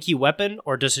a dinky weapon,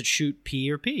 or does it shoot P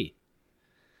or P?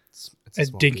 It's A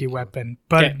small dinky beacon. weapon.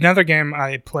 But Okay. another game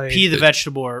I played, P the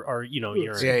vegetable, or urine.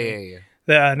 Yeah, yeah,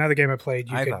 yeah. another game I played,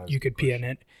 I thought it was you could pee in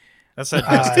it. That's that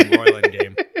Dustin Roiland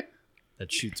game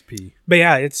that shoots pee. But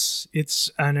yeah, it's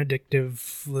an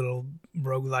addictive little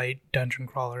roguelite dungeon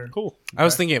crawler. Cool. I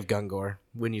was thinking of Gungor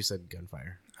when you said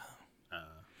gunfire,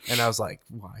 and I was like,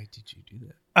 why did you do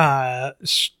that?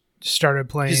 started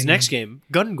playing His next game,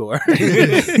 Gungor.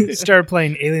 started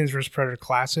playing Aliens vs Predator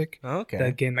Classic, Okay.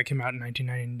 the game that came out in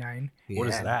 1999. What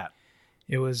is Yeah. that?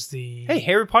 It was the Hey,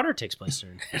 Harry Potter takes place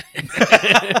during.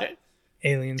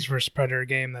 Aliens vs Predator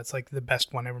game that's like the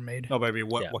best one ever made. No, but I mean,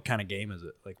 what Yeah. what kind of game is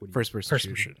it? Like, what do you, First person. First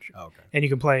shooter. person. Oh, okay. And you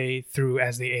can play through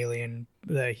as the alien,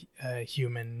 the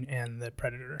human, and the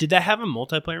predator. Did that have a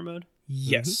multiplayer mode?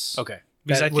 Yes. Okay.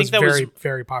 Because That I think was that very, was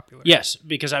very popular. yes.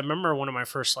 Because I remember one of my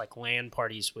first like LAN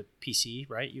parties with PC.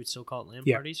 Right, you would still call it LAN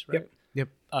Yeah. parties, right? Yep.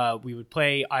 We would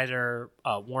play either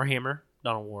Warhammer,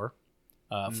 Dawn of War,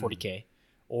 40K,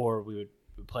 or we would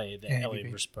play the AVP.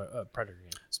 Alien vs Predator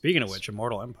game. Speaking of which,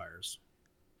 Immortal Empires,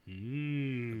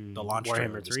 Mm, the launch trailer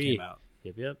Warhammer just 3. came out.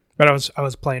 Yep. But I was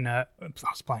watching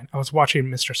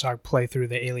Mr. Sog play through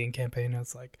the Alien campaign. And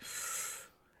it's like,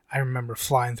 I remember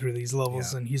flying through these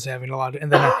levels, Yeah. and he's having a lot.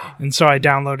 And so I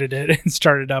downloaded it and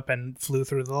started up and flew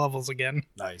through the levels again.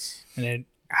 Nice. And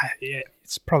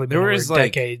it's probably been There over was, a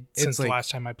like- decade it's since the like- last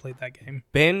time I played that game.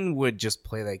 Ben would just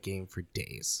play that game for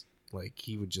days. Like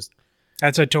he would just.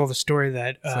 That's I told the story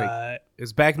that like- It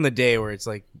was back in the day where it's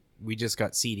like we just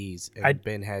got CDs and I-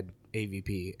 Ben had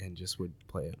AVP and just would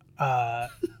play it.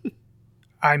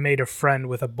 I made a friend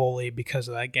with a bully because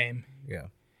of that game. Yeah.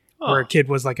 Oh. Where a kid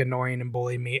was like annoying and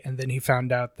bullying me, and then he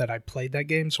found out that I played that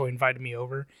game, so he invited me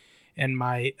over. And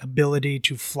my ability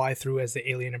to fly through as the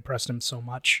alien impressed him so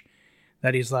much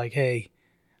that he's like, "Hey,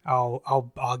 I'll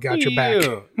got your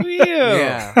back."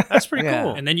 Yeah. That's pretty Yeah.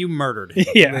 cool. And then you murdered him.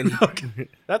 Yeah,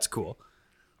 That's cool.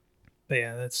 but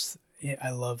I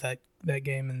love that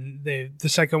game, and the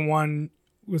second one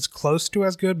was close to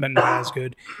as good, but not as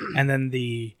good. And then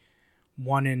the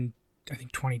one in I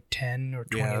think 2010 or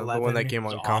 2011, Yeah, the one that came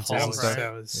on was consoles awful, and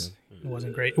that stuff. it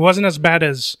wasn't great. It wasn't as bad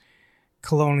as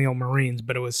Colonial Marines,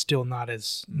 but it was still not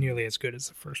as nearly as good as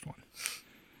the first one.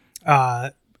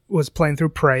 Was playing through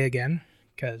Prey again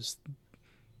because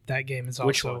that game is also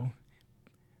Which one?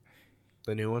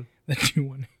 The new one. the new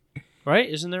one. Right?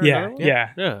 Isn't there Yeah, another one? yeah,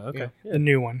 Yeah, okay. the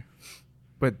new one.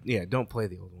 But yeah, don't play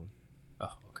the old one.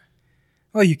 Oh, okay.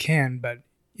 Well, you can, but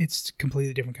it's a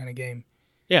completely different kind of game.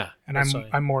 Yeah. And that's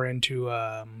I'm more into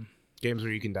Games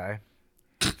where you can die.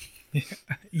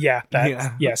 yeah, that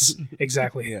Yeah. yes,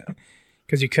 exactly. Yeah.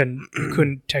 Because you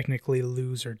couldn't technically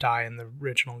lose or die in the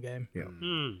original game.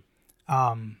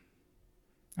 Hmm.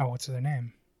 What's their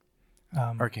name?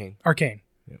 Arcane. Arcane.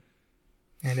 Yeah.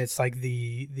 And it's like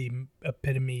the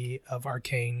epitome of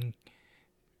arcane.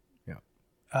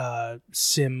 Yeah.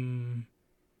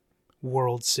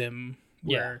 World sim,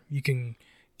 Yeah. where you can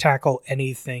tackle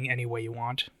anything any way you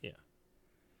want. Yeah.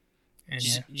 And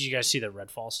Did you guys see the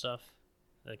Redfall stuff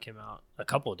that came out? A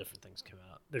couple of different things came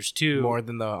out. There's two. More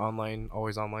than the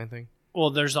always online thing. Well,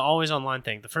 there's the always online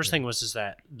thing. The first thing was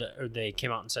that they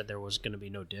came out and said there was going to be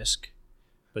no disc.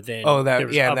 But then Oh, that- there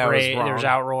was yeah, that was Upraid, there was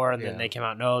wrong. Outroar, and then Yeah. they came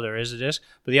out, no, there is a disc.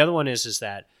 But the other one is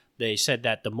that they said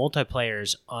that the multiplayer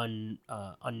is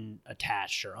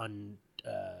unattached or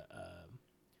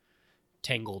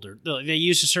tangled, or they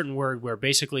used a certain word where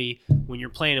basically when you're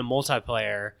playing a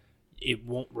multiplayer, it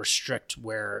won't restrict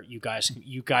where you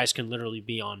guys can literally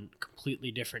be on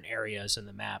completely different areas in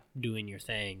the map doing your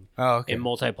thing Oh, okay. in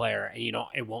multiplayer, and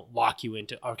it won't lock you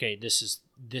into, okay, this is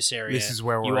this area, This is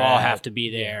where you we're all at. have to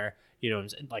be there.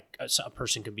 Like a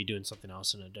person could be doing something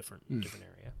else in a different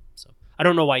area. So I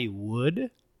don't know why you would,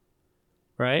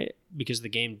 right? Because the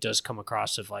game does come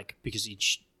across of like, because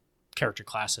each character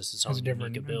class has its Has own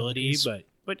different unique ability, abilities.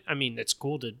 but I mean it's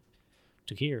cool to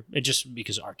hear it just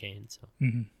because Arcane. So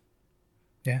Mhm.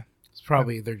 Yeah. It's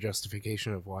probably their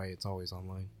justification of why it's always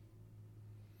online.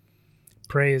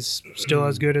 Prey is still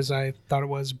as good as I thought it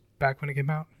was back when it came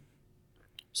out.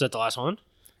 is that the last one?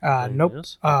 Anything Nope.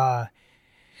 else? I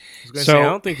was gonna So- say I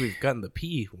don't think we've gotten the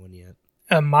P one yet.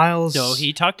 Miles. No,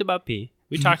 he talked about P.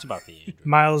 We talked about P. Andrew.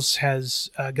 Miles has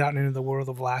gotten into the world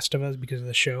of Last of Us because of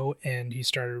the show, and he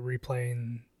started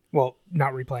replaying. Well,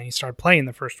 not replaying. He started playing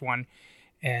the first one,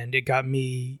 and it got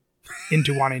me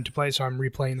into wanting to play. So I'm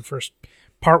replaying the first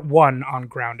part 1 on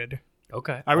Grounded.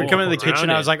 Okay. I would come into the kitchen.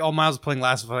 I was like, like, "Oh, Miles is playing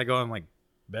Last of Us." I go, "I'm like,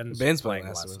 Ben's playing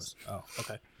Last of Us. Oh,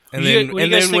 okay. And What do you then, guys- what do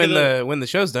you guys think of when the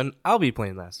show's done, I'll be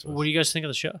playing Last of Us. what do you guys think of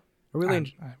the show? I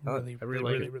really, I really, I really,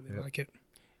 like really, it. really Yeah. like it.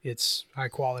 It's high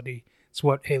quality. It's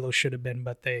what Halo should have been,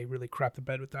 but they really crapped the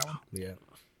bed with that one. yeah.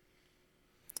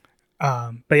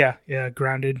 But yeah,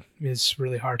 Grounded is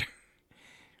really hard.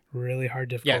 Really hard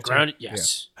difficulty. Yeah, Grounded.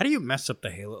 Yes. How do you mess up the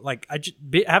Halo? Like,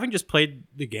 having just played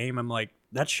the game, I'm like,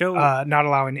 that show. Not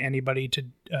allowing anybody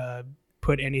to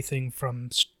put anything from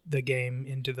the game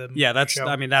into the yeah, that's. show.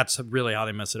 I mean, that's really how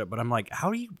they mess it up. But I'm like,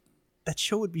 how do you? That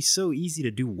show would be so easy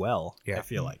to do well. Yeah. I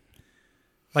feel like.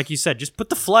 Like you said, just put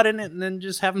the flood in it and then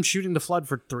just have him shooting the flood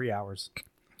for 3 hours.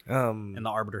 And the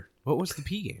Arbiter. What was the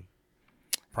P game?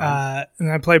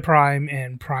 And I play Prime,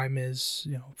 and Prime is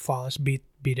flawless. Beat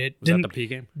it. Was that the P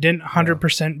game? Didn't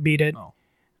 100% beat it. Oh.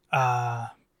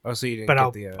 Oh, so you didn't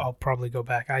But get I'll probably go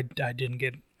back. I didn't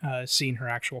get seen her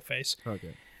actual face.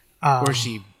 Okay. Or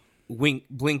she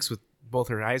blinks with both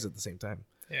her eyes at the same time.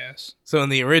 Yes. So in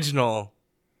the original,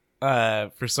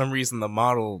 for some reason, the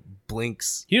model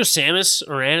blinks. You know, Samus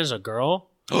Aran is a girl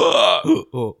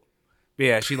Oh. But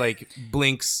yeah, she like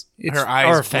blinks. Her eyes or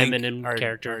a blink feminine are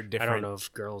character. I different. don't know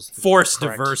if girls Force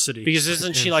correct. diversity. Because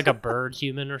isn't she like a bird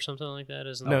human or something like that?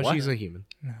 Isn't No, that what? she's a human.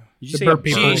 Did you The say bird a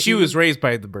people- bird? She was raised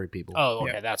by the bird people. Oh,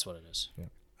 okay, Yeah. that's what it is.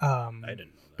 I didn't know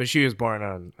that. But she was born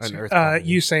on an Earth.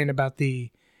 You saying about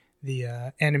the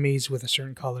enemies with a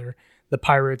certain color, the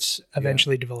pirates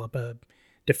eventually develop a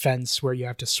defense where you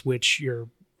have to switch your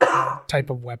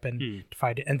type of weapon to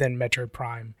fight it, and then Metroid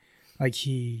Prime, like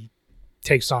he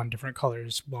takes on different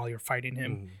colors while you're fighting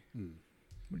him,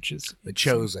 which is the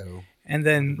Chozo. And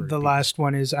then the last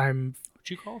one is What'd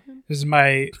you call him? this is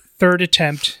my third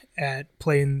attempt at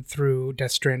playing through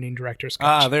Death Stranding Director's Cut.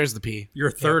 Ah, there's the P.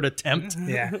 Your third attempt?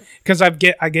 Yeah, because I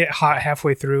get hot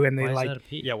halfway through, and they Why is like that a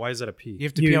P? Yeah, why is that a P? You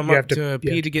have to You- pee on you have to- to you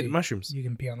pee have to get pee. mushrooms. You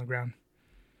can pee on the ground,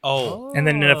 Oh. and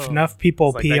then if enough people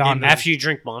It's like pee that on game After you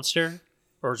drink Monster?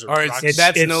 Or is it Or Rock-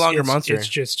 That's no longer Monster. It's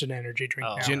just an energy drink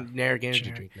Oh. now. Generic energy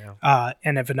Generic. drink now.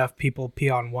 And if enough people pee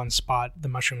on one spot, the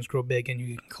mushrooms grow big, and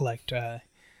you can collect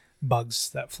bugs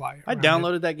that fly. I around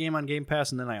downloaded that game on Game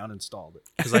Pass and then I uninstalled it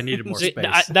because I needed more See,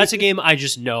 space. that's a game I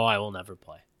just know I will never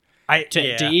play.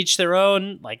 To each their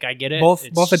own. Like, I get it. it. Both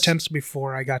It's both just- attempts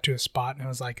before I got to a spot, and I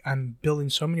was like, I'm building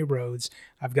so many roads.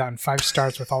 I've gotten 5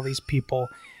 stars with all these people,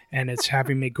 and it's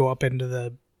having me go up into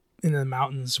the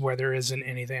mountains where there isn't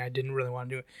anything. I didn't really want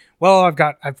to do it. Well, I've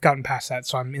gotten past that,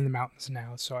 so I'm in the mountains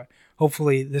now. So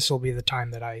hopefully this will be the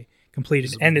time that I complete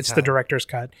it, and it's the director's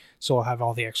cut, so I'll have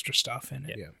all the extra stuff in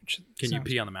it. Yeah. which Can you sounds-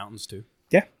 pee on the mountains too?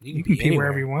 Yeah, You you can can pee pee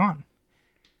wherever you anywhere. want.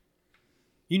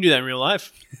 You can do that in real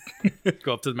life.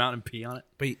 Go up to the mountain and pee on it?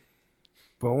 But it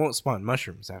won't spawn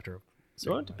mushrooms after.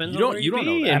 So it depends You on don't- where you don't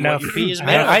know pee that. and Enough- what your pee is I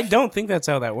made know- of. I don't think that's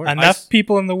how that works. Enough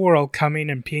people in the world coming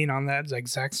and peeing on that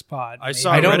exact spot. I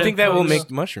saw I Reddit don't think that will post.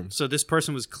 make mushrooms. So this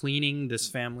person was cleaning this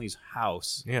family's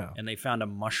house. Yeah. And they found a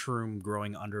mushroom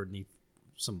growing underneath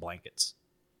some blankets.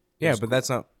 Yeah, but that's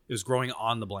not. It was growing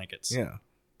on the blankets. Yeah,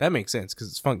 that makes sense because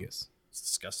it's fungus. It's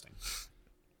disgusting.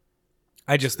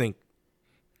 I just think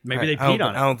Maybe they I don't peed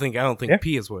on think- it. I don't think Yeah.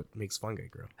 pee is what makes fungi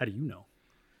grow How do you know?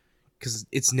 because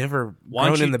it's never Why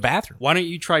don't grown in you- the bathroom. Why don't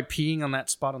you try peeing on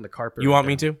that spot on the carpet? You right want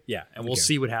me there? to? Yeah, and we'll Okay.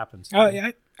 see what happens. Oh,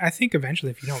 yeah, I think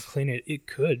eventually, if you don't clean it, it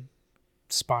could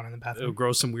spawn in the It'll bathroom.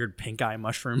 grow some weird pink eye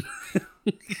mushroom.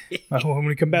 When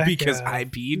we come back, Because I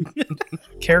peed.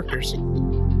 characters.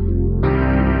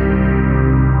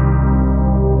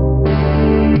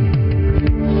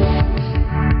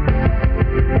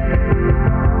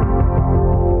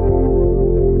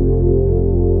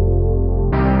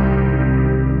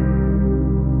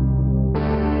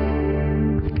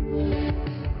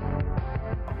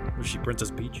 Was she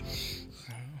Princess Peach?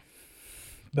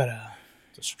 But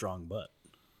It's a strong butt.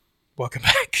 welcome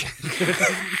back.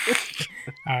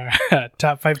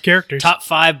 Top 5 characters. Top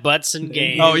 5 butts in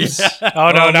games. Oh, yeah.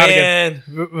 Oh no, Oh, not again.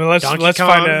 man. Let's Donkey let's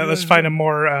Kong. find a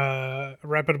more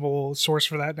reputable source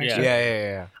for that next Yeah. Yeah,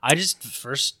 year. yeah. I just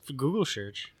first Google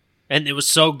search, and it was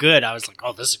so good. I was like,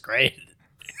 "Oh, this is great."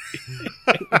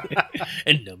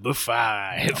 And number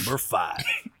 5. Number 5.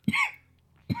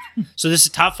 So this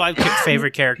is top 5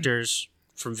 favorite characters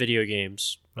from video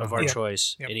games of our Yeah.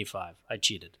 choice. Yep. Any 5. I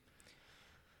cheated.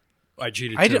 I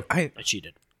cheated I, too. do, I I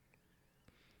cheated.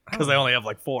 Because I only have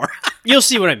like 4. You'll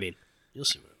see what I mean. You'll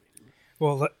see what I mean.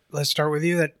 Well, let's start with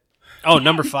you. That Oh,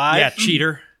 number 5. Yeah,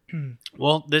 cheater.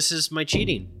 Well, this is my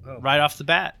cheating right off the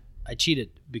bat. I cheated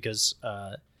because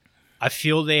I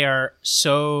feel they are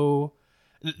so.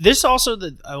 This also,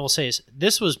 I will say, is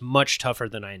this was much tougher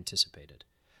than I anticipated.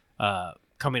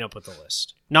 Coming up with the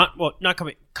list,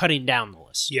 cutting down the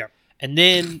list. yeah. And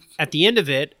then at the end of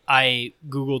it, I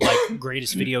Googled like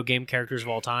greatest video game characters of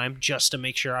all time just to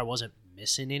make sure I wasn't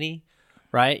missing any.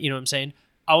 Right? You know what I'm saying?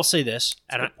 I will say this,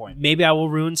 and good point. maybe I will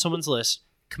ruin someone's list.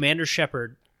 Commander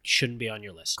Shepard shouldn't be on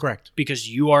your list. correct. Because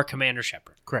you are Commander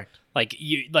Shepard. Correct. Like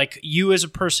you as a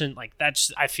person, like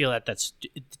that's I feel that's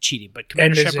cheating. But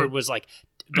Commander And is Shepard it- was like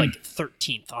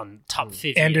 13th on top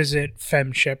 50. And is it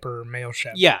fem ship or male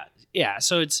ship? Yeah.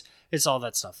 So it's all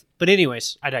that stuff. But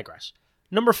anyways, I digress.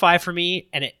 Number 5 for me,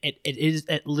 and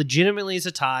it legitimately is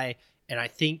a tie, and I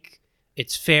think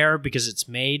it's fair because it's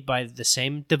made by the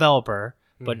same developer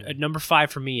But at number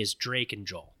 5 for me is Drake and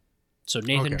Joel. So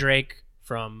Nathan Okay. Drake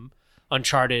from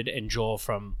Uncharted and Joel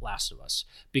from Last of Us,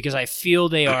 because I feel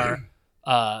they are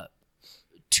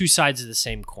two sides of the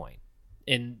same coin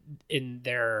in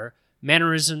their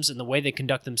mannerisms and the way they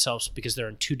conduct themselves, because they're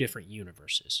in two different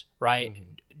universes, right?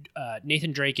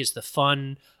 Nathan Drake is the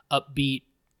fun, upbeat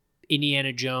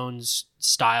Indiana Jones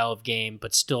style of game,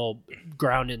 but still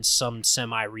grounded in some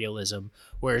semi-realism,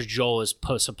 whereas Joel is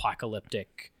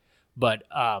post-apocalyptic. But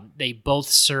they both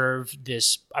serve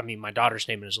this, I mean, my daughter's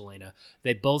name is Elena.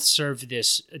 They both serve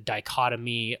this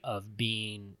dichotomy of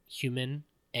being human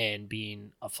and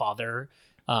being a father,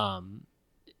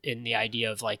 in the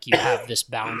idea of like you have this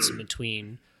balance in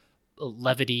between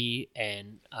levity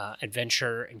and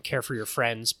adventure and care for your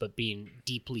friends, but being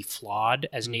deeply flawed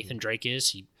as Nathan Drake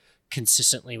is. He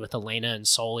consistently with Elena and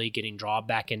Sully getting drawn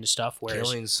back into stuff, whereas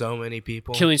Killing so many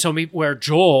people. where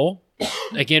Joel,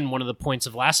 again, one of the points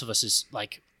of Last of Us is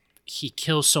like he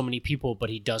kills so many people, but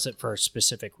he does it for a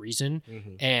specific reason.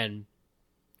 And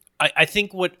I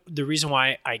think what the reason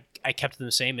why I kept them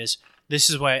the same is, this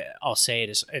is why I'll say it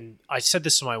is, and I said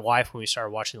this to my wife when we started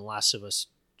watching the Last of Us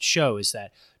show, is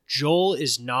that Joel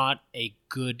is not a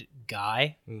good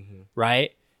guy,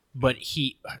 right? But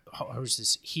how is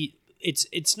this?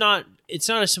 It's not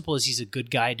as simple as he's a good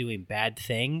guy doing bad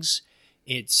things.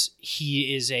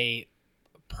 He is a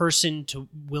person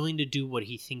willing to do what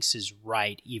he thinks is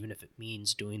right, even if it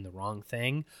means doing the wrong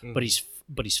thing. But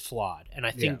he's flawed, and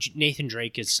I think Nathan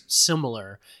Drake is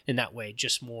similar in that way,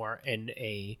 just more in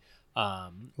a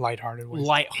lighthearted way.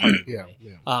 way.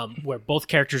 Where both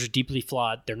characters are deeply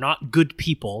flawed. They're not good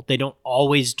people. They don't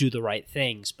always do the right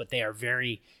things, but they are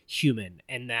very human.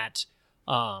 And that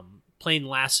playing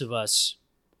Last of Us,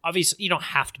 obviously you don't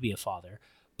have to be a father,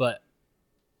 but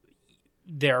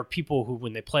there are people who,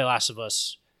 when they play Last of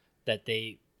Us, that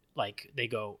they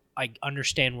go, I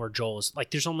understand where Joel is.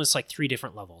 Like, there's almost like 3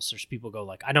 different levels. There's people who go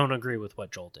like, I don't agree with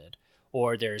what Joel did.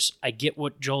 Or there's, I get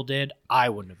what Joel did, I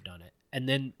wouldn't have done it. And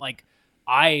then like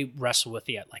I wrestle with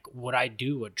like, would I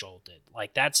do what Joel did?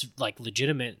 Like, that's like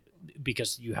legitimate,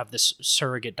 because you have this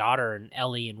surrogate daughter and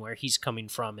Ellie and where he's coming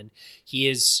from, and he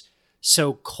is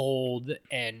so cold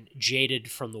and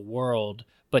jaded from the world,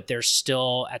 but there's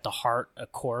still at the heart, a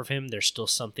core of him, there's still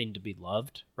something to be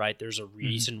loved, right? There's a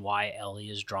reason why Ellie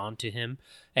is drawn to him,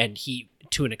 and he,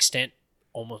 to an extent,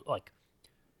 almost like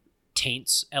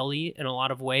taints Ellie in a lot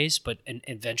of ways, but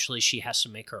eventually she has to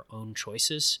make her own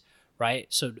choices, right?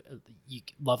 So you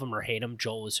love him or hate him,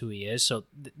 Joel is who he is. So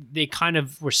they kind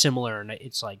of were similar, and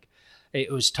it's like,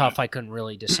 it was tough. I couldn't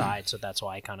really decide, so that's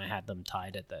why I kind of had them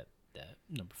tied at the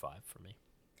number 5 for me.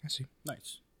 I see.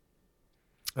 Nice.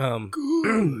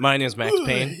 Mine is Max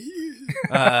Payne.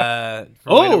 For my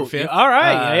Oh, number 5. all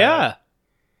right, yeah.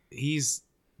 He's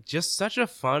just such a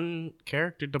fun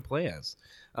character to play as.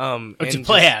 To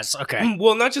play as, okay.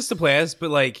 Well, not just to play as, but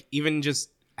like even just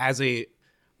as a.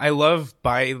 I love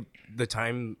by the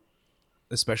time,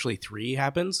 especially 3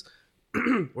 happens,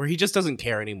 where he just doesn't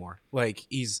care anymore. Like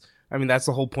that's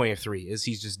the whole point of 3 is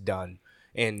he's just done.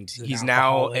 And he's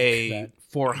now a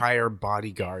for-hire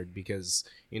bodyguard because,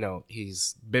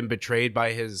 he's been betrayed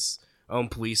by his own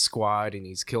police squad, and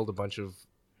he's killed a bunch of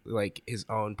like his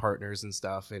own partners and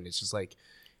stuff. And it's just like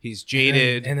he's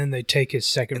jaded. And then they take his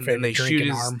second favorite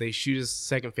drinking arm. They shoot his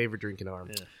second favorite drinking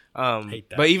arm. Yeah. Hate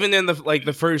that. But even in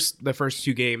the first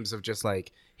 2 games of just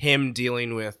like him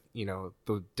dealing with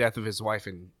the death of his wife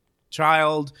and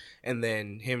child, and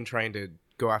then him trying to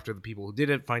go after the people who did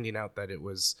it, finding out that it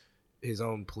was his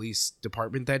own police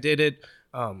department that did it,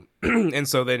 and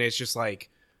so then it's just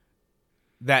like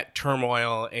that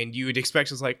turmoil, and you would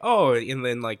expect it's like, oh, and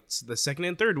then like the second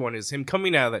and third one is him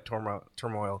coming out of that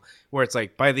turmoil, where it's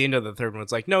like by the end of the third one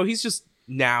it's like, no, he's just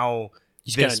now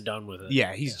He's kind of done with it.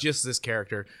 yeah, he's just this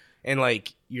character, and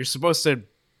like you're supposed to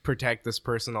protect this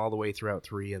person all the way throughout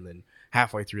 3, and then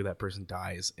halfway through that person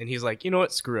dies, and he's like, you know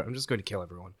what, screw it, I'm just going to kill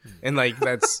everyone. And like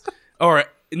that's or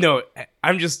no,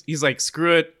 he's like,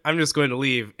 screw it, I'm just going to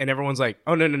leave. And everyone's like,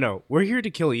 oh no, we're here to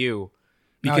kill you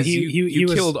because you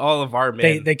killed all of our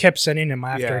men. They kept sending him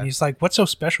after, and he's like, what's so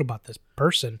special about this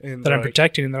person that I'm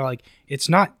protecting? And they're like, it's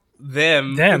not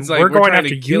them. Them. It's like, We're going trying after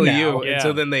to kill you you. now. And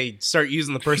so then they start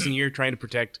using the person you're trying to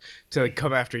protect to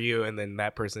come after you, and then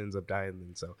that person ends up dying.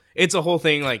 And so it's a whole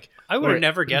thing. Like, I would have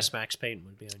never guessed Max Payne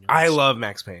would be on your list. I love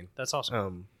Max Payne. That's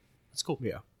awesome. That's cool.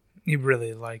 Yeah. He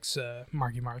really likes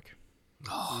Marky Mark.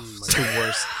 Oh, it's the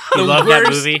worst. You love that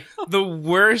movie? The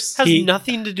worst. Has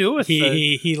nothing to do with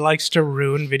He likes to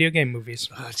ruin video game movies.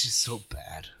 Oh, it's just so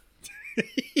bad.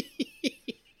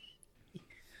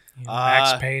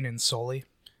 Max Payne and Sully.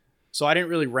 So I didn't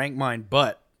really rank mine,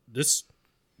 but this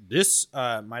This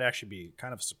might actually be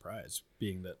kind of a surprise,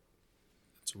 being that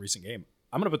it's a recent game.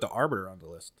 I'm gonna put the Arbiter on the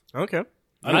list. Okay.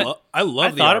 I love I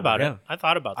the thought Arbiter. about yeah. it. I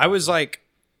thought about that. I was like,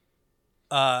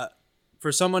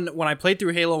 for someone, when I played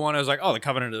through Halo 1, I was like, oh, the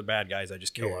Covenant are the bad guys. I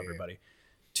just kill everybody.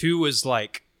 2 was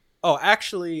like, oh,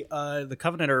 actually, the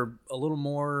Covenant are a little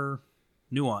more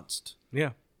nuanced.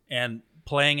 Yeah. And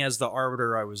playing as the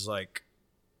Arbiter, I was like,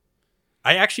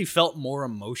 I actually felt more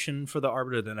emotion for the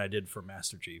Arbiter than I did for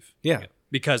Master Chief. Yeah.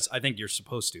 Because I think you're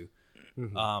supposed to.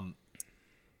 Mhm.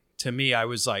 To me, I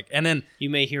was like, and then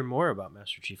You may hear more about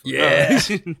Master Chief.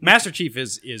 Master Chief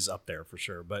is up there for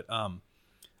sure. But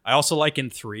I also like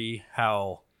in 3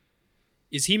 how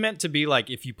is he meant to be like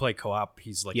if you play co-op,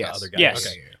 he's like Yes. the other guy. Yes.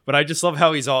 Okay. But I just love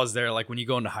how he's always there. Like when you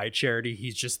go into High Charity,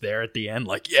 he's just there at the end,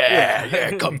 like,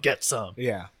 yeah, come get some.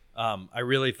 Yeah. I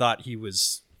really thought he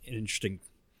was an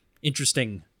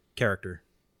interesting character.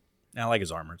 And I like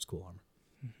his armor. It's cool armor.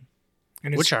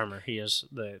 And Which armor he is?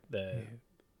 The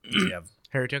Yeah.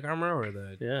 Heretic armor or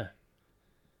the yeah.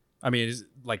 I mean, it's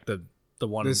like the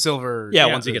one. silver? Yeah,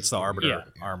 once he gets the Arbiter Yeah.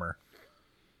 armor.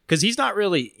 Because he's not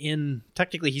really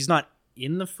technically, he's not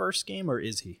in the first game, or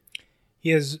is he?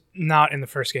 He is not in the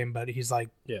first game, but he's like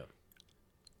Yeah.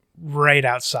 right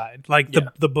outside. Like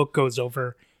the book goes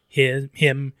over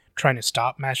him trying to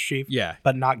stop Master Chief, Yeah.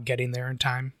 but not getting there in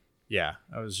time. Yeah.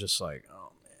 I was just like,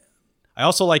 oh, man. I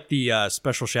also like the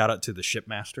special shout out to the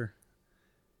shipmaster.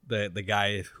 The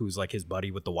guy who's like his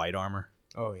buddy with the white armor,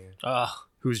 Oh yeah.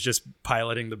 who's just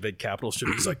piloting the big capital ship.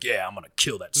 He's like, yeah, I'm going to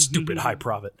kill that stupid high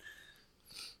prophet.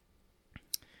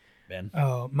 Ben.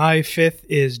 Oh, my fifth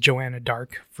is Joanna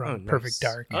Dark from Oh, nice. Perfect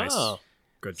Dark. Nice. Oh.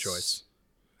 Good choice.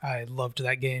 I loved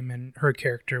that game, and her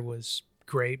character was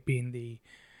great, being the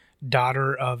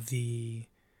daughter of the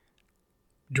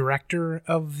director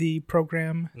of the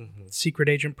program, secret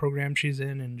agent program she's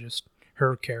in, and just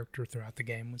her character throughout the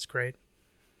game was great.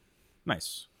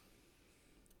 Nice.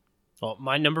 Well,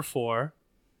 my number 4,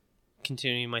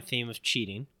 continuing my theme of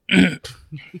cheating.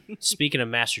 Speaking of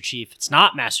Master Chief, it's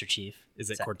not Master Chief. Is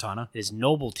it It's- Cortana? It is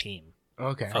Noble Team.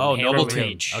 Okay. From Oh, Halo Noble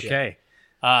Reach. Team. Okay.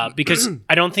 Because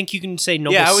I don't think you can say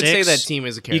Noble 6. Yeah, I would say that team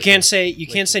is a character. You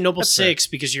can't say Noble 6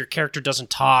 because your character doesn't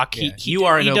talk. Yeah. He You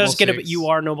are he Noble does get 6. you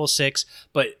are Noble 6,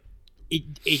 but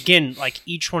again, like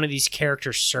each one of these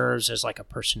characters serves as like a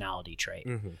personality trait,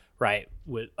 right?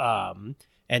 With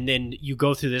and then you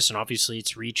go through this, and obviously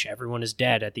it's Reach. Everyone is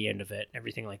dead at the end of it,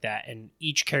 everything like that, and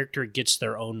each character gets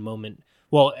their own moment.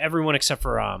 Well, everyone except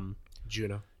for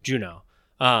Juno.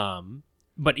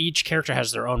 But each character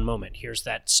has their own moment. Here's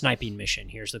that sniping mission.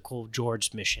 Here's the cool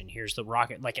George mission. Here's the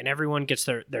rocket. Like, and everyone gets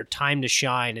their time to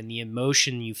shine, and the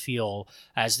emotion you feel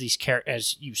as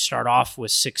as you start off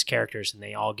with 6 characters, and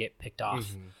they all get picked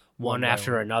off one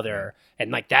after another. And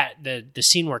like that, the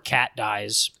scene where Kat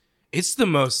dies. It's the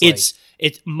most. It's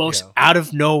most out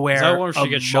of nowhere. Is that where she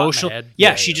gets shot in the emotional- head? Yeah,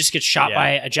 Yeah, she yeah. just gets shot Yeah. by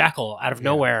a jackal out of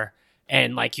nowhere.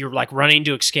 And like you're like running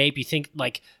to escape. You think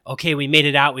like, okay, we made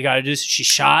it out. We got to do this. She's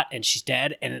shot and she's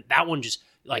dead. And that one just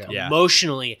like Yeah.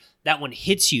 emotionally, that one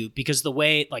hits you because the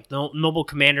way like the Noble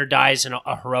Commander dies in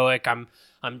a heroic. I'm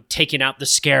taking out the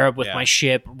Scarab with my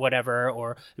ship, or whatever.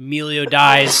 Or Emilio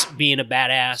dies being a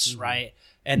badass, right?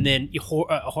 And then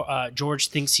George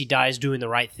thinks he dies doing the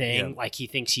right thing. Like he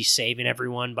thinks he's saving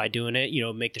everyone by doing it,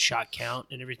 make the shot count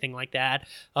and everything like that.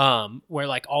 Where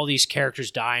like all these characters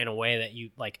die in a way that you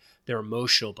like, they're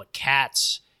emotional, but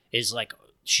Kat's is like,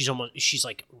 she's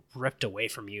like ripped away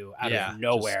from you out of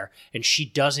nowhere. And she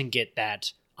doesn't get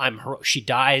that she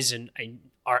dies in a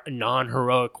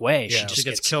non-heroic way. Yeah. She She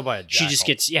gets killed by a jackal. She just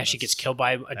gets she gets killed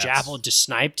by a jackal, just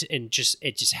sniped, and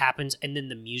it just happens. And then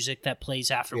the music that plays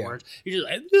afterwards, you're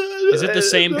just like, Is it the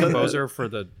same composer for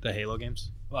the Halo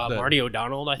games? Marty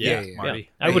O'Donnell? I think. Yeah, Marty.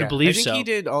 I would believe I think so. he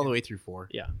did all the way through 4.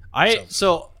 Yeah.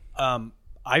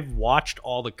 I've watched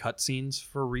all the cutscenes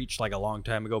for Reach like a long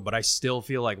time ago, but I still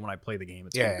feel like when I play the game,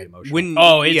 it's gonna be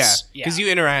emotional. Because you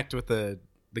interact with the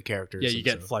characters. Yeah, you and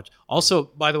get stuff. fletched. Also,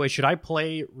 by the way, should I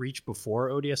play Reach before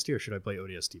ODST or should I play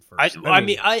ODST first?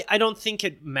 I don't think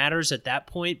it matters at that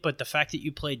point, but the fact that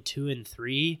you played 2 and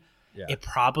 3, it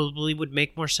probably would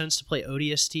make more sense to play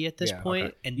ODST at this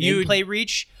point and then play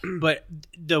Reach. But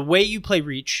the way you play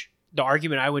Reach, the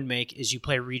argument I would make is you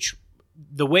play Reach.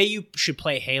 The way you should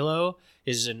play Halo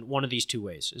is in one of these 2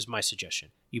 ways, is my suggestion.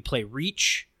 You play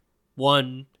Reach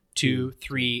 1, 2,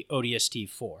 3, ODST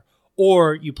 4.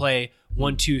 Or you play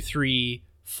 1, 2, 3,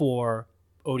 4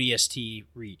 ODST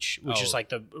Reach, which is like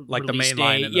the main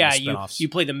line and then the spin-offs. you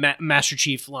play the Master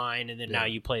Chief line, and then now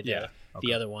you play the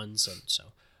other ones, and so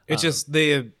It's just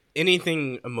the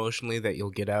anything emotionally that you'll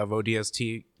get out of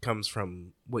ODST comes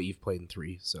from what you've played in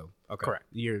 3. So Okay. Correct.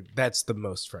 that's the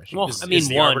most fresh. Well, Is, I mean, is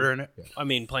the one. Arbiter in it? I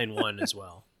mean, playing 1 as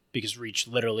well, because Reach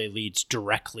literally leads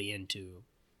directly into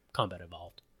Combat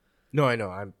Evolved. No, I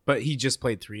know. But he just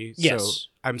played 3. Yes. So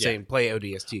I'm saying play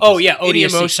ODST. Oh 'cause yeah, any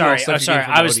ODST. Sorry, stuff you sorry. gain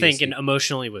from I was ODST. thinking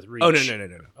emotionally with Reach. Oh no.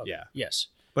 Okay. Yeah. Yes.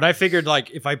 But I figured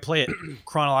like if I play it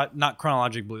not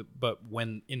chronologically, but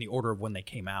when in the order of when they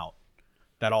came out,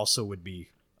 that also would be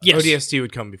Yes. ODST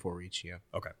would come before Reach. Yeah.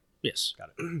 okay. Yes. Got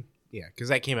it. Yeah, because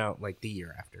that came out like the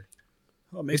year after.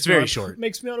 Well, It's very short.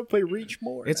 Makes me want to play Reach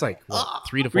more. It's like what,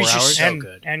 3 to 4 Reach is hours. so and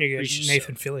good. and you Reach get is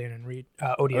Nathan Fillion and read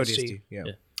ODST. ODST. Yeah.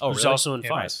 Yeah. oh, Who's really? also in Yeah.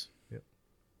 5. Nice.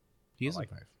 He is I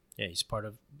like in 5. Yeah, he's part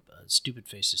of Stupid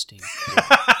Faces team.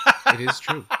 It is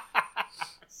true.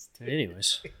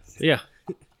 Anyways, yeah.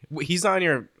 Wait, he's on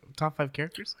your top 5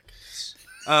 characters.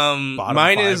 Bottom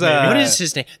Mine 5, is maybe. What is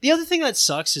his name? The other thing that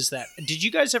sucks is that did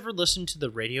you guys ever listen to the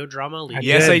radio drama? leading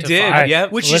Yes, up I to did. 5?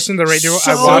 Yep. Which Listen is to the radio.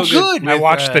 So I watched good. I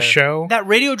watched With, the show. That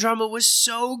radio drama was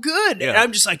so good, and Yeah.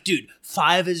 I'm just like, dude,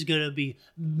 5 is gonna be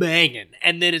banging,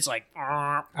 and then it's like,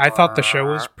 I thought the show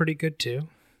was pretty good too.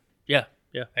 yeah.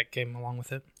 That came along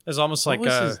with it. It's almost What like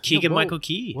was his- Keegan what- Michael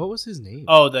Key. What was his name?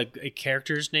 Oh, the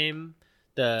character's name,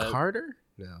 the Carter?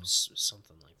 No.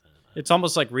 something like that. it's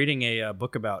almost like reading a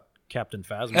book about Captain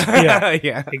Phasma. Yeah.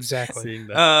 yeah. Exactly. Seeing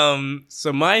that.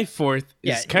 So my 4th is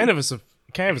Yeah, kind of a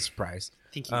surprise.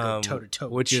 I think you go toe to toe,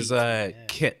 Which is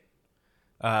Kit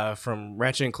from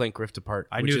Ratchet and Clank Rift Apart.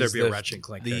 I which knew there'd is be a Ratchet and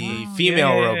Clank the character. Oh, female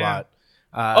yeah, yeah, yeah. robot.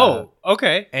 Oh,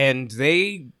 okay. And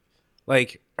they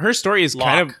like her story is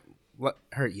kind of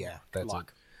her. Yeah, that's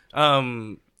Locke.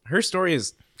 it. Her story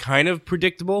is kind of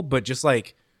predictable, but just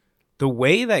like the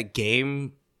way that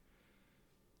game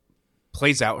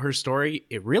plays out her story,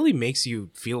 it really makes you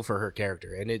feel for her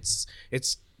character, and it's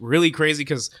really crazy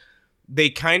because they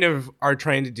kind of are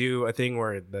trying to do a thing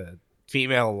where the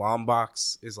female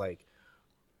Lombox is like,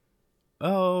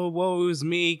 oh, woe is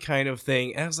me kind of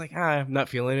thing. And I was like, I'm not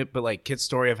feeling it. But like Kit's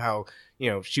story of how,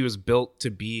 she was built to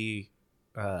be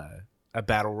a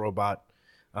battle robot,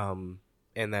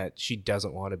 and that she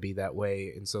doesn't want to be that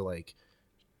way. And so like,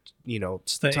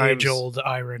 It's the times- age-old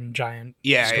Iron Giant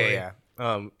yeah.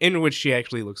 story. In which she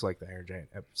actually looks like the Iron Giant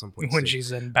at some point. When too.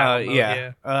 she's in battle mode,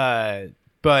 yeah.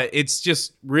 But it's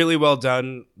just really well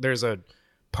done. There's a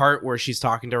part where she's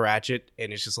talking to Ratchet,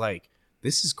 and it's just like,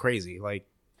 this is crazy. Like,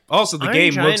 also the Iron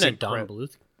game Giant looks a Don incredible.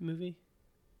 Bluth movie.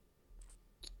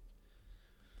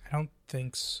 I don't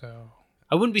think so.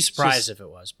 I wouldn't be surprised just- if it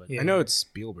was, but Yeah. I know it's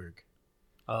Spielberg.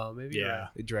 oh, maybe you're Yeah. right.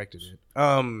 They directed it.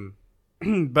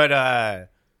 But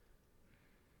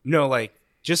no, like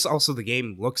just also the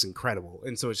game looks incredible,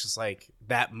 and so it's just like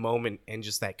that moment and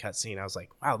just that cutscene. I was like,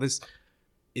 wow, this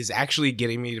is actually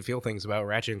getting me to feel things about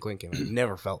Ratchet and Clank I've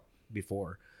never felt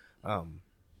before.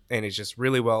 And it's just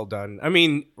really well done. I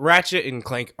mean, Ratchet and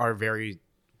Clank are very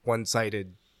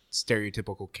one-sided,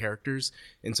 stereotypical characters,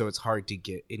 and so it's hard to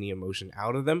get any emotion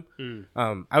out of them.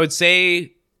 I would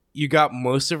say you got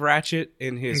most of Ratchet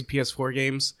in his PS4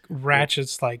 games.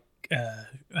 Ratchet's like a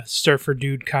surfer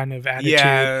dude kind of attitude,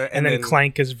 Yeah, and then then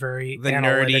Clank is very The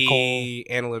analytical. nerdy,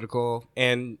 analytical,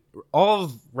 and all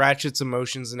of Ratchet's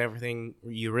emotions and everything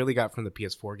you really got from the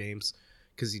PS4 games,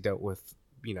 because he dealt with,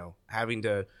 having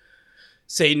to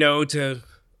say no to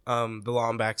the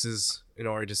Lombaxes in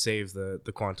order to save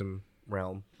the quantum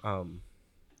realm.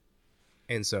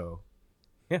 And so,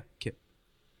 yeah, Kit.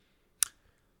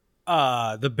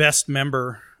 The best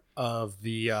member of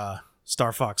the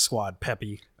Star Fox squad,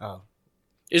 Peppy. Oh,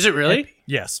 Is it really?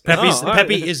 Yes, all right.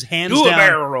 Peppy is hands do a down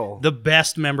barrel roll. the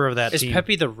best member of that Is team.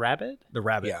 Peppy the rabbit? the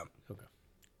rabbit?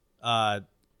 Yeah.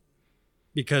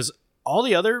 Because all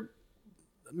the other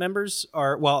members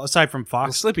are, well, aside from Well,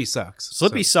 Fox, Slippy sucks.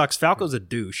 Slippy so- sucks. Falco's a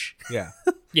douche. Yeah.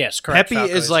 Yes, correct. Peppy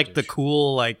Falco is a like the douche.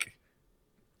 cool, like,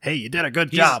 hey, you did a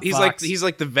good He's, job. he's Fox.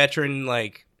 like the veteran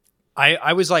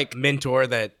I was like, mentor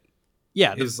that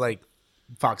yeah. is like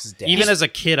Fox's dad. Even as a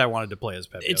kid, I wanted to play as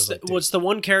Peppy. It's I was the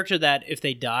one character that if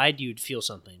they died, you'd feel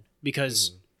something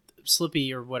because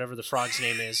Slippy or whatever the frog's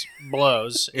name is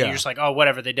blows. And Yeah. you're just like, oh,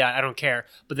 whatever, they died. I don't care.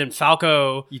 But then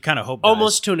Falco, you kind of hope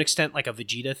almost to an extent, like a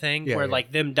Vegeta thing, Yeah, where yeah.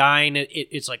 like them dying,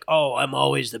 it's like, oh, I'm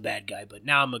always the bad guy, but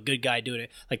now I'm a good guy doing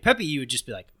it. Like Peppy, you would just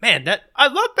be like, man, that I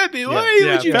love Peppy. Why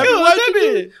would you Peppy, kill why'd you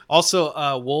Peppy? do-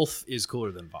 Also, Wolf is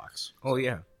cooler than Fox. Oh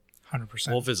yeah.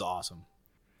 100%. Wolf is awesome.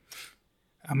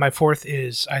 My 4th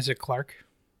is Isaac Clarke.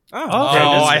 Oh,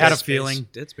 I had a Space. feeling.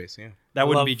 Dead Space. Yeah. That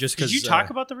wouldn't love- be just Did because you talk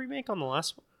about the remake on the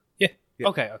last one? Yeah.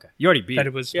 Okay. you already beat That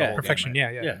it was the whole perfection. game,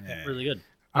 right? Yeah. Really good. Look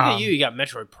at Um, you. You got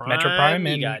Metroid Prime. Metroid Prime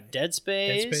You and got Dead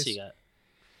Space. Dead Space. You got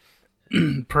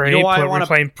Prey. You know why I we're wanna-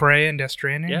 playing Prey and Death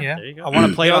Stranding. Yeah. there you go. I want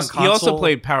to play He it on also, console. he also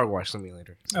played Power Wash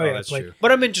Simulator. Oh yeah, that's played- true.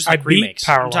 But I mean, just I like beat remakes.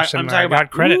 Power I'm Wash talking Simulator. I got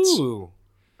about credits. Ooh.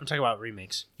 I'm talking about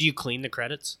remakes. Do you clean the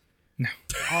credits?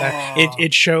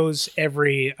 It shows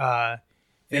everything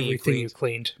you cleaned.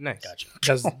 cleaned. Nice. Gotcha.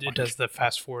 It does the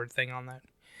fast forward thing on that.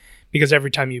 Because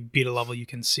every time you beat a level, you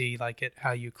can see like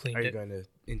how you cleaned Are you it. going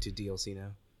into DLC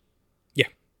now?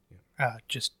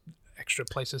 Just extra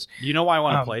places. You know why I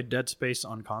want to Um, play Dead Space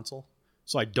on console?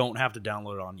 So I don't have to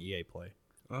download it on EA Play.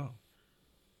 Oh.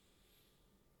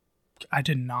 I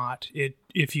did not.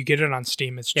 If you get it on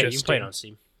Steam, it's Yeah, just you can play it on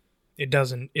Steam. It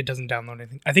doesn't download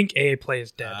anything. I think AA Play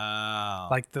is dead. Oh.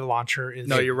 Like the launcher is.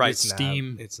 No, you're right. It's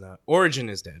Steam. Not, it's not. Origin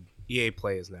is dead. EA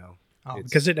Play is now. it's-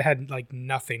 because it had like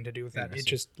nothing to do with that. Yeah, I It see.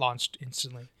 just launched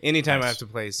instantly. Anytime I have to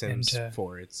play Sims And,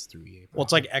 4, it's through EA Play. Well,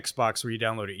 it's like Xbox where you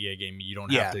download an EA game, you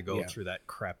don't have Yeah, to go yeah. through that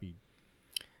crappy.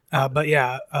 But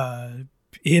yeah,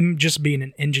 him just being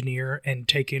an engineer and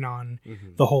taking on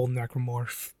Mhm. the whole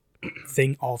necromorph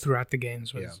thing all throughout the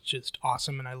games was Yeah. just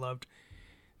awesome, and I loved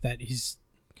that he's.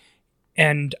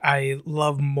 And I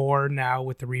love more now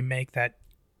with the remake that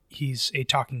he's a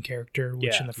talking character, which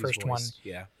Yeah, in the His first voice, one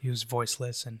Yeah. he was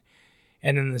voiceless, and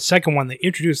in the second one they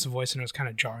introduced the voice and it was kind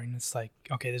of jarring. It's like,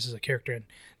 okay, this is a character, and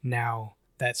now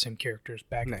that same character is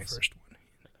back in Nice. the first one.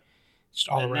 Just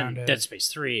all And around then it. Dead Space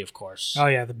 3, of course. Oh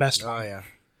yeah, the best Oh, one. yeah.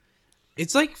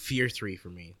 It's like Fear 3 for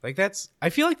me. Like, I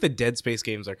feel like the Dead Space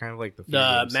games are kind of like the Fear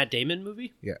The games. Matt Damon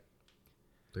movie?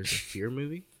 There's a Fear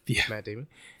movie? Yeah. Matt Damon?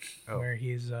 Oh. Where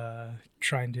he's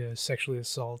trying to sexually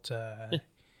assault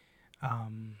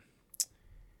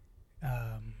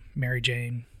Mary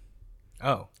Jane,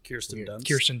 Oh. Kirsten Weird. Dunst.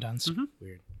 Kirsten Dunst.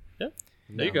 Weird. Yeah.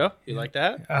 No. There you go. You like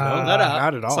that? Uh, Roll that out.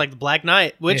 not at all. It's like The Black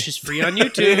Knight, which is free on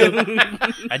YouTube.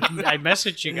 I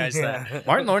messaged you guys that.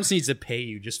 Martin Lawrence needs to pay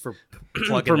you just for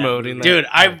plugging Promoting that. that. Dude,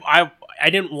 I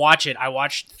didn't watch it. I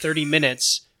watched 30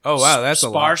 minutes. Oh, wow, that's a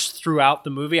lot. sparse throughout the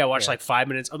movie. I watched like 5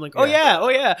 minutes. I'm like, oh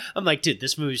yeah. I'm like, dude,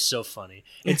 this movie's so funny.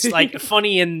 It's like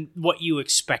funny in what you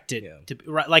expect it Yeah. to be,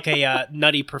 right? Like a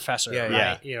nutty professor, Yeah, right?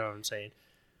 yeah. You know what I'm saying?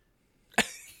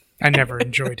 I never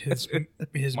enjoyed his Martin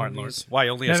movies. Lawrence. Why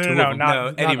only No, has no, two no, of them? not, No,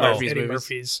 not Eddie those Murphy's Eddie movies.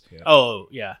 Murphy's Oh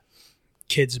yeah.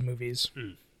 kids movies.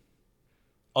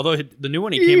 Although the new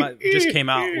one just came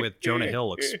out with Jonah Hill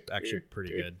looks actually pretty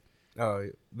good. Oh,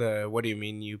 what do you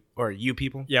mean, you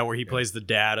people? Yeah, where he plays the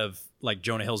dad of like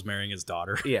Jonah Hill's marrying his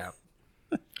daughter. Yeah.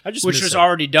 I just Which miss was him.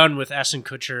 already done with Ashton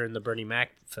Kutcher in the Bernie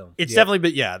Mac film. It's Yeah. definitely,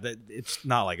 but yeah, it's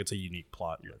not like it's a unique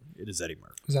plot. But it is Eddie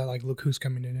Murphy. Is that like Look Who's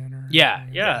Coming to Dinner? Yeah,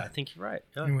 I think you're right.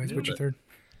 Yeah, Anyways, nailed what's your it. third?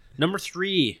 Number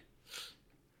 3.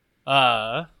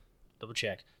 Double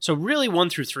check. So really 1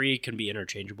 through 3 can be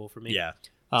interchangeable for me. Yeah,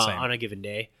 same. On a given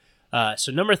day.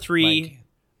 So number 3.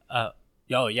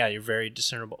 Oh yeah, you're very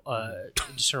discernible.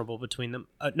 Discernible between them.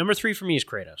 Number 3 for me is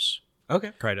Kratos,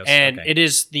 Okay. Kratos. and okay. it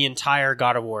is the entire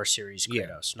God of War series. Yeah,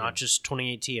 Kratos, not just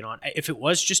 2018 and on. If it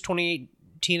was just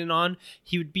 2018 and on,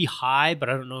 he would be high, but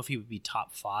I don't know if he would be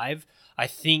top 5. I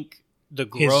think the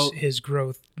growth His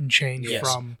growth and change Yes.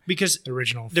 from because the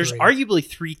original. there's 3. arguably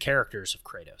 3 characters of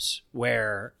Kratos,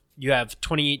 where you have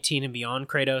 2018 and beyond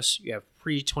Kratos, you have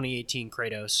pre-2018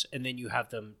 Kratos, and then you have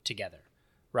them together,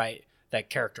 right? That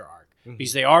character arc.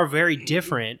 Because they are very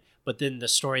different, but then the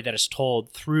story that is told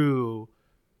through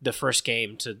the first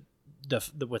game to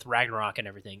the with Ragnarok and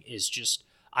everything is just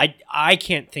I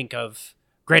can't think of.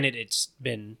 Granted,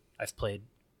 I've played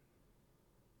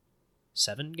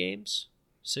 7 games,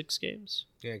 6 games.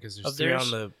 Yeah, because Of there's 3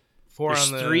 on theirs? the 4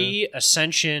 There's on the 3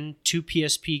 Ascension, 2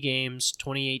 PSP games,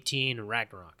 2018, and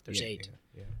Ragnarok. There's Yeah, 8.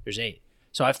 yeah. There's 8.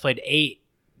 So I've played 8.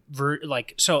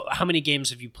 So how many games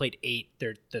have you played 8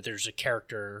 that there's a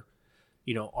character,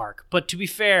 arc? But to be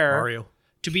fair, Mario.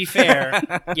 To be fair,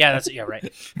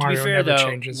 right. Mario to be fair never though,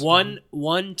 changes. 1,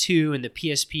 2, and the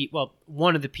PSP. Well,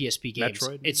 one of the PSP games.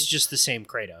 Metroid, It's maybe? just the same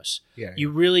Kratos. Yeah. You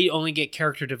really only get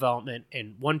character development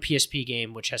in 1 PSP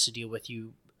game, which has to deal with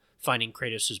you finding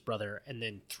Kratos' brother, and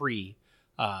then 3,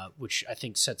 which I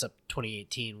think sets up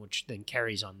 2018, which then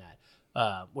carries on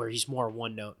that, where he's more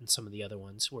one note than some of the other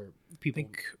ones, where I people.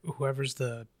 think whoever's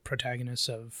the protagonist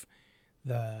of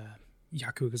the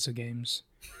Yakuza games.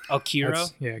 Oh, Kiro,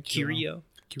 That's- yeah, Kirio,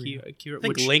 Kiro. Kiro, I think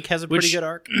which Link has a pretty which- good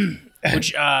arc.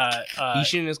 which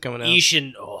Ishin is coming out.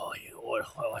 Ishin. Oh,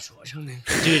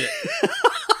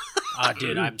 dude,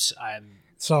 dude, I'm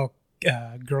Saw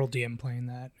Girl DM playing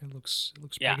that. It looks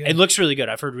pretty yeah, good. it looks really good.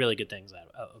 I've heard really good things about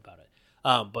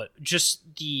it. But just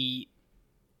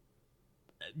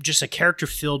a character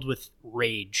filled with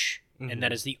rage, and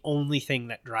that is the only thing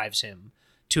that drives him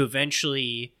to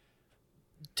eventually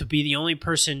to be the only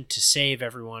person to save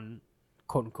everyone,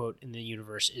 quote unquote in the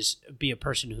universe is be a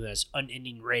person who has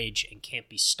unending rage and can't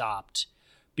be stopped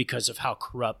because of how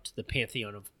corrupt the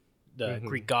pantheon of the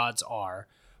Greek gods are,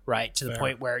 right? To the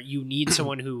point where you need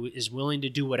someone who is willing to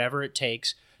do whatever it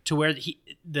takes to where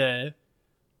the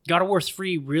God of War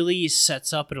 3 really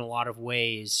sets up in a lot of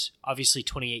ways, obviously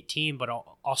 2018, but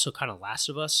also kind of Last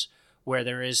of Us, where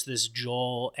there is this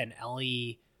Joel and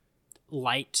Ellie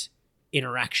light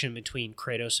interaction between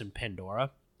Kratos and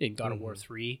Pandora in God of War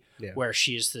 3, where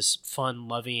she is this fun,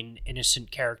 loving, innocent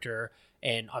character,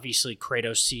 and obviously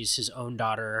Kratos sees his own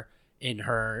daughter in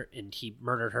her, and he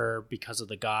murdered her because of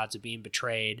the gods of being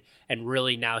betrayed, and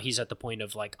really now he's at the point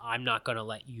of like, I'm not going to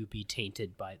let you be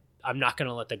tainted by, I'm not going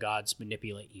to let the gods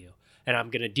manipulate you, and I'm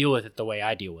going to deal with it the way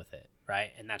I deal with it,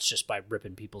 right? And that's just by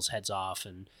ripping people's heads off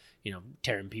and, you know,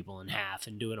 tearing people in half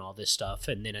and doing all this stuff,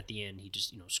 and then at the end he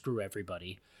just, you know, screw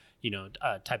everybody, you know,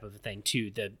 type of a thing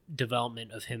too. The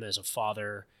development of him as a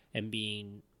father and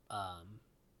being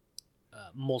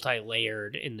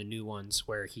multi-layered in the new ones,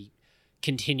 where he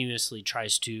continuously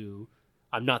tries to,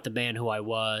 I'm not the man who I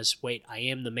was. Wait, I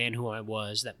am the man who I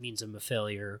was. That means I'm a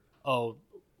failure. Oh,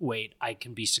 wait, I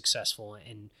can be successful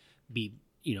and be,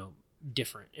 you know,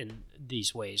 different in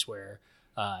these ways where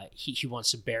he wants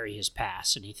to bury his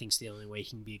past, and he thinks the only way he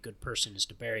can be a good person is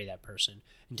to bury that person,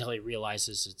 until he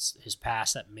realizes it's his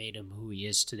past that made him who he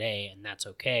is today, and that's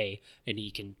okay, and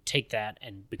he can take that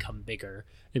and become bigger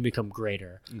and become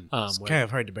greater. It's kind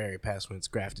of hard to bury a past when it's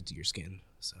grafted to your skin.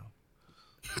 So,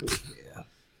 yeah.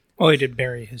 Well, he did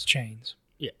bury his chains.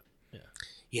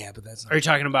 Yeah, but that's Are you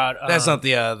talking about? that's not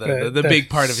the big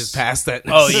part of his past. That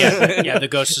Oh yeah, the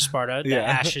ghost of Sparta, the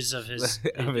ashes of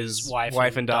his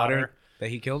wife and daughter that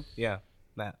he killed. Yeah,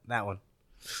 that one.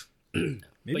 Maybe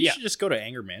But you yeah. should just go to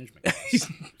anger management class.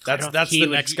 That's the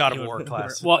next God of War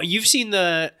class. Well, you've seen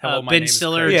the Hello, my Ben name is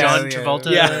Stiller, Chris. John Yeah,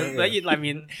 Travolta. yeah. I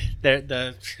mean,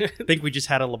 the I think we just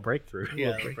had a breakthrough.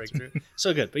 the breakthrough.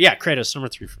 So good, but yeah, Kratos number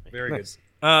 3 for me. Very good.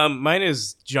 Mine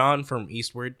is John from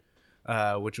Eastward,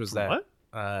 which was that. What?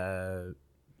 Uh,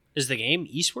 Is the game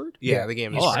Eastward? yeah, the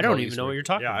game. Oh, I don't even know what you're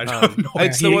talking Yeah, I about. don't know.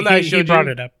 It's the one that I showed He brought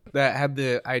you it up. that had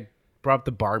I brought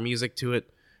the bar music to it,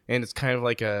 and it's kind of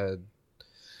like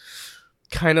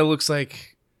looks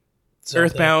like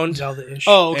Earthbound. Zelda-ish.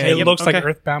 Oh, okay. It Yep, looks okay. like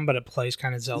Earthbound, but it plays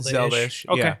kind of Zelda-ish. Zelda-ish.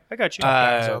 Okay, Yeah. I got you.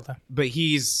 Zelda. But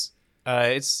he's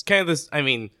it's kind of this. I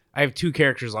mean, I have two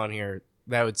characters on here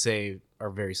that I would say are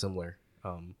very similar,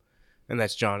 and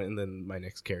that's John, and then my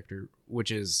next character,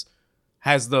 which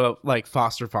has the like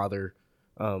foster father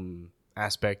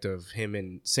aspect of him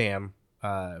and Sam.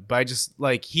 But I just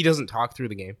like he doesn't talk through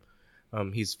the game.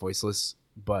 He's voiceless,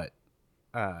 but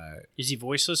Is he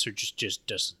voiceless or just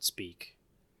doesn't speak?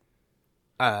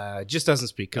 just doesn't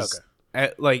speak because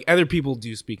like other people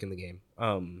do speak in the game.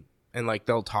 And like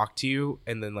they'll talk to you,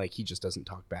 and then like he just doesn't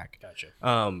talk back. Gotcha.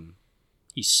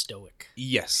 He's stoic.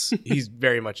 Yes, he's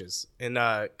very much is, and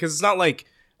because it's not like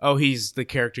he's the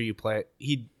character you play.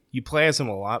 You play as him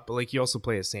a lot, but like you also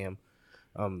play as Sam.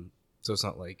 So it's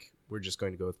not like we're just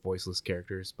going to go with voiceless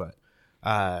characters, but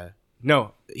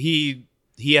no, he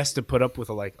has to put up with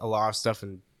a lot of stuff,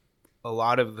 and a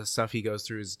lot of the stuff he goes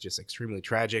through is just extremely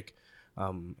tragic.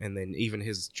 And then even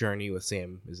his journey with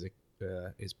Sam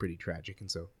is pretty tragic, and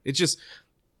so it's just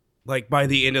like by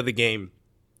the end of the game,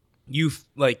 you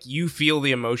feel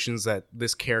the emotions that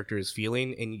this character is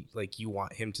feeling, and like you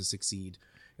want him to succeed,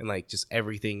 and like just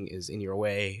everything is in your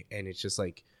way, and it's just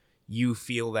like you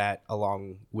feel that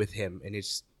along with him, and it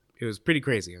was pretty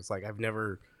crazy. It's like I've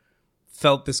never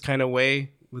felt this kind of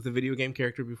way with a video game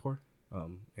character before,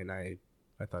 and I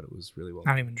thought it was really well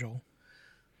Not even Joel.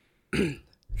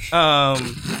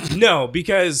 No,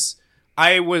 because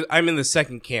I'm in the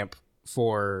second camp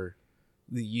for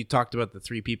you talked about the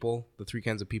three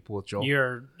kinds of people with Joel.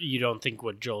 You don't think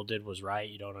what Joel did was right?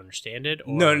 You don't understand it?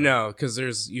 Or No,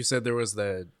 because you said there was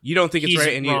you don't think it's He's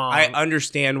right, and wrong. I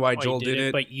understand why Why Joel he did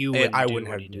it, but you and wouldn't I do wouldn't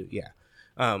what have he to. did.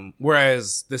 Yeah.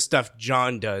 Whereas the stuff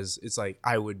John does, it's like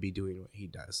I would be doing what he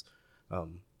does.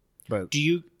 But Do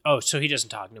you? Oh, so he doesn't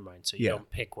talk. Never mind. So you Yeah. don't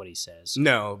pick what he says.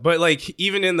 no, but like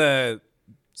even in the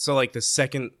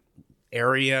second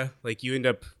area, like you end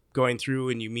up going through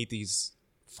and you meet these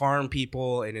farm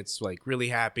people, and it's like really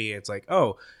happy. It's like,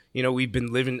 oh, we've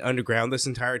been living underground this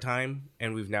entire time,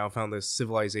 and we've now found this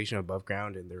civilization above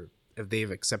ground, and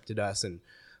they've accepted us. And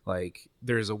like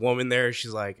there's a woman there,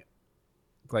 she's like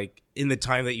in the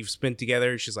time that you've spent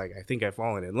together, she's like, I think I've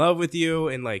fallen in love with you.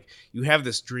 And like you have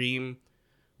this dream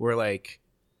where like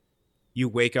you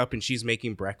wake up and she's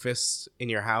making breakfast in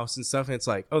your house and stuff, and it's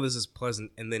like, oh, this is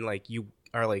pleasant. And then like you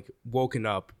are like woken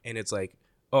up, and it's like,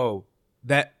 oh,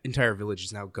 that entire village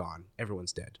is now gone,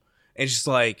 everyone's dead. And it's just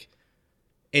like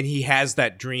and he has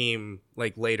that dream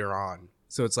like later on.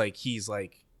 So it's like he's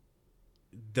like,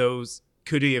 those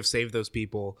could he have saved those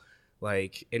people?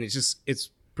 Like, and it's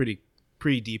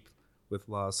pretty deep with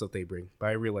a lot of stuff they bring. But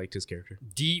I really liked his character.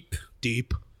 Deep.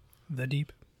 The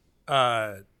deep.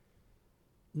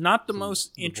 Not the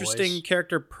most the interesting boys.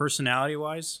 character personality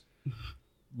wise,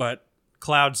 but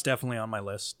Cloud's definitely on my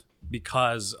list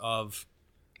because of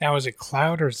Now, is it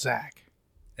Cloud or Zach?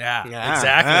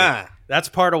 exactly. That's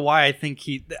part of why I think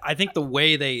the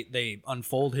way they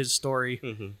unfold his story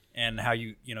Mhm. and how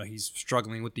he's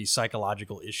struggling with these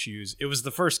psychological issues. It was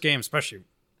the first game, especially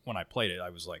when I played it, I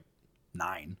was like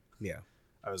 9. Yeah.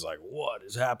 I was like, what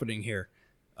is happening here?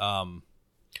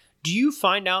 Do you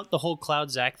find out the whole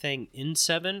Cloud Zack thing in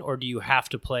 7, or do you have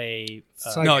to play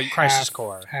It's no, Crisis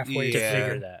Core halfway to Yeah.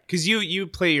 figure that? Because you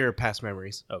play your past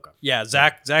memories. Okay. Yeah,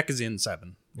 Zach is in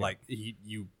 7. Like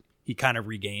he kind of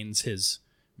regains his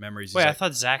memories. He's Wait, I like,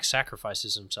 thought Zack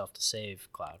sacrifices himself to save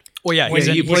Cloud. well, yeah, When he's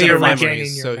you in, you he's play in your a memories, flashback.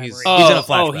 memories, so he's He's in a Oh,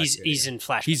 flashback. he's in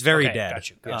flashback. He's very Okay, dead.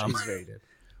 Gotcha. He's very dead.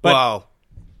 But- Well,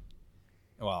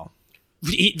 Well,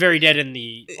 Very dead in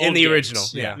the old games. original,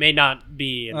 yeah. May not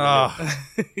be in the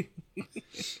new.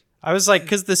 I was like,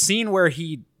 because the scene where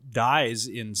he dies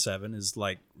in 7 is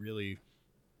like really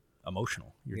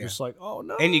emotional. You're Yeah. just like, oh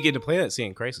no. and you get to play that scene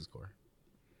in Crisis Core,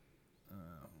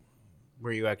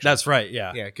 where you actually. That's right.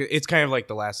 Yeah. Yeah, it's kind of like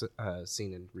the last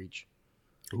scene in Reach.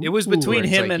 It was Where between it's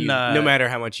him like and no matter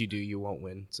how much you do, you won't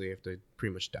win. So you have to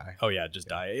pretty much die. oh yeah, just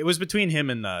die. It was between him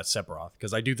and Sephiroth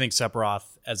because I do think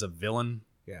Sephiroth as a villain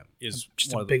Yeah, is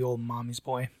Just one a of the, big old mommy's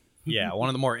boy. one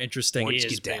of the more interesting. He Orange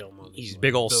is get big that. old movie. He's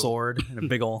Big old Bill. sword and a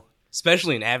big old.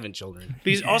 especially in Advent Children.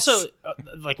 Because Yes. also,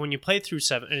 like when you play through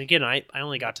 7, and again, I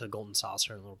only got to the Golden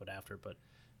Saucer a little bit after, but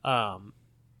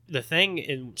the thing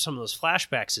in some of those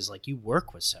flashbacks is like you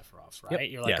work with Sephiroth, right? Yep.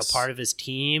 You're like Yes. a part of his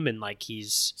team, and like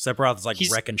Sephiroth is like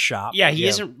He's- wrecking shop. yeah, he Yeah.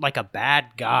 isn't like a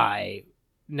bad guy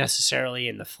necessarily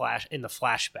in the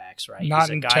flashbacks, right? Not he's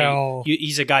a until- guy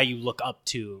he's a guy you look up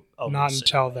to. Not almost.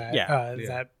 until that Yeah.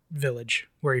 that village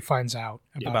where he finds out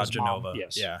about his mom. Genova.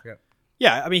 Yes. Yeah. Yep.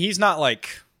 Yeah. I mean, he's not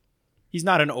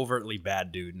an overtly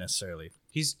bad dude necessarily.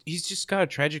 He's just got a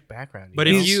tragic background. But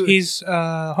you know? if you- He's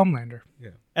Homelander.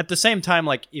 At the same time,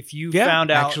 like if you yeah, found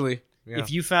out, actually, yeah.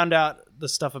 if you found out the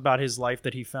stuff about his life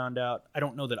that he found out, I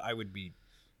don't know that I would be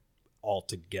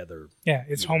altogether. Yeah,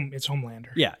 it's It's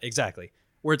Homelander. Yeah, exactly.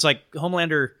 Where it's like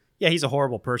Homelander, yeah, he's a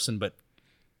horrible person, but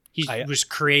He I- was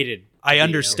created. to I be a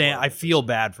understand. I horrible feel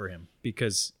bad for him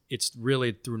because it's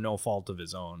really through no fault of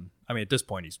his own. I mean, at this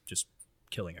point, he's just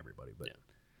killing everybody. But Yeah.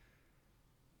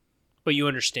 But you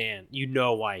understand. You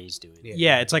know why he's doing it.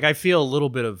 yeah, it's like I feel a little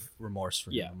bit of remorse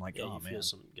for him. I'm like, yeah, oh you man. feel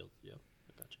some guilt. Yeah,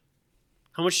 I gotcha.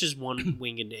 How much does one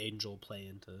winged angel play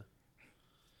into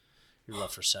your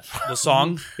love for Sephiroth? The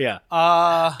song, Yeah,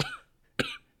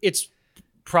 it's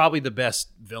probably the best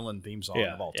villain theme song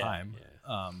Yeah, of all yeah, time.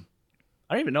 yeah.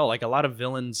 I don't even know. Like a lot of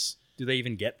villains, do they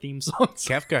even get theme songs?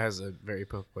 Kefka has a very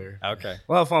popular. Okay,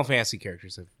 A lot of Final Fantasy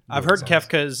characters have. I've heard songs.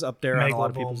 Kefka's up there on a lot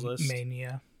of people's lists.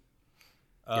 Mania.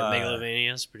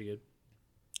 Megalovania is pretty good.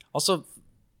 Also,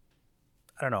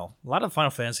 I don't know. A lot of Final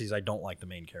Fantasies, I don't like the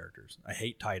main characters. I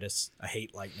hate Titus. I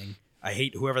hate Lightning. I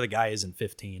hate whoever the guy is in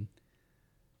 15.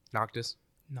 Noctis.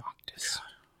 Noctis.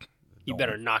 You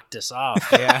better knock this off.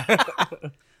 Yeah.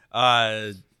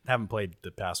 Haven't played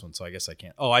the past one, so I guess I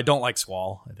can't. Oh, I don't like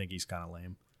Squall. I think he's kind of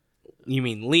lame. You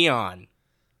mean Leon,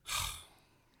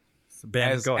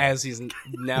 Ben, as go ahead. as he's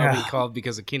now being called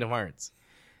because of Kingdom Hearts.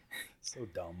 So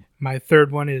dumb. My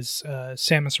third one is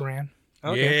Samus Aran.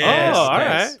 Yes, Oh, all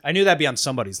yes. right. I knew that'd be on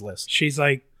somebody's list.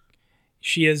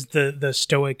 She is the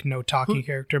stoic, no talking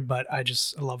character, but I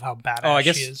just love how badass Oh, I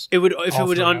guess she is. It would if All it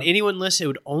would on throughout. anyone list, it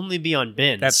would only be on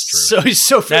Ben's. That's true.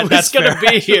 So if it was That's gonna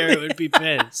fair. be here, it would be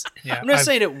Ben's. Yeah, I'm not I've-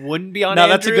 saying it wouldn't be on. No,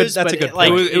 that's a good- Andrew's, that's a but good it, like,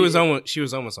 point. it was almost. She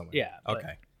was almost on. Mine. Yeah. but,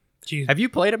 Okay. Geez, Have you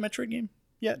played a Metroid game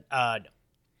yet? no.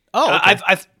 Oh, okay.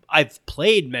 I've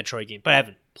played Metroid games, but I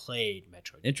haven't played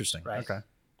Metroid. Interesting. Right. Okay. I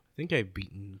think I've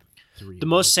beaten 3. The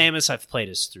most Samus I've played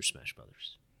is through Smash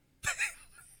Brothers.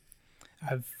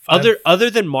 I've- Other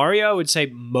than Mario, I would say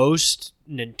most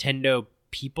Nintendo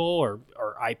people or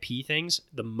IP things,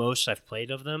 the most I've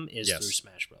played of them is Yes. through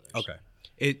Smash Brothers. Okay.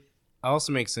 It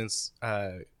also makes sense.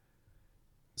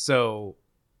 So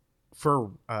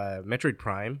for Metroid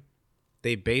Prime,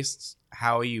 they based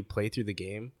how you play through the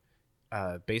game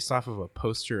based off of a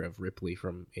poster of Ripley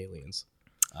from Aliens,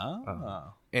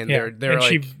 Oh. and yeah, they're and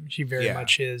like she very yeah.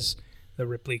 much is the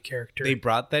Ripley character. they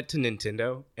brought that to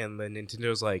Nintendo, and the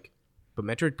Nintendo's like, but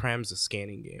Metroid Prime's a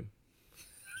scanning game,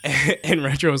 and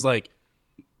Retro was like,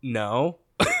 no.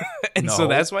 And so No.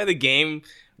 that's why the game,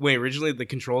 when originally the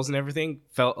controls and everything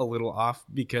felt a little off,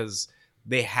 because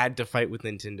they had to fight with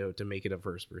Nintendo to make it a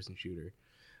first-person shooter,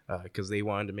 because they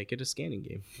wanted to make it a scanning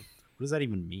game. What does that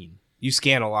even mean? You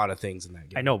scan a lot of things in that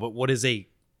game. I know, but what is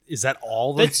is that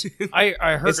all the It's, I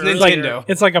heard It's earlier- Nintendo.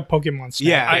 It's like a Pokemon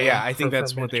snap. Yeah, I think for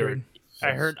that's what they were.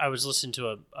 Metroid. I was listening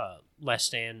to a Les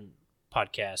Dan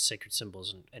podcast, Sacred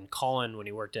Symbols, and Colin, when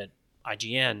he worked at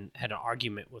IGN, had an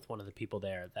argument with one of the people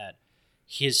there that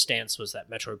his stance was that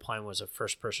Metroid Prime was a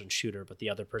first-person shooter, but the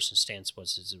other person's stance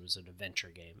was it was an adventure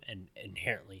game and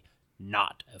inherently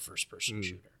not a first-person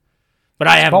shooter. But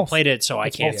I haven't both. played it, so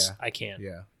It's I can't. both. I can't.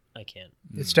 Yeah. I can't.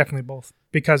 It's definitely both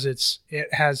because it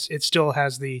still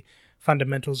has the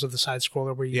fundamentals of the side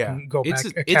scroller where you can go back.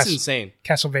 It's insane.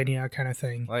 Castlevania kind of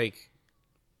thing. Like,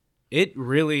 it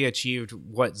really achieved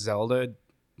what Zelda,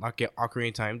 Ocarina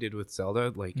of Time did with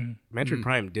Zelda. Like, Metroid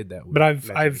Prime did that. With But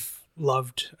Metroid. I've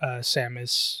loved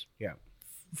Samus Yeah.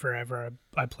 forever.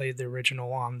 I played the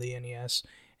original on the NES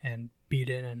and beat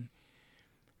it, and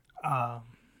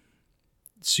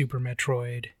Super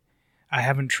Metroid. I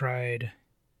haven't tried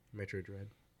Metroid Dread.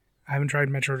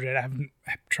 Metroid Dread. I haven't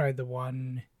tried the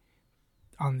one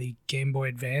on the Game Boy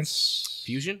Advance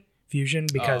Fusion?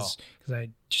 because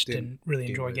I just didn't really Game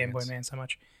enjoy Boy Game Boy Advance. Advance that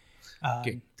much.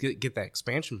 Get that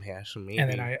expansion pass from me.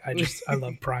 And then I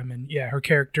love Prime, and yeah, her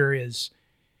character is.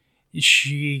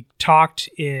 She talked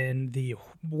in the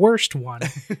worst one,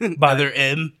 but Other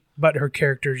M. but her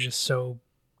character is just so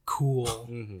cool.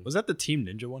 Was that the Team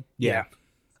Ninja one? Yeah.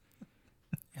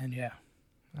 And yeah,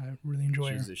 I really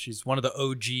enjoy her. She's one of the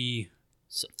OG.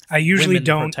 I usually women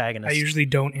don't. protagonists. I usually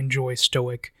don't enjoy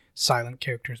stoic, silent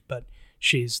characters, but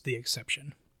she's the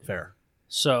exception. Fair.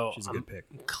 So She's a I'm good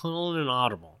pick. calling an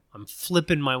audible. I'm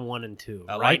flipping my 1 and 2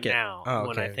 I right like it. now Oh,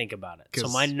 when I okay. think about it. So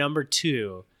 'Cause- my number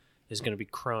 2 is going to be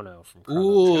Chrono from Chrono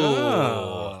Ooh.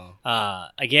 Trigger.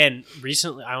 Again,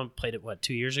 recently I played it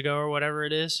 2 years ago or whatever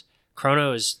it is.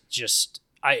 Chrono is just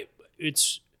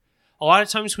it's a lot of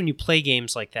times when you play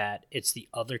games like that, it's the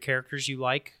other characters you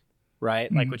like,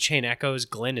 right? Like with Chain Echoes,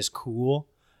 Glenn is cool,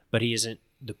 but he isn't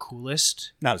the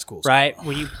coolest, Not as cool. right?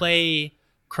 When you play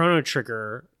Chrono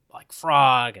Trigger, like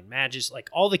Frog and Magus, like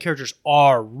all the characters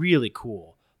are really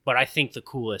cool, but I think the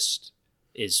coolest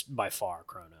is by far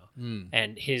Chrono.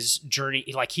 And his journey,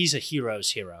 like he's a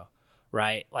hero's hero,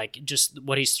 right? Like just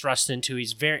what he's thrust into,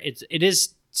 it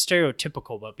is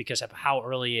stereotypical, but because of how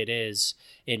early it is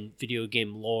in video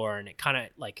game lore, and it kind of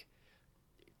like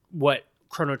what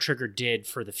Chrono Trigger did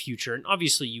for the future. And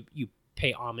obviously you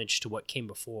pay homage to what came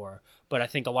before, but I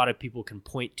think a lot of people can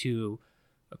point to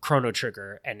Chrono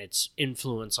Trigger and its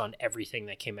influence on everything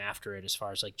that came after it, as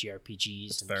far as like JRPGs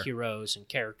That's and fair. heroes and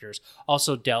characters.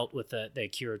 Also dealt with the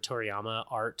Akira Toriyama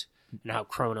art and how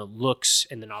Chrono looks,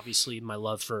 and then obviously my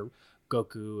love for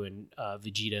Goku and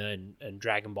Vegeta and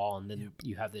Dragon Ball, and then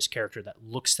you have this character that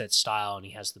looks that style, and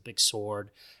he has the big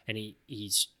sword, and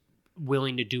he's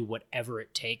willing to do whatever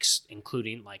it takes,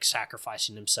 including like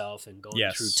sacrificing himself and going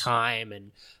Yes. through time,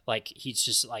 and like he's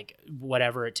just like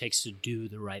whatever it takes to do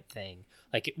the right thing.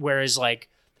 Like whereas like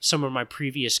some of my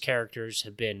previous characters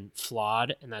have been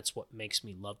flawed, and that's what makes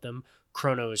me love them.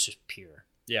 Chrono is just pure.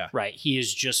 Yeah. Right. He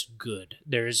is just good.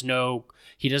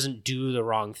 He doesn't do the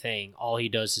wrong thing. All he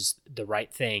does is the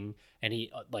right thing. And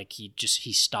he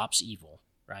stops evil.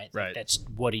 Right. Like, Right. that's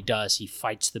what he does. He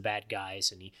fights the bad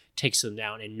guys and he takes them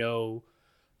down, and no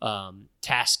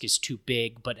task is too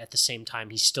big, but at the same time,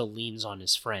 he still leans on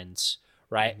his friends.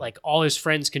 Right. Like all his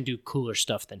friends can do cooler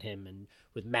stuff than him, and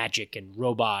with magic and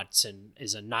robots, and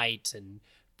is a knight and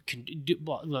can do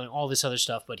all this other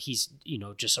stuff, but he's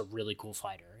just a really cool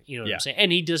fighter. You know what Yeah. I'm saying?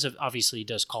 And he does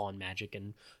call on magic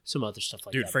and some other stuff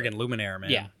like Dude, that. friggin' Luminaire,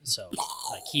 man. Yeah. So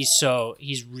like he's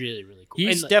really, really cool.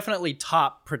 He's And, like, definitely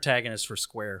top protagonist for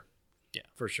Square. Yeah.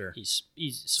 For sure. he's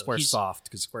Square soft,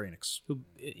 because Square Enix.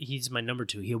 he's my number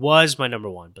 2. He was my number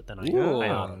 1, but then I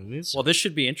Well, this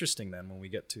should be interesting then when we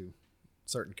get to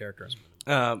certain characters.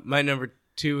 My number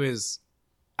 2 is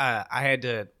I had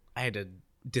to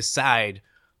decide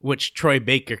which Troy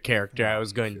Baker character I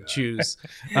was going to choose.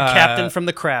 Captain from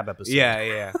the Crab episode.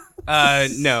 Yeah.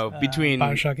 No, between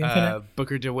Bioshock Infinite?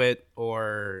 Booker DeWitt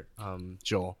or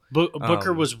Joel.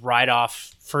 Booker was right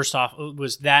off. First off, it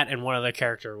was that and one other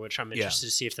character, which I'm interested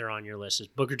to see if they're on your list. Is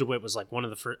Booker DeWitt was like one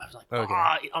of the first. I was like,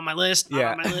 Okay. on my list.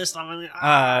 Yeah. On my list. On my list.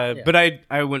 Yeah. But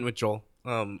I went with Joel.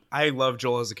 I love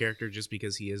Joel as a character just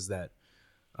because he is that,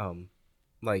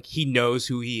 like he knows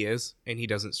who he is and he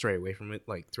doesn't stray away from it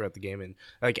like throughout the game. And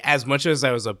like as much as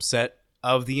I was upset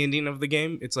of the ending of the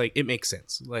game, it's like it makes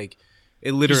sense. Like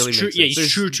It literally He's true, makes yeah, sense.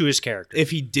 he's true to his character. If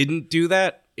he didn't do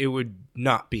that, it would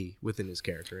not be within his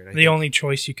character. And I The think- only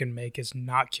choice you can make is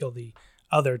not kill the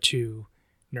other two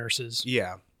nurses.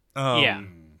 yeah, Yeah.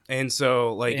 and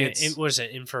so like it's what is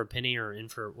it? In for a penny or in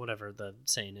for whatever the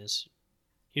saying is.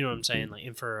 You know what I'm saying? Like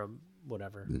in for a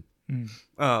whatever. In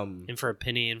for a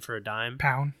penny, in for a dime.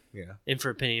 Pound. yeah. In for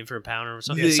a penny, in for a pound, or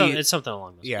something. The- It's something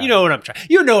along those. yeah. You know what I'm trying.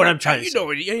 You know what I'm trying to You say.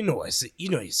 know what I said. You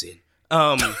know what you said.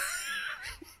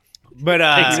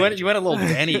 But You went a little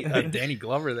Danny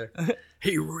Glover there.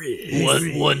 Hey,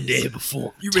 Rick. One day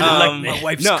before. You really like my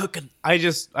wife's no, cooking. I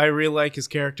really like his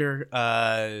character.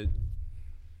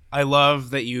 I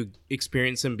love that you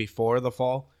experience him before the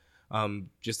fall.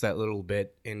 Just that little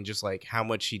bit, and just like how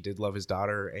much he did love his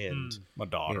daughter and My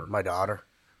daughter. my daughter,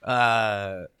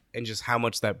 and just how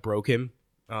much that broke him.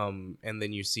 And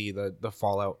then you see the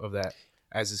fallout of that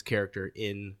as his character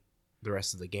in the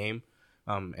rest of the game,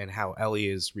 and how Ellie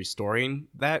is restoring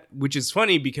that, which is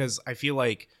funny because I feel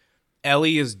like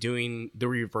Ellie is doing the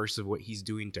reverse of what he's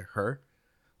doing to her.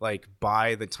 Like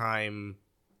by the time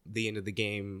the end of the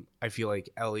game, I feel like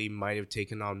Ellie might have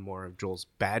taken on more of Joel's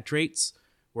bad traits,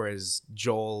 whereas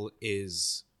Joel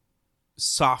is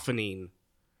softening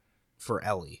for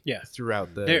Ellie. Yeah.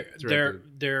 throughout the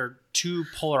They're two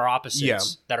polar opposites Yeah.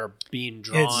 that are being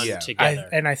drawn yeah. together.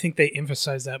 And I think they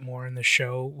emphasize that more in the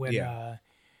show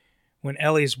when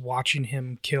Ellie's watching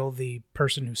him kill the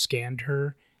person who scanned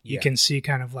her. You Yeah. can see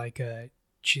kind of like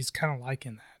she's kind of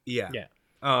liking that. Yeah. Yeah.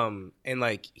 And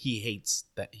like he hates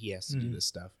that he has to do this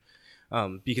stuff.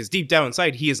 Because deep down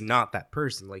inside he is not that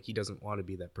person. Like he doesn't want to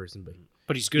be that person,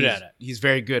 but he's good at it. He's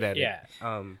very good at Yeah.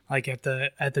 it. Like at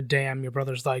the dam, your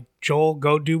brother's like, Joel,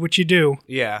 go do what you do.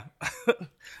 Yeah.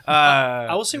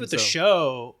 I will say and with the so-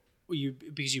 show,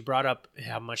 because you brought up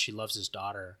how much he loves his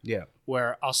daughter. Yeah.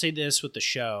 Where I'll say this with the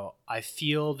show, I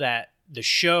feel that the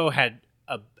show had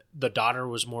the daughter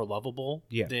was more lovable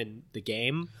Yeah. than the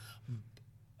game.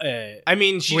 I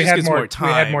mean, she We just had gets more- more we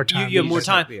time. had more time. You have more just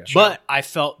time, have- yeah. but I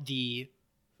felt the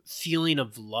feeling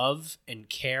of love and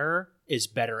care is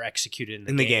better executed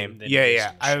in the game. Than Yeah, it is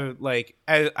yeah. in the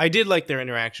show. I did like their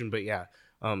interaction, but yeah.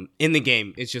 In the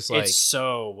game, it's just like it's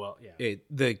so well, yeah.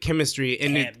 the chemistry,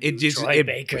 and Damn it you, just Troy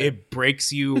Baker. it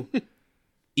breaks you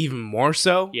even more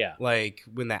so. Yeah. like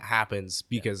when that happens,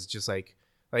 because just like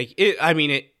it. I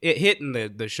mean, it hit in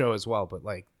the show as well, but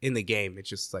like in the game, it's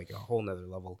just like a whole nother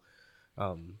level.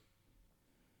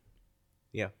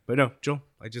 Yeah, but no, Joel.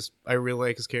 I really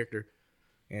like his character,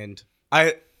 and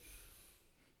I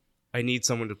need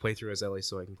someone to play through as Ellie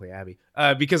so I can play Abby.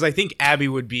 Because I think Abby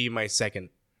would be my second,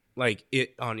 like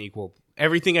it on equal.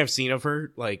 Everything I've seen of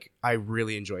her, like I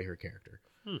really enjoy her character.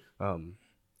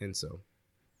 And so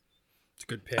It's a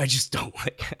good pick. I just don't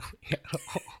like Abby at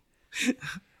all.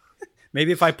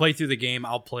 Maybe if I play through the game,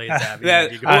 I'll play as Abby.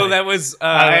 That was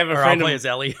I have a or I'll friend play of as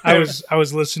Ellie. I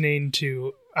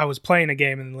was playing a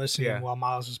game and listening Yeah. while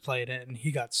Miles was playing it, and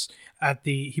he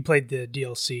played the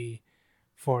DLC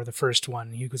for the first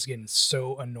one. He was getting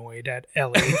so annoyed at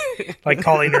Ellie, like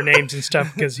calling her names and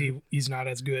stuff because he's not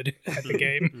as good at the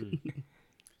game.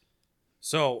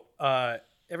 So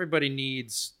everybody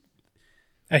needs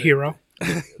A hero.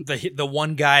 the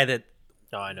one guy that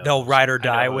No, I know. they'll ride or I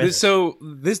die know.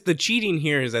 with. the cheating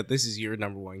here is that this is your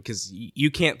number one because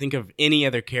you can't think of any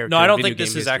other character. No, I in don't video think this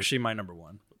game is history. actually my number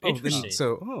one. Interesting.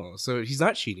 So he's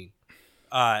not cheating.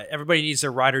 Everybody needs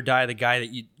their ride or die, the guy that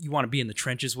you want to be in the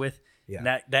trenches with. Yeah.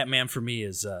 And that man for me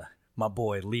is my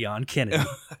boy Leon Kennedy.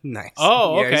 Nice.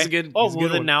 Oh, Yeah, okay. he's a good, oh, he's a well,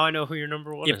 good then one. now I know who your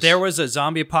number one is. If there was a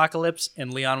zombie apocalypse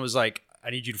and Leon was like, "I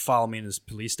need you to follow me in this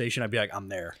police station," I'd be like, "I'm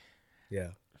there. Yeah.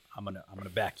 I'm gonna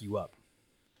back you up."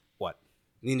 What?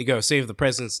 Need to go save the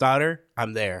president's daughter.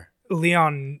 I'm there.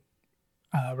 Leon,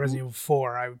 Resident Evil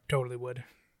 4, I totally would.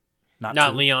 not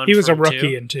two. Leon. He was a from rookie two?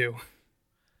 in 2.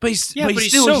 But he's Yeah, but he's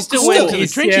still so he still cool. went to the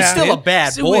He's- trenches. yeah. Still a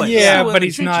bad Still boy. went- Yeah, still in but the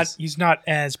he's trenches. not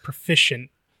as proficient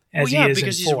as Well, yeah, he is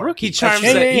because in he's a 4. rookie. He charms.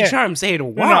 Yeah, yeah, He yeah. charms Ada. No,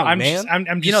 Wow, I'm man. just, I'm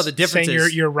just You know, the difference saying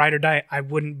is- you're ride or die. I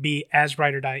wouldn't be as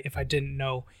ride or die if I didn't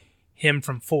know him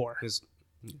from 4. His-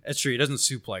 That's true. He doesn't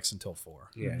suplex until 4.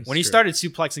 Yeah, it's When he true. started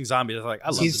suplexing zombies, I was like, I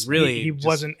love He's this. really He just-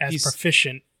 wasn't as he's-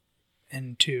 proficient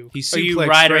in 2. He So you suplexed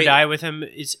ride or right- die with him.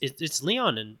 It's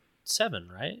Leon in 7,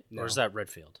 right? No. Or is that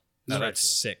Redfield? No, It's that's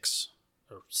Redfield. 6.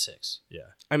 Or 6. Yeah.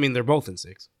 I mean, they're both in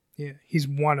 6. Yeah, he's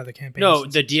one of the campaigns. No,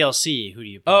 the DLC. Who do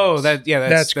you? Play Oh, as? that's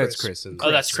That's Chris. Chris. Oh,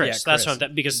 that's Chris. Yeah, That's Chris.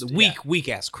 what because Weak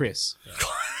ass Chris.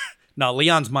 No,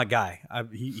 Leon's my guy.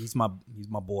 He's my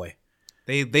boy.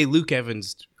 They Luke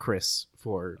Evans Chris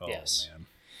for. Oh, Yes. man.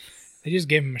 They just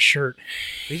gave him a shirt.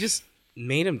 They just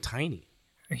made him tiny.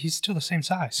 He's still the same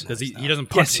size. Because he doesn't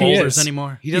punch Yes, he boulders is.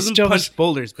 anymore. He doesn't still punch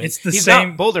boulders, man. it's the He's same-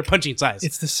 not boulder punching size.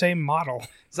 It's the same model.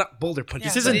 It's not boulder punching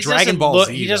This size. isn't He Dragon doesn't Ball look-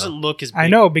 Z, He though. doesn't look as big. I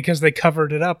know because they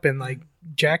covered it up in like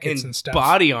jackets in and stuff.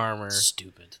 body armor.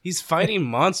 Stupid. He's fighting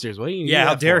monsters. What do you? Yeah, need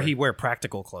how that dare for? he wear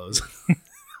practical clothes?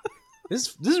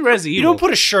 This is Resident Evil. You don't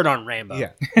put a shirt on Rambo.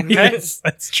 Yeah. Yes,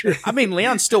 that's true. I mean,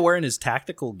 Leon's still wearing his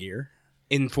tactical gear.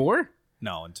 In 4?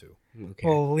 No, in 2. Okay.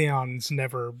 Well, Leon's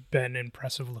never been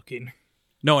impressive looking.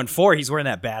 No, in 4, he's wearing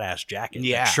that badass jacket.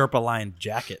 Yeah. That Sherpa-lined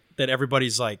jacket that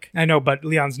everybody's like... I know, but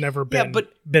Leon's never Yeah, been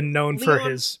but been known for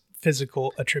Leon- his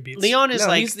physical attributes. Leon is No,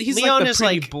 like he's Leon like the is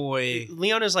pretty like boy.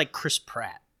 Leon is like Chris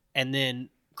Pratt, and then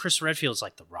Chris Redfield's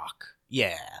like The Rock.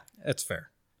 Yeah. That's fair.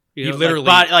 You He know, literally-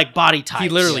 like body types. He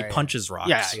literally Yeah, yeah. punches rocks.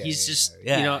 Yeah, Yeah, he's yeah, just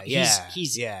yeah. you know Yeah,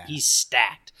 he's yeah. he's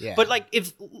stacked. Yeah. But like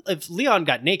if Leon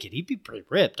got naked, he'd be pretty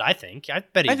ripped. I think. I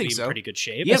bet he'd think be so. in pretty good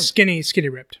shape. Yeah. skinny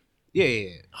ripped. Yeah, yeah,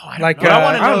 yeah. Oh, I don't Like, know. uh, I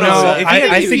want to I don't know. know. this. If I- he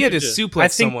had, I if he think- had to suplex I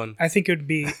think someone, I think it would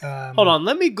be. Hold on,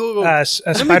 let me Google.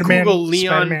 Spider-Man. Google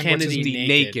Leon Spider-Man, Kennedy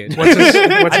naked. What's his,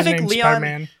 what's I his think name?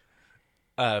 Leon-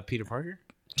 Spider-Man. Peter Parker?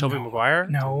 Toby Maguire.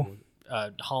 No,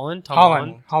 Holland.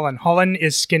 Tom Holland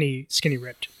is skinny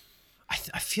ripped.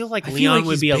 I feel like I feel Leon like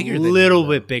would he's be a bigger than little him,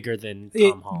 bit though. bigger than It-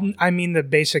 Tom Holland. I mean the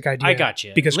basic idea. I got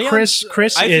you. Because Leon's-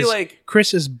 Chris I is feel like-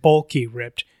 Chris is bulky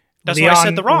ripped. That's why I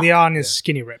said The Rock. Leon is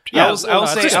skinny ripped. Yeah, I will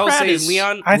say Chris Pratt is-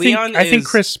 Leon. I think Leon I think is-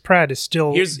 Chris Pratt is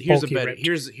still Here's a bulky better ripped.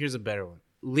 here's a better one.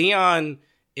 Leon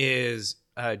is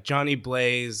Johnny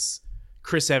Blaze,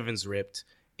 Chris Evans ripped,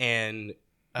 and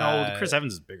No, Chris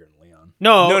Evans is bigger than Leon.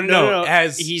 No.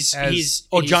 As he's Oh, he's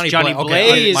Johnny Johnny Blaze. Okay,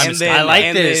 Blaze. my and mistake. then, I like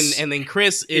and this. Then, and then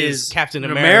Chris is Captain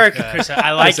America. America. Chris,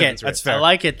 I like Chris it. Evans ripped. That's fair. I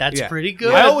like it. That's Yeah. pretty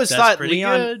good. I always That's thought pretty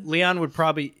Leon good. Leon would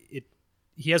probably...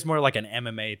 he has more like an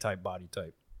MMA type body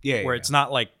type. Yeah, Where yeah. it's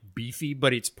not like beefy,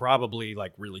 but it's probably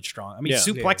like really strong. I mean, Yeah.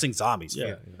 suplexing zombies.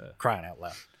 Yeah. Crying out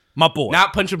loud. My boy.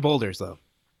 Not punching boulders though.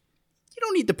 You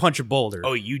don't need to punch a boulder.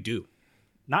 Oh, you do.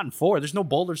 Not in 4. There's no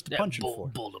boulders to Yeah, punch in 4.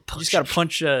 boulder You punch. just got to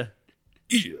punch...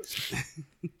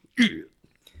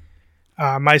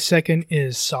 My second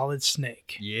is Solid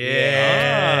Snake.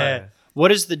 Yeah.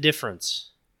 What is the difference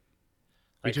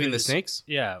Like, Between the who's- snakes?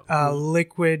 Yeah.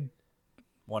 Liquid.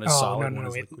 One is Oh solid, no, one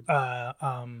is wait.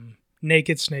 liquid.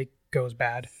 Naked Snake goes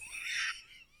bad.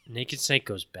 Naked Snake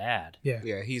goes bad. Yeah.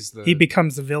 Yeah, he's the. He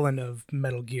becomes the villain of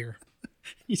Metal Gear.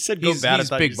 You said go He's- bad. I he's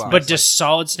thought Big you Boss. said- But does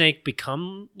Solid Snake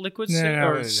become Liquid No, Snake? no,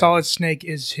 Or- no. Solid Snake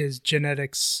is his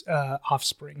genetics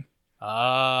offspring.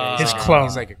 Ah. His like- clone.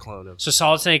 He's like a clone of. So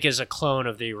Solid Snake is a clone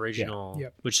of the original,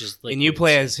 Yep. which is Liquid And you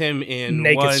play Snake. as him in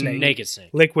Naked one. Snake. Naked Snake.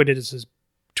 Liquid is his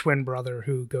twin brother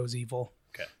who goes evil.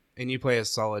 And you play as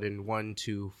Solid in 1,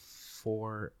 2,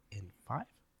 4, and 5.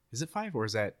 Is it 5 or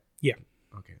is that? Yeah.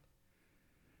 Okay.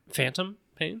 Phantom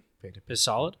Pain Phantom. is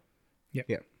Solid. Yeah.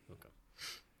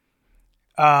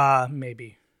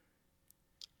 Maybe.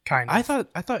 Kind of.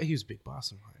 I thought he was Big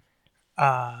Boss in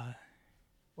 5.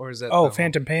 Or is that? Oh, the-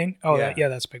 Phantom Pain. Oh, Yeah. yeah,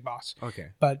 that's Big Boss. Okay.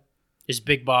 But Is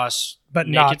Big Boss But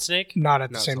Naked not- Snake? not at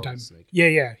the Not same Solid time. Snake.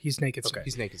 Yeah, he's Naked Snake.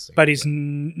 He's Naked Snake. But he's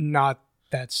not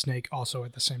that Snake also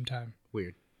at the same time.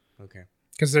 Weird. Okay.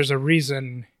 Because there's a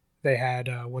reason they had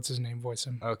what's his name voice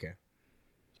him. Okay.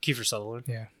 Kiefer Sutherland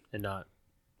Yeah, and not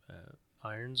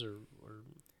Irons or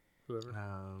whoever.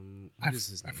 What is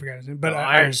his I name? forgot his name. But No,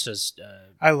 I Irons does.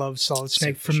 I love Solid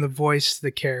Snake from the voice, the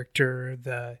character,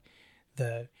 the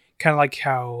kind of like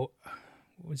how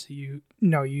was it you?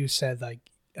 No, you said like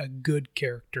a good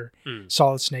character.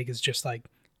 Solid Snake is just like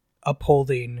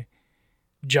upholding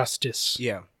justice,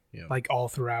 Yeah. Yeah. like all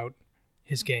throughout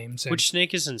his games. And Which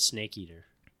snake is in Snake Eater?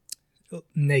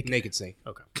 naked. Naked Snake.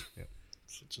 Okay.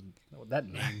 Such a, that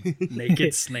name.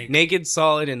 Naked Snake. Naked,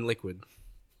 Solid, and Liquid.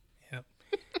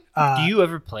 Do you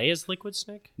ever play as Liquid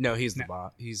Snake? No, he's the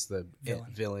bot. He's the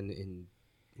villain in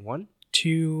 1.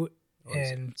 2 Or is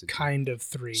it- and it's a two. kind of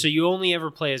 3. So you only ever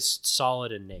play as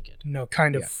Solid and Naked. No,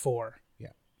 kind of Yeah. 4.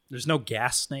 There's no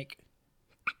gas snake.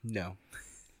 No.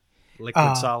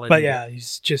 Liquid solid. But yeah,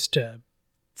 he's just a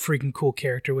freaking cool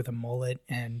character with a mullet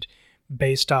and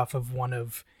based off of one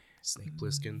of Snake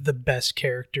Plissken. the best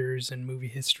characters in movie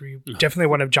history. Definitely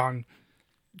one of John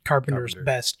Carpenter's Carpenter.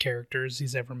 best characters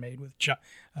he's ever made with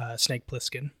Snake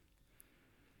Plissken.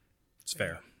 It's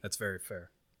fair. That's very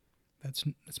fair. That's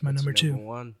my number 2. Number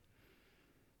 1.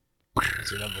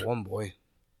 It's your number 1, boy.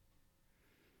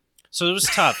 So it was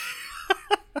tough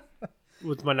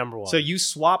with my number one. So you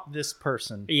swap this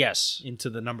person yes, into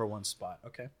the number 1 spot.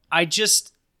 Okay. I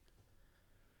just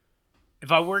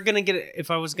if I was gonna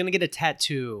get a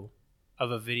tattoo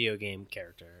of a video game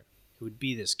character, it would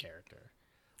be this character.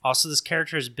 Also, this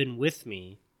character has been with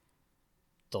me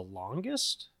the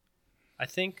longest. I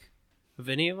think, of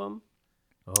any of them.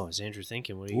 Oh, is Andrew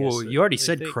thinking? What do you Well, guys you already what do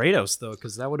said think? Kratos though,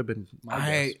 because that would have been my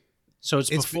guess. So it's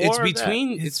It's before that?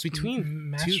 between It's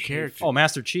Master two Chief. characters. Oh,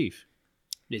 Master Chief,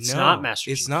 It's No, not Master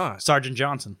Chief. It's not. Sergeant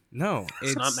Johnson. No,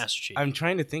 It's not Master Chief. I'm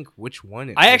trying to think which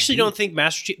one. I actually don't think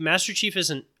Master Chief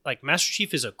isn't like Master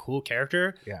Chief is a cool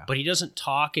character, Yeah. but he doesn't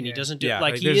talk and he Yeah. doesn't do Yeah,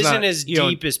 like like, he there's isn't not- as you don't-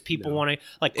 deep as people no. want to.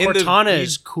 Like In the- Cortana you-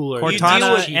 is cooler. Cortana than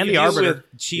Master Chief. and the Arbiter.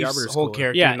 with Chief's Arbiter's whole cooler.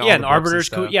 character. Yeah, in all yeah, the and books and Arbiter's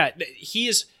cool. stuff. Yeah, he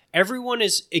is. Everyone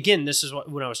is again. This is what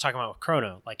when I was talking about with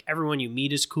Chrono. Like everyone you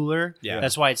meet is cooler. Yeah.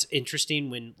 That's why it's interesting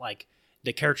when like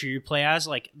the character you play as,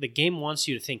 like the game wants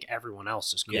you to think everyone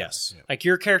else is cool. Yes. Like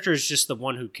your character is just the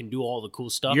one who can do all the cool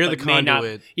stuff. You're but the may not-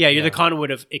 conduit. yeah, you're the Yeah. conduit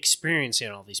of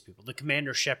experiencing all these people. The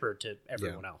Commander Shepard to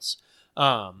everyone else.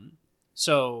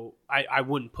 So I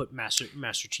wouldn't put Master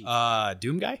Chief.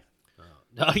 Doom guy.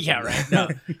 Oh yeah, right. No,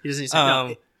 he doesn't say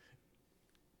no.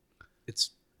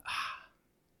 It's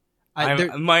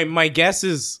There- my guess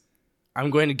is I'm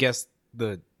going to guess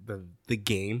the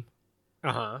game.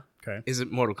 Uh-huh. Is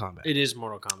it Mortal Kombat? It is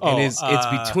Mortal Kombat. Oh,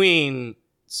 It's between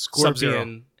Scorpion.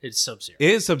 Sub-Zero. It's Sub-Zero. It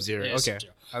is Sub-Zero. It is Okay.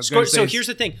 Sub-Zero. I was gonna So say- here's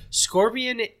the thing: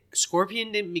 Scorpion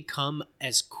didn't become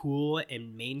as cool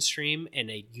and mainstream and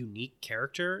a unique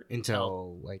character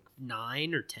until like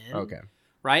 9 or 10. okay.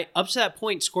 Right up to that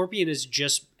point, Scorpion is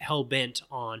just hell bent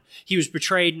on. He was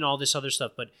betrayed and all this other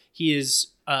stuff, but he is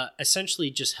essentially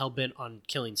just hell bent on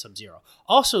killing Sub-Zero.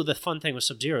 Also, the fun thing with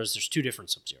Sub-Zero is there's two different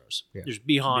Sub-Zeros. Yeah. There's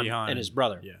Bihan Bihan and his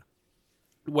brother. Yeah.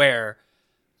 Where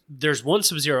there's one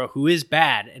Sub-Zero who is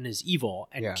bad and is evil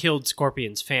and Yeah. killed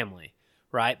Scorpion's family,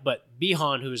 right? But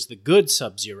Bihan, who is the good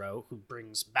Sub-Zero, who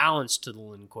brings balance to the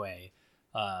Lin Kuei,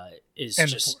 is And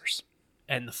just the Force.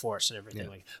 and the Force and everything Yeah.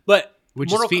 like. But Which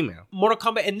Mortal is female. Mortal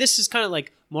Kombat, and this is kind of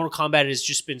like Mortal Kombat has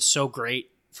just been so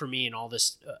great for me and all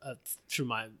this through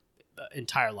my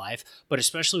entire life, but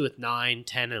especially with 9,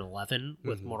 10, and 11,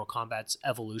 with Mortal Kombat's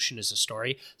evolution as a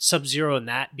story. Sub-Zero and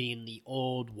that being the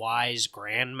old, wise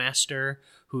grandmaster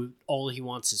who all he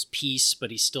wants is peace, but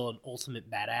he's still an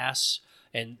ultimate badass.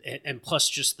 And plus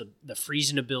just the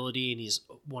freezing ability, and he's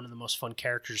one of the most fun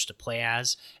characters to play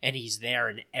as, and he's there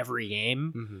in every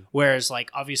game. Mm-hmm. Whereas, like,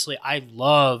 obviously, I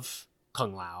love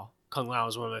Kung Lao. Kung Lao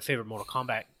is one of my favorite Mortal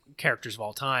Kombat characters of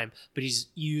all time, but he's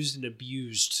used and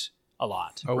abused a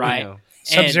lot, Oh, we right? know.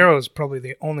 Sub-Zero is probably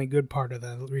the only good part of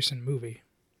the recent movie.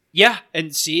 Yeah,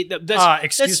 and see, that's,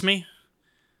 Excuse me.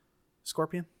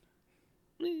 Scorpion.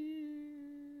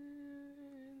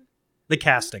 The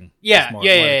casting. Yeah, It's more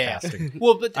yeah, the yeah, yeah. casting.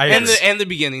 Well, but I And agree. the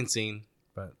beginning scene,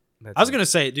 but that's I was it. gonna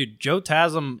say, dude, Joe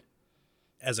Taslim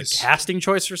as a casting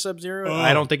choice for Sub-Zero,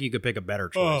 I don't think you could pick a better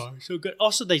choice. so good.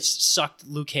 Also, they sucked.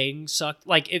 Liu Kang sucked.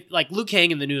 Like Liu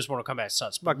Kang in the newest Mortal Kombat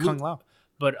sucks. What about Kung Lao?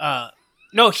 But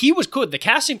no, he was good. The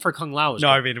casting for Kung Lao was No,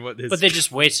 good. I mean, what is? But they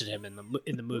just wasted him in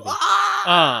the movie.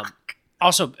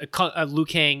 Also, Liu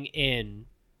Kang in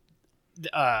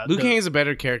Liu Kang is a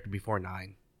better character before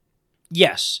 9.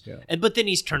 yes, Yeah. but then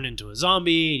he's turned into a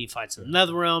zombie and he fights in the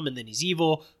Netherrealm and then he's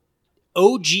evil.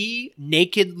 OG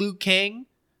naked Liu Kang,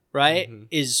 right,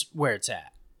 is where it's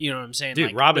at. You know what I'm saying? Dude,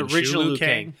 like, Robin the original Shu Liu Liu Kang.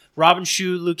 Kang. Robin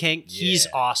Shu Liu Kang, he's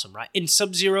Yeah. awesome, right? In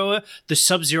Sub-Zero, the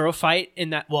Sub-Zero fight in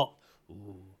that,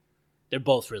 they're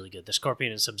both really good. The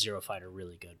Scorpion and Sub-Zero fight are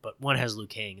really good, but one has Liu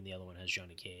Kang and the other one has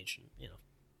Johnny Cage. And,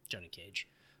 Johnny Cage.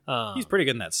 He's pretty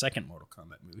good in that second Mortal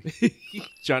Kombat movie,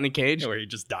 Johnny Cage. where he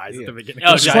just dies at the beginning.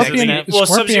 Oh, Scorpion- Johnny Well,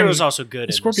 Scorpion- Sub-Zero is also good. The in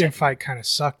the Scorpion second. fight kind of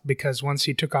sucked because once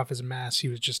he took off his mask, he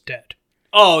was just dead.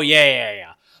 Oh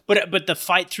yeah. But the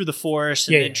fight through the forest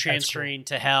and Yeah, then yeah, that's transferring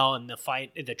to hell and the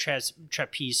fight, the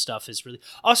trapeze stuff is really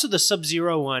also the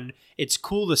Sub-Zero one. It's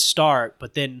cool to start,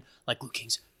 but then like Liu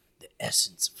Kang's the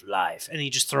essence of life, and he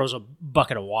just throws a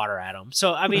bucket of water at him.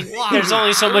 So I mean, there's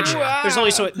only so much. There's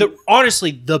only so. Honestly,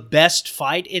 the best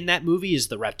fight in that movie is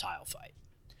the reptile fight.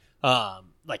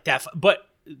 Like that, but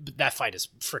that fight is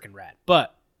freaking rad.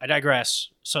 But I digress.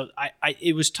 So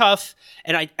it was tough,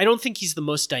 and I don't think he's the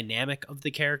most dynamic of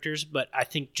the characters, but I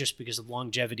think just because of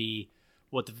longevity,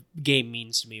 what the game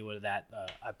means to me, what that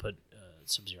I put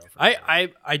Sub-Zero. For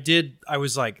I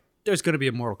was like, there's going to be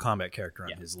a Mortal Kombat character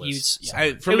on his list.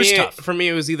 For It was me, tough. for me,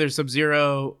 it was either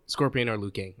Sub-Zero, Scorpion, or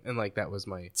Liu Kang, and like that was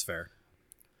my It's fair.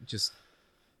 just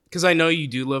because I know you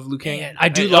do love Liu Kang. Man, I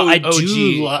do OG.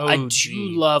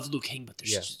 love Liu Kang, but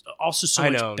there's Yeah. just also so I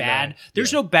much know, bad. no,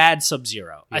 There's yeah. no bad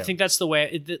Sub-Zero. I Yeah. think that's the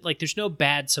way. Like, there's no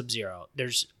bad Sub-Zero.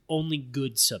 There's only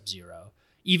good Sub-Zero.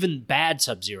 Even bad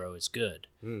Sub-Zero is good.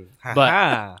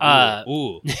 Haha.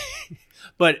 Ooh.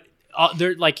 But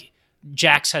they're like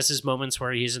Jax has his moments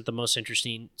where he isn't the most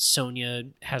interesting. Sonya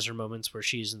has her moments where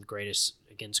she isn't the greatest.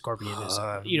 Again, Scorpion is.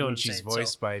 You know what when I'm she's saying?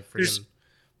 voiced by there's- freaking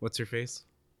what's her face?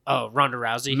 Oh, Ronda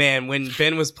Rousey. Man, when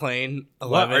Ben was playing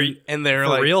 11, What, are you- and they're For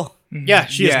like, real? Yeah,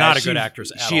 She is yeah, not a she- good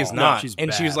actress at She is all. not. No, she's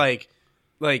and she was bad.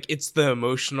 like it's the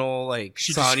emotional like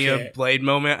She just Sonya can't. Blade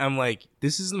moment. I'm like,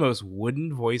 this is the most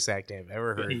wooden voice acting I've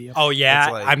ever heard. Yep. Oh yeah,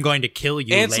 It's like- I'm going to kill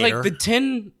you And it's later. like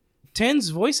the 10's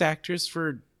voice actress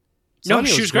for No, Sonya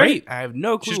she was great. I have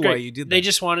no clue She's why great. you did that. They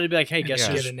just wanted to be like, hey, guess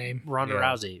Yeah. who's Get a name. Ronda Yeah.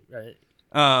 Rousey,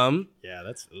 right? yeah,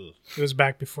 that's ugh. It was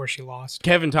back before she lost.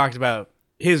 Kevin talked about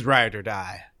his ride or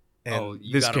die. And Oh,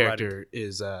 you this got a ride or- character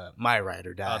is my ride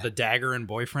or die. The dagger and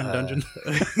boyfriend dungeon.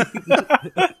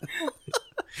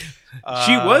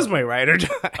 She was my ride or die.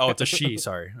 Oh, it's a she.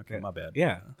 Sorry. Okay, my bad.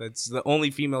 Yeah, that's the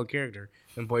only female character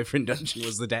in Boyfriend Dungeon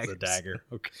was the dagger. The dagger.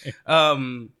 Okay.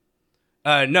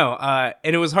 No,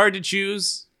 and it was hard to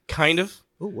choose, kind of.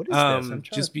 Oh, what is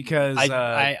Just because I think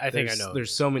I there's- know.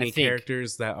 there's so many I think.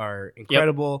 characters that are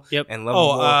incredible Yep. and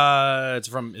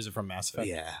lovable. Is it from Mass Effect?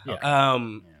 yeah.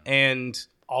 And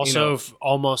Also, you know,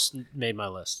 almost made my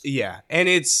list. yeah, and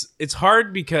it's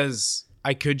hard because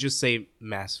I could just say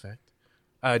Mass Effect,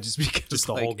 just because Just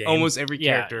the like, whole game. almost every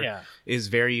Yeah, character yeah. is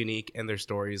very unique, and their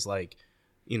stories like.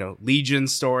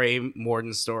 Legion's story,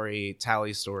 Morden's story,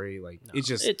 Tally's story, like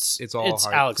it's all it's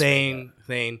hard. Alex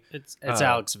Thane. It's Uh,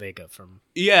 Alex Vega from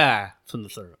Yeah. the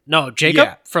third. No, Jacob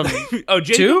Yeah. from. Oh,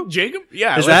 Jacob. Two? Jacob.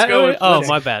 Yeah. Is let's that? go with, Oh, let's-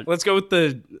 my bad. Let's go with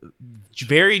the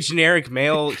very generic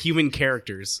male human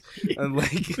characters. And,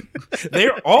 like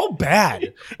they're all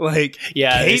bad. Like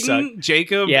Yeah, they Caden,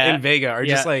 Jacob, Yeah. and Vega are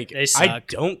just Yeah, like they I suck.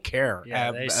 don't care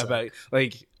Yeah, they suck. about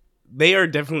like they are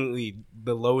definitely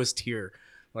the lowest tier.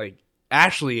 Like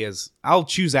Ashley is. I'll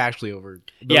choose Ashley over.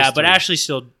 Those Yeah, but three. Ashley's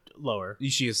still lower.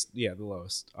 She is the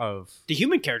lowest of. The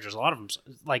human characters, a lot of them,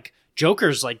 like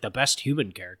Joker's, like the best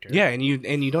human character. Yeah, and you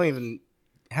don't even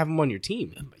have him on your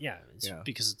team. But yeah, it's Yeah.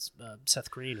 because it's Seth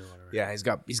Green or whatever. Yeah, he's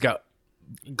got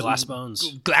Glass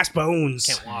bones. glass bones.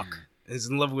 Can't walk. Is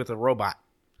in love with a robot.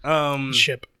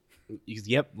 Ship.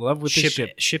 Yep, love with his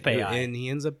ship. Ship AI. And he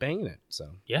ends up banging it. So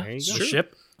Yeah, there you it's go. true.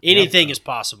 Ship. Anything is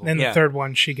possible. Then Yeah. the third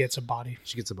one, she gets a body.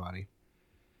 She gets a body.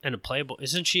 And a playable.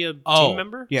 Isn't she a Oh. team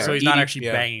member? Yeah, So he's not Edie- actually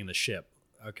yeah. banging the ship.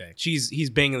 Okay.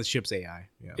 He's banging the ship's AI.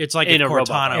 Yeah. It's like In if a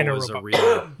robot. In Cortana a was a robot.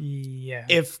 real. Yeah.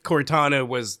 If Cortana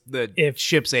was the If-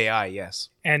 ship's AI, yes.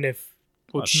 and if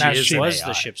Well, she Master is Chief was AI.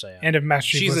 the ship's AI. and if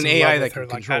Master Chief She's was an in AI love that with her can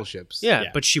like control that. ships. yeah,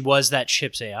 Yeah. but she was that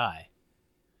ship's AI.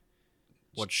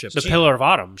 What ship? The Pillar of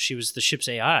Autumn. She was the ship's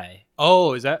AI.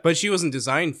 Oh, is that? But she wasn't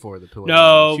designed for the pillar.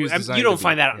 No, She was designed you to don't be-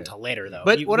 find that out yeah. until later, though.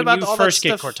 But what when about you all that first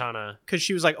get stuff- Cortana? Because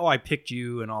she was like, "Oh, I picked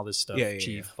you," and all this stuff. Yeah, yeah,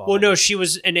 Chief. Well, no, she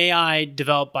was an AI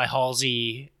developed by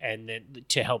Halsey and then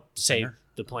to help save Singer?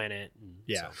 the planet. And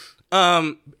Yeah.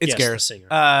 so- It's Yes, the Garrus.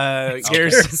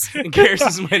 singer. Garrus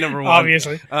is my number one.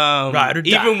 Obviously. Ride or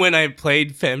die. Even when I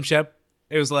played FemShep,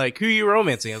 it was like, who are you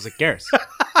romancing? I was like, Garrus.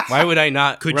 Why would I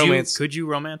not Could romance? you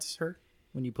romance her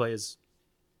when you play as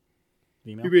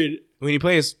female? When you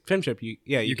play as FemShep,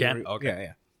 you can?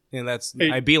 Okay. Yeah. And that's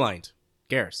Hey. I beelined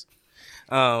Garrus.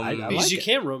 I Because like you it.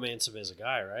 can't romance him as a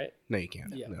guy, right? No, you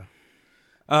can't. Yeah. No.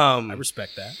 I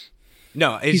respect that.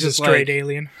 No, it's He's a just straight like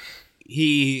alien.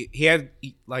 he had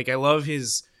like I love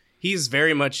his. He's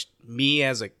very much me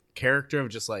as a character of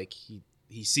just like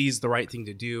he sees the right thing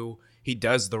to do. He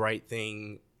does the right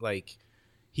thing. Like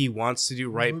he wants to do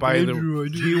right by the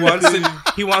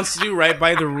he wants to do right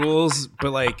by the rules.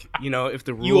 But like if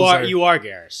the rules You are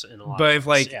Garrus in a lot. but of if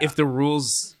like ways, yeah. if the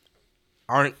rules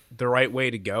aren't the right way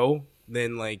to go,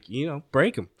 then like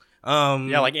break them.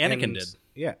 Yeah, like Anakin and- did.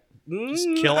 Yeah.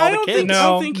 kill all I the don't kids. Think, I No,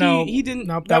 don't think no, he didn't.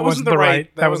 Nope, that wasn't the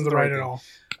right. That wasn't the right at thing. all.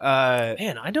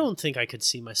 Man, I don't think I could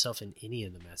see myself in any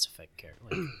of the Mass Effect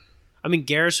characters. Like, I mean,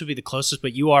 Garrus would be the closest,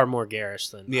 but you are more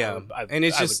Garrus than Yeah, and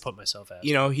it's I just- would put myself as.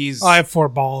 He's I have 4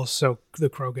 balls, so the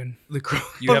Krogan. the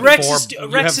You But have Rex four- is you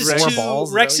Rex have is four too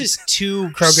balls, Rex is is too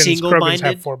Krogans single-minded.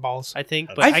 have 4 balls. I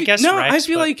think, but I guess no. Rex, I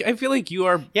feel but- like you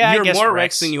are. Yeah, I you're guess more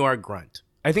Rex. Rex than you are Grunt.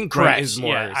 I think Grunt Correct. is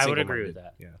more. Yeah, I would agree with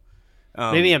single-minded. that.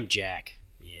 Yeah. maybe I'm Jack.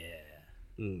 Yeah,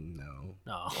 No.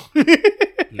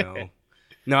 no.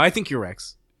 No. I think you're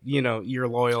Rex. You're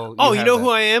loyal. Oh, you have know that. who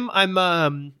I am?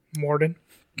 I'm Morden.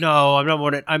 no, I'm not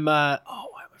Morden. I'm why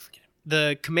am I forgetting?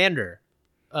 The commander.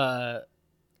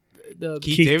 The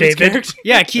Keith Keith David's David? character.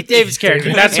 yeah, Keith David's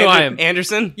character. That's who I am.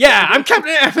 Anderson. Yeah, I'm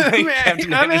Captain.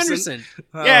 Captain I'm Anderson. Anderson.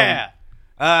 Yeah.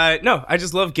 No, I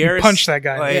just love Garrus. Punch that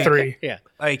guy. Like, 3. Yeah.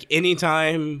 Like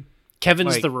anytime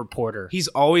Kevin's Like, the reporter. he's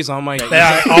always on my.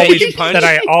 That I always punch. that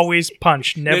I always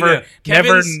punch. Never No. never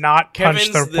Kevin's- not punch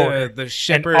the Kevin's reporter. the And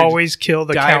shepherd. always kill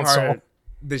the council.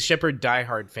 the Shepard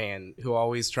diehard fan who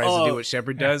always tries to do what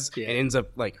Shepard does and ends up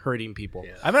like hurting people.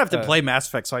 Yeah. I'm gonna have to play Mass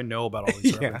Effect so I know about all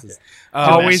these Yeah. references.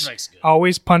 Always, Mass Effect's good.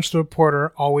 always punch the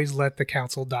reporter. Always let the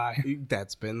council die.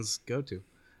 That's Ben's go-to.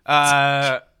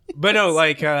 But no,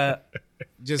 like the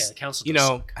just council you does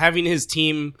know, suck. having his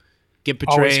team get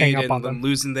Always hang betrayed up on and then them.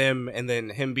 losing them, and then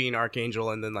him being Archangel,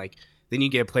 and then like then you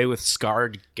get to play with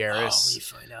scarred Oh, Garrus. you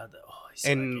find out that he's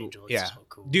And Archangel. It's yeah, so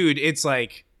cool. dude, it's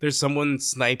like there's someone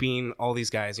sniping all these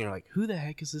guys, and you're like, who the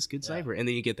heck is this good sniper? And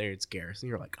then you get there, it's Garrus, and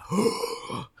you're like,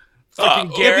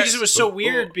 fucking Garrus. Yeah, because it was so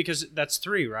weird. Because that's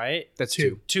 3, right? That's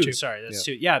Two. two. Sorry, that's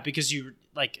Yeah. 2. Yeah, because you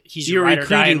like he's You're your ride or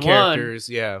die in recruiting one, characters,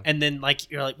 yeah. and then like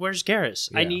you're like, where's Garrus?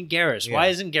 I Yeah. need Garrus. Yeah. Why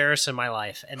isn't Garrus in my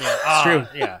life? And then true.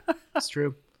 Yeah, It's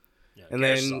true. yeah And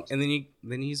Garrus is then awesome.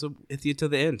 then he's with you to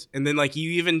the end. And then like you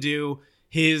even do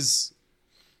his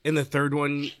in the third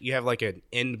one, you have like an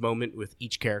end moment with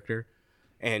each character,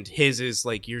 and his is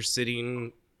like you're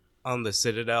sitting on the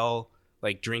Citadel,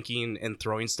 like drinking and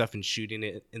throwing stuff and shooting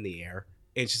it in the air.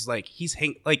 It's just like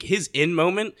like his end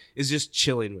moment is just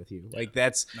chilling with you. Like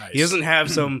that's Nice. he doesn't have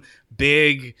some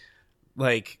big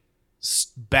like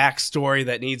backstory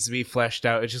that needs to be fleshed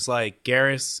out. It's just like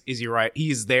Garrus is your right.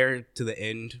 He's there to the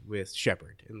end with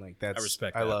Shepard, and like that's I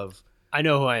respect I that. love I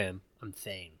know who I am. I'm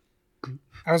Thane.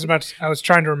 I was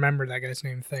trying to remember that guy's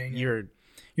name. Thing.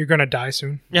 You're gonna die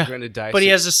soon. Yeah, You're gonna die. but he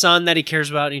soon. has a son that he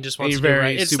cares about, and he just wants And to you're do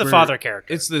very right. It's the super- father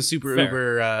character. It's the super Fair.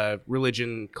 uber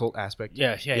religion cult aspect.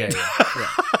 yeah.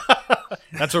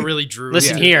 That's what really drew.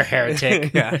 Listen me. here,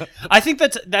 heretic. Yeah. I think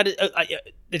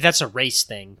that's a race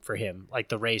thing for him. Like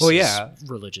the race Well, yeah. is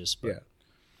religious. But Yeah.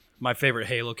 My favorite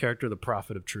Halo character, the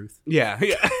Prophet of Truth, Yeah,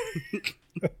 yeah.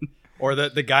 or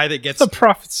the guy that gets The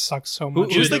prophets suck so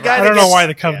much. who's the guy I that don't know gets- why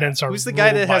the covenants are. who's the guy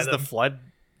ruled that by has the them. flood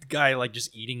guy like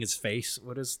just eating his face?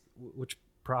 Which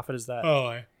prophet is that?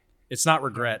 Oh, It's not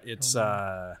regret. It's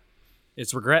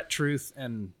regret, truth,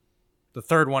 and the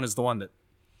third one is the one that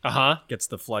gets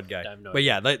the flood guy. I have no But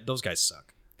yeah, those guys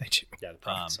suck. they do. Yeah, the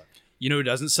prophet sucks. You know who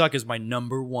doesn't suck is my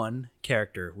number one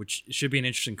character, which should be an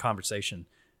interesting conversation.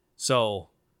 So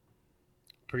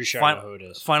Pretty sure I know who it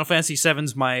is. Final Fantasy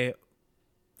VII's my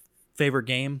favorite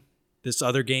game. This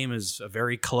other game is a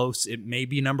very close. It may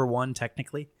be number one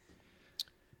technically.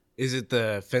 Is it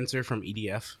the fencer from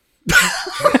EDF?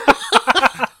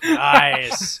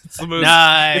 Nice. It's the most.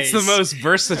 Nice. It's the most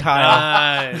versatile.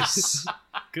 Nice.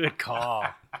 Good call.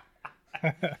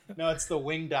 No, it's the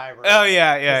wing diver. Oh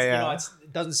yeah, yeah, yeah.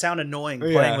 It doesn't sound annoying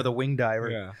Yeah. playing with a wing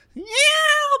diver.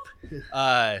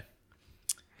 yeah.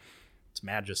 It's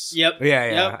Magus. Yep. Yeah,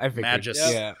 yeah. Yep. I figured.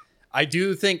 Magus. Yeah. I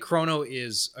do think Chrono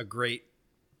is a great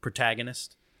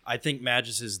protagonist. I think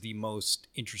Magus is the most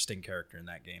interesting character in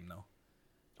that game, though.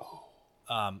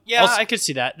 Yeah, also- I could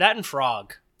see that. That and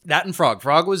Frog. that and Frog.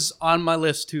 Frog was on my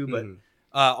list too, but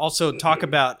also talk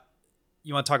about.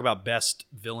 You want to talk about best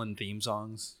villain theme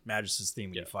songs? Magus's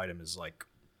theme when you fight him is like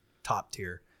top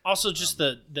tier. Also, just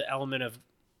the element of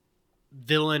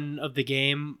villain of the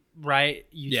game, right?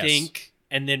 You Yes. think,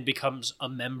 and then becomes a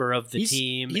member of the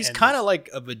team. He's and- kind of like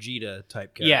a Vegeta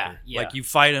type character. Yeah, yeah. Like you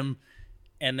fight him,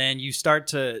 and then you start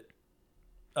to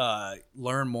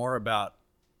learn more about,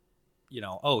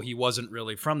 he wasn't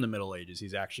really from the Middle Ages.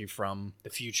 He's actually from.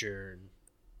 the future. And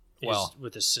Well-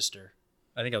 with his sister.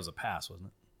 I think that was a past, wasn't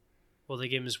it? Well, the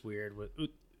game is weird.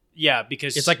 Yeah,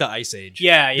 because It's like the Ice Age.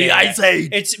 yeah, The yeah. Ice Age.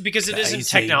 It's because it The isn't Ice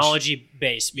Age. technology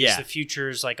based. Because Yeah. the future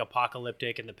is like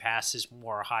apocalyptic, and the past is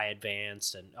more high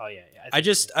advanced. And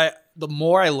The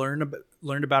more I learned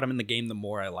about him in the game, the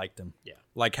more I liked him. Yeah.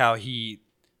 Like how he's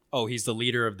the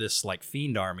leader of this like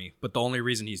fiend army, but the only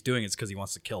reason he's doing it is because he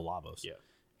wants to kill Lavos. Yeah.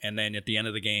 And then at the end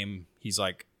of the game, he's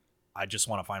like, I just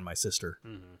want to find my sister.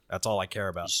 Mhm. That's all I care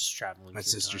about. he's just traveling. My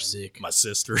through sister's time. sick. My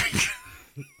sister.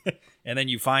 And then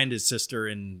you find his sister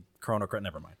in Chrono Cross.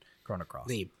 Never mind. Chrono Cross.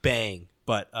 Then you bang.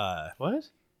 But What?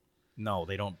 no,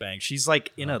 they don't bang. She's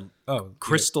like in a Oh,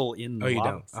 crystal in the Oh, you lava.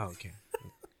 don't. Oh, okay.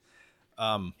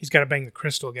 He's got to bang the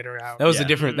crystal, get her out. That was Yeah. a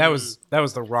different. That was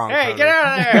the wrong. Hey, Chrono. get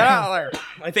out of there! Get out of there!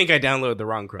 I think I downloaded the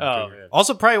wrong Chrono Oh, Trigger.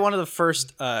 Also, probably one of the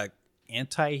first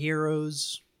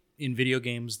anti-heroes in video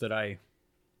games that I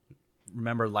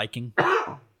remember liking.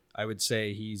 I would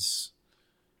say he's,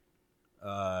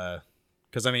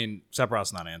 because I mean,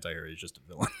 Sephiroth's not an anti-hero; he's just a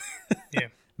villain. Yeah.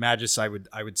 Magus, I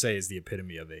would say, is the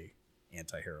epitome of a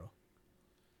anti-hero.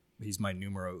 He's my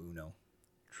numero uno.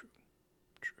 True.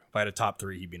 If I had a top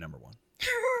three, he'd be number one.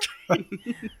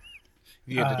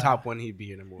 If you had the top one, he'd be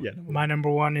your number one. My number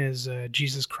one is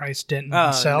Jesus Christ Denton Oh,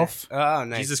 himself. Oh,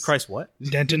 nice. Jesus Christ, what?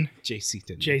 Denton, JC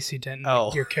didn't. J.C. Denton,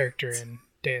 Oh. your character in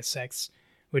Deus Ex,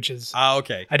 which is Ah,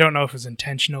 okay. I don't know if it was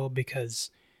intentional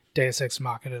because Deus Ex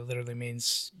Machina literally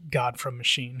means God from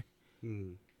machine.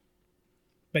 Hmm.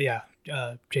 But yeah,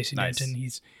 JC Nice. Denton,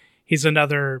 he's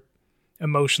another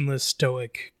emotionless,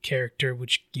 stoic character,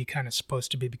 which he kind of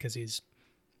supposed to be because he's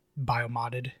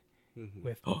biomodded Mhm.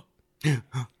 with.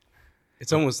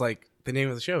 It's almost like the name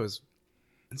of the show is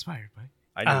inspired by.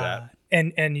 I knew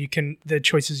that. And you can, the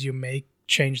choices you make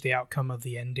change the outcome of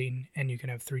the ending, and you can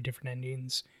have 3 different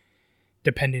endings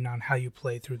depending on how you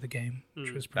play through the game,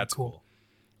 which was pretty That's cool. cool.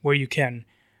 Where you can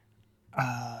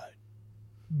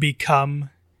become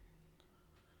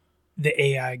the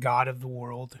AI god of the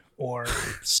world, or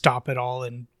stop it all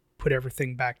and put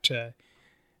everything back to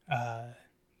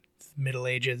Middle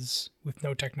Ages with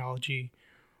no technology,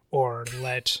 or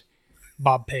let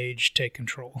Bob Page take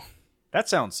control. That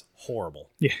sounds horrible.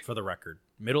 Yeah. For the record,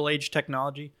 middle-aged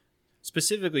technology,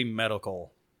 specifically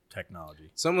medical technology.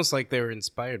 It's almost like they were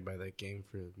inspired by that game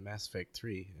for Mass Effect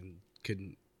 3 and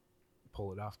couldn't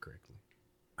pull it off correctly.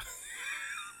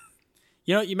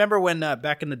 You know, you remember when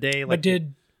back in the day, like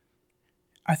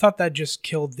I thought that just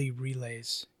killed the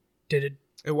relays. Did it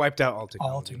It wiped out all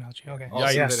technology. all technology? Okay. All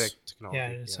Yeah, yes. synthetic technology. Yeah,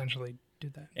 it essentially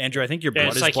did that. Andrew, I think your Yeah, blood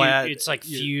it's is like black. it's like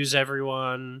fuse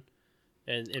everyone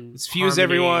and It's fuse harmony,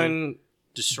 everyone,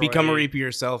 destroy, become a Reaper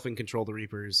yourself and control the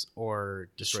Reapers, or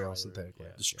destroy all Destroy, synthetic yeah.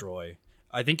 life. destroy.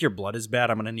 I think your blood is bad.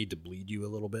 I'm gonna need to bleed you a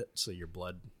little bit, so your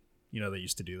blood. You know, they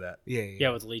used to do that. Yeah,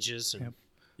 with leeches. And, Yep.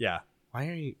 Yeah, Why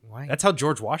are you? Why? that's how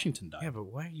George Washington died. yeah, but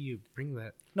why do you bring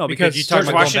that? No, Because because you talk George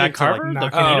about going Washington back to like, Carver? Knocking,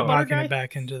 peanut it, butter knocking guy? it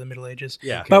back into the Middle Ages.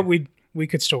 yeah, But we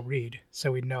could still read,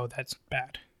 so we'd know that's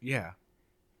bad. Yeah,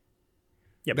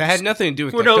 yeah. that had nothing to do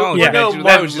with We're no- technology. we're no that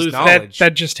Martin was just Luther. knowledge.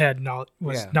 That just had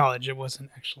was Yeah. knowledge. It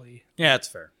wasn't actually. Yeah, it's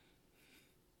fair.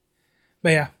 But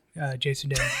yeah, Jason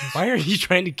Denton. Why are you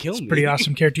trying to kill me? Pretty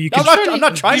awesome character. You I'm can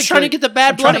not trying He's to trying to get the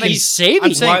bad blood. trying to He's saving.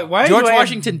 I'm saying Why George do I have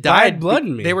Washington bad died. blood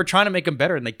in me? They were trying to make him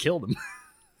better, and they killed him.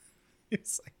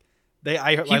 It's like he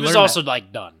I was learned also that.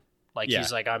 like done. Like Yeah.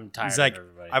 he's like, I'm tired He's like, of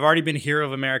everybody. I've already been hero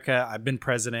of America. I've been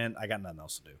president. I got nothing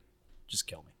else to do. Just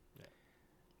kill me.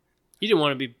 He didn't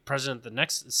want to be president the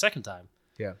second time.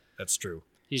 Yeah. That's true.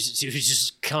 He was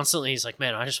just constantly. He's like,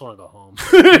 man, I just want to go home.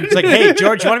 It's like, hey,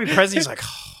 George, you want to be president? He's like,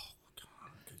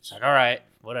 It's like, all right,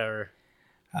 whatever.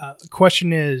 The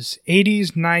question is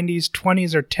 80s, 90s,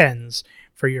 20s, or 10s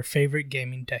for your favorite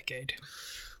gaming decade.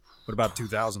 what about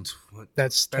 2000s?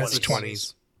 That's That's the 20s.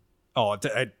 20s. Oh,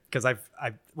 because I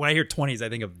when I hear 20s, I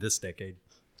think of this decade.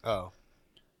 Oh.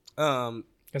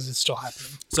 Because it's still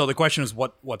happening. So the question is,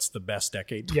 what's the best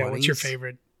decade? Yeah, what's your 20s?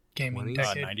 favorite gaming 20s?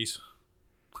 decade? 90s.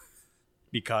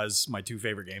 Because my 2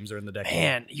 favorite games are in the decade.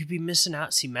 Man, you'd be missing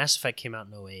out. See, Mass Effect came out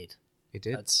in 08. It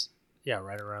did. That's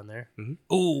right around there.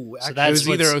 Ooh, So It that's was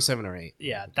either what's- 07 or 8.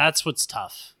 Yeah, that's what's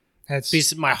tough. That's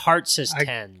Because my heart says I-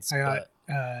 tens. I got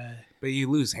but But you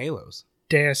lose Halos.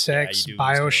 Deus Ex, you do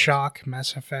lose Bioshock,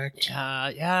 Mass Effect.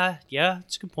 yeah,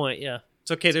 it's a good point. Yeah,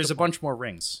 it's okay. There's a bunch more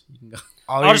rings. You can go.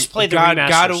 I'll just play the remasters.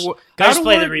 God of War, I'll just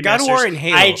play the remasters. God of War and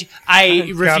Halo. I God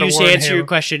of refuse War to and answer Halo. your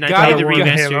question. I God play of the War and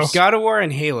remasters. Halo. God of War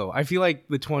and Halo. I feel like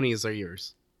the 20s are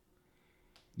yours.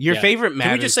 Your Yeah. favorite Can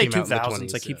Madden we just say came out in the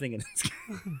 2000s? 20s, I keep yeah. thinking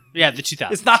Yeah, the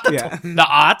 2000s. it's not the Yeah. the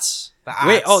aughts. The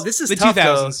Wait, aughts. oh, this is the tough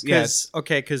 2000s. though, Yes,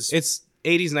 okay, because it's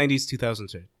 80s, 90s,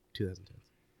 2000s, 2010s.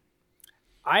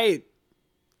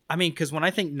 I mean, because when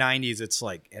I think 90s, it's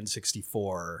like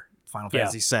N64, Final Yeah.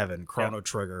 Fantasy 7, Chrono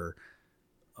Trigger,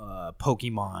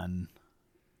 Pokemon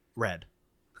Red,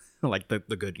 like the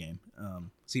good game.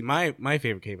 See, my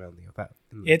favorite came out in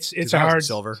the It's a 2000s. hard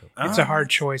Silver. It's a hard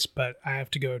choice, but I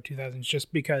have to go 2000s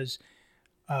just because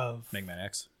of Mega Man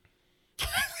X.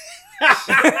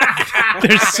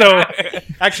 there's so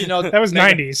Actually, no, that was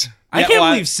 90s. I Yeah, can't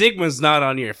well, believe Sigma's not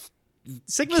on your.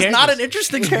 Sigma's Kansas. not an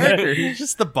interesting character. He's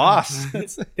just the boss.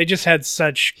 They just had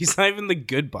such He's not even the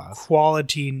good boss.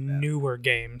 quality newer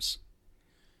games.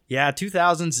 Yeah,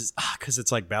 2000s is because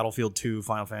it's like Battlefield 2,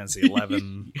 Final Fantasy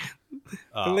 11.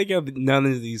 I like how none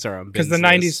of these are on. Because the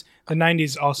Ben's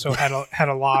 90s also had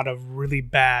a lot of really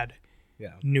bad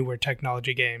Yeah. newer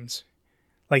technology games,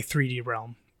 like 3D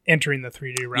Realm, entering the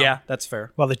 3D Realm. Yeah, that's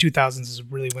fair. Well, the 2000s is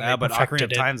really when they But Ocarina of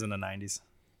perfected it. Time's in the 90s.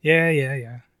 Yeah.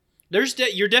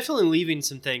 You're definitely leaving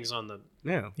some things on the,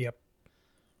 Yeah. Yep.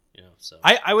 so.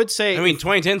 I would say. I mean,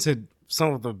 2010s had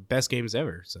some of the best games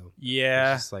ever. So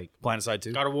yeah. it's just like Blind Side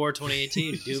 2. God of War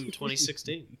 2018, Doom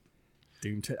 2016.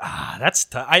 Doom 2. That's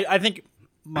tough. I think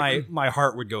my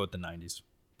heart would go with the 90s,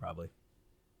 probably.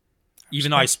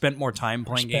 Even though I spent more time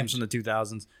playing games from the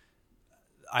 2000s,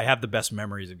 I have the best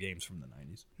memories of games from the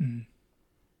 90s.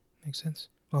 Makes sense.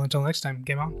 Well, until next time,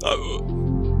 game on.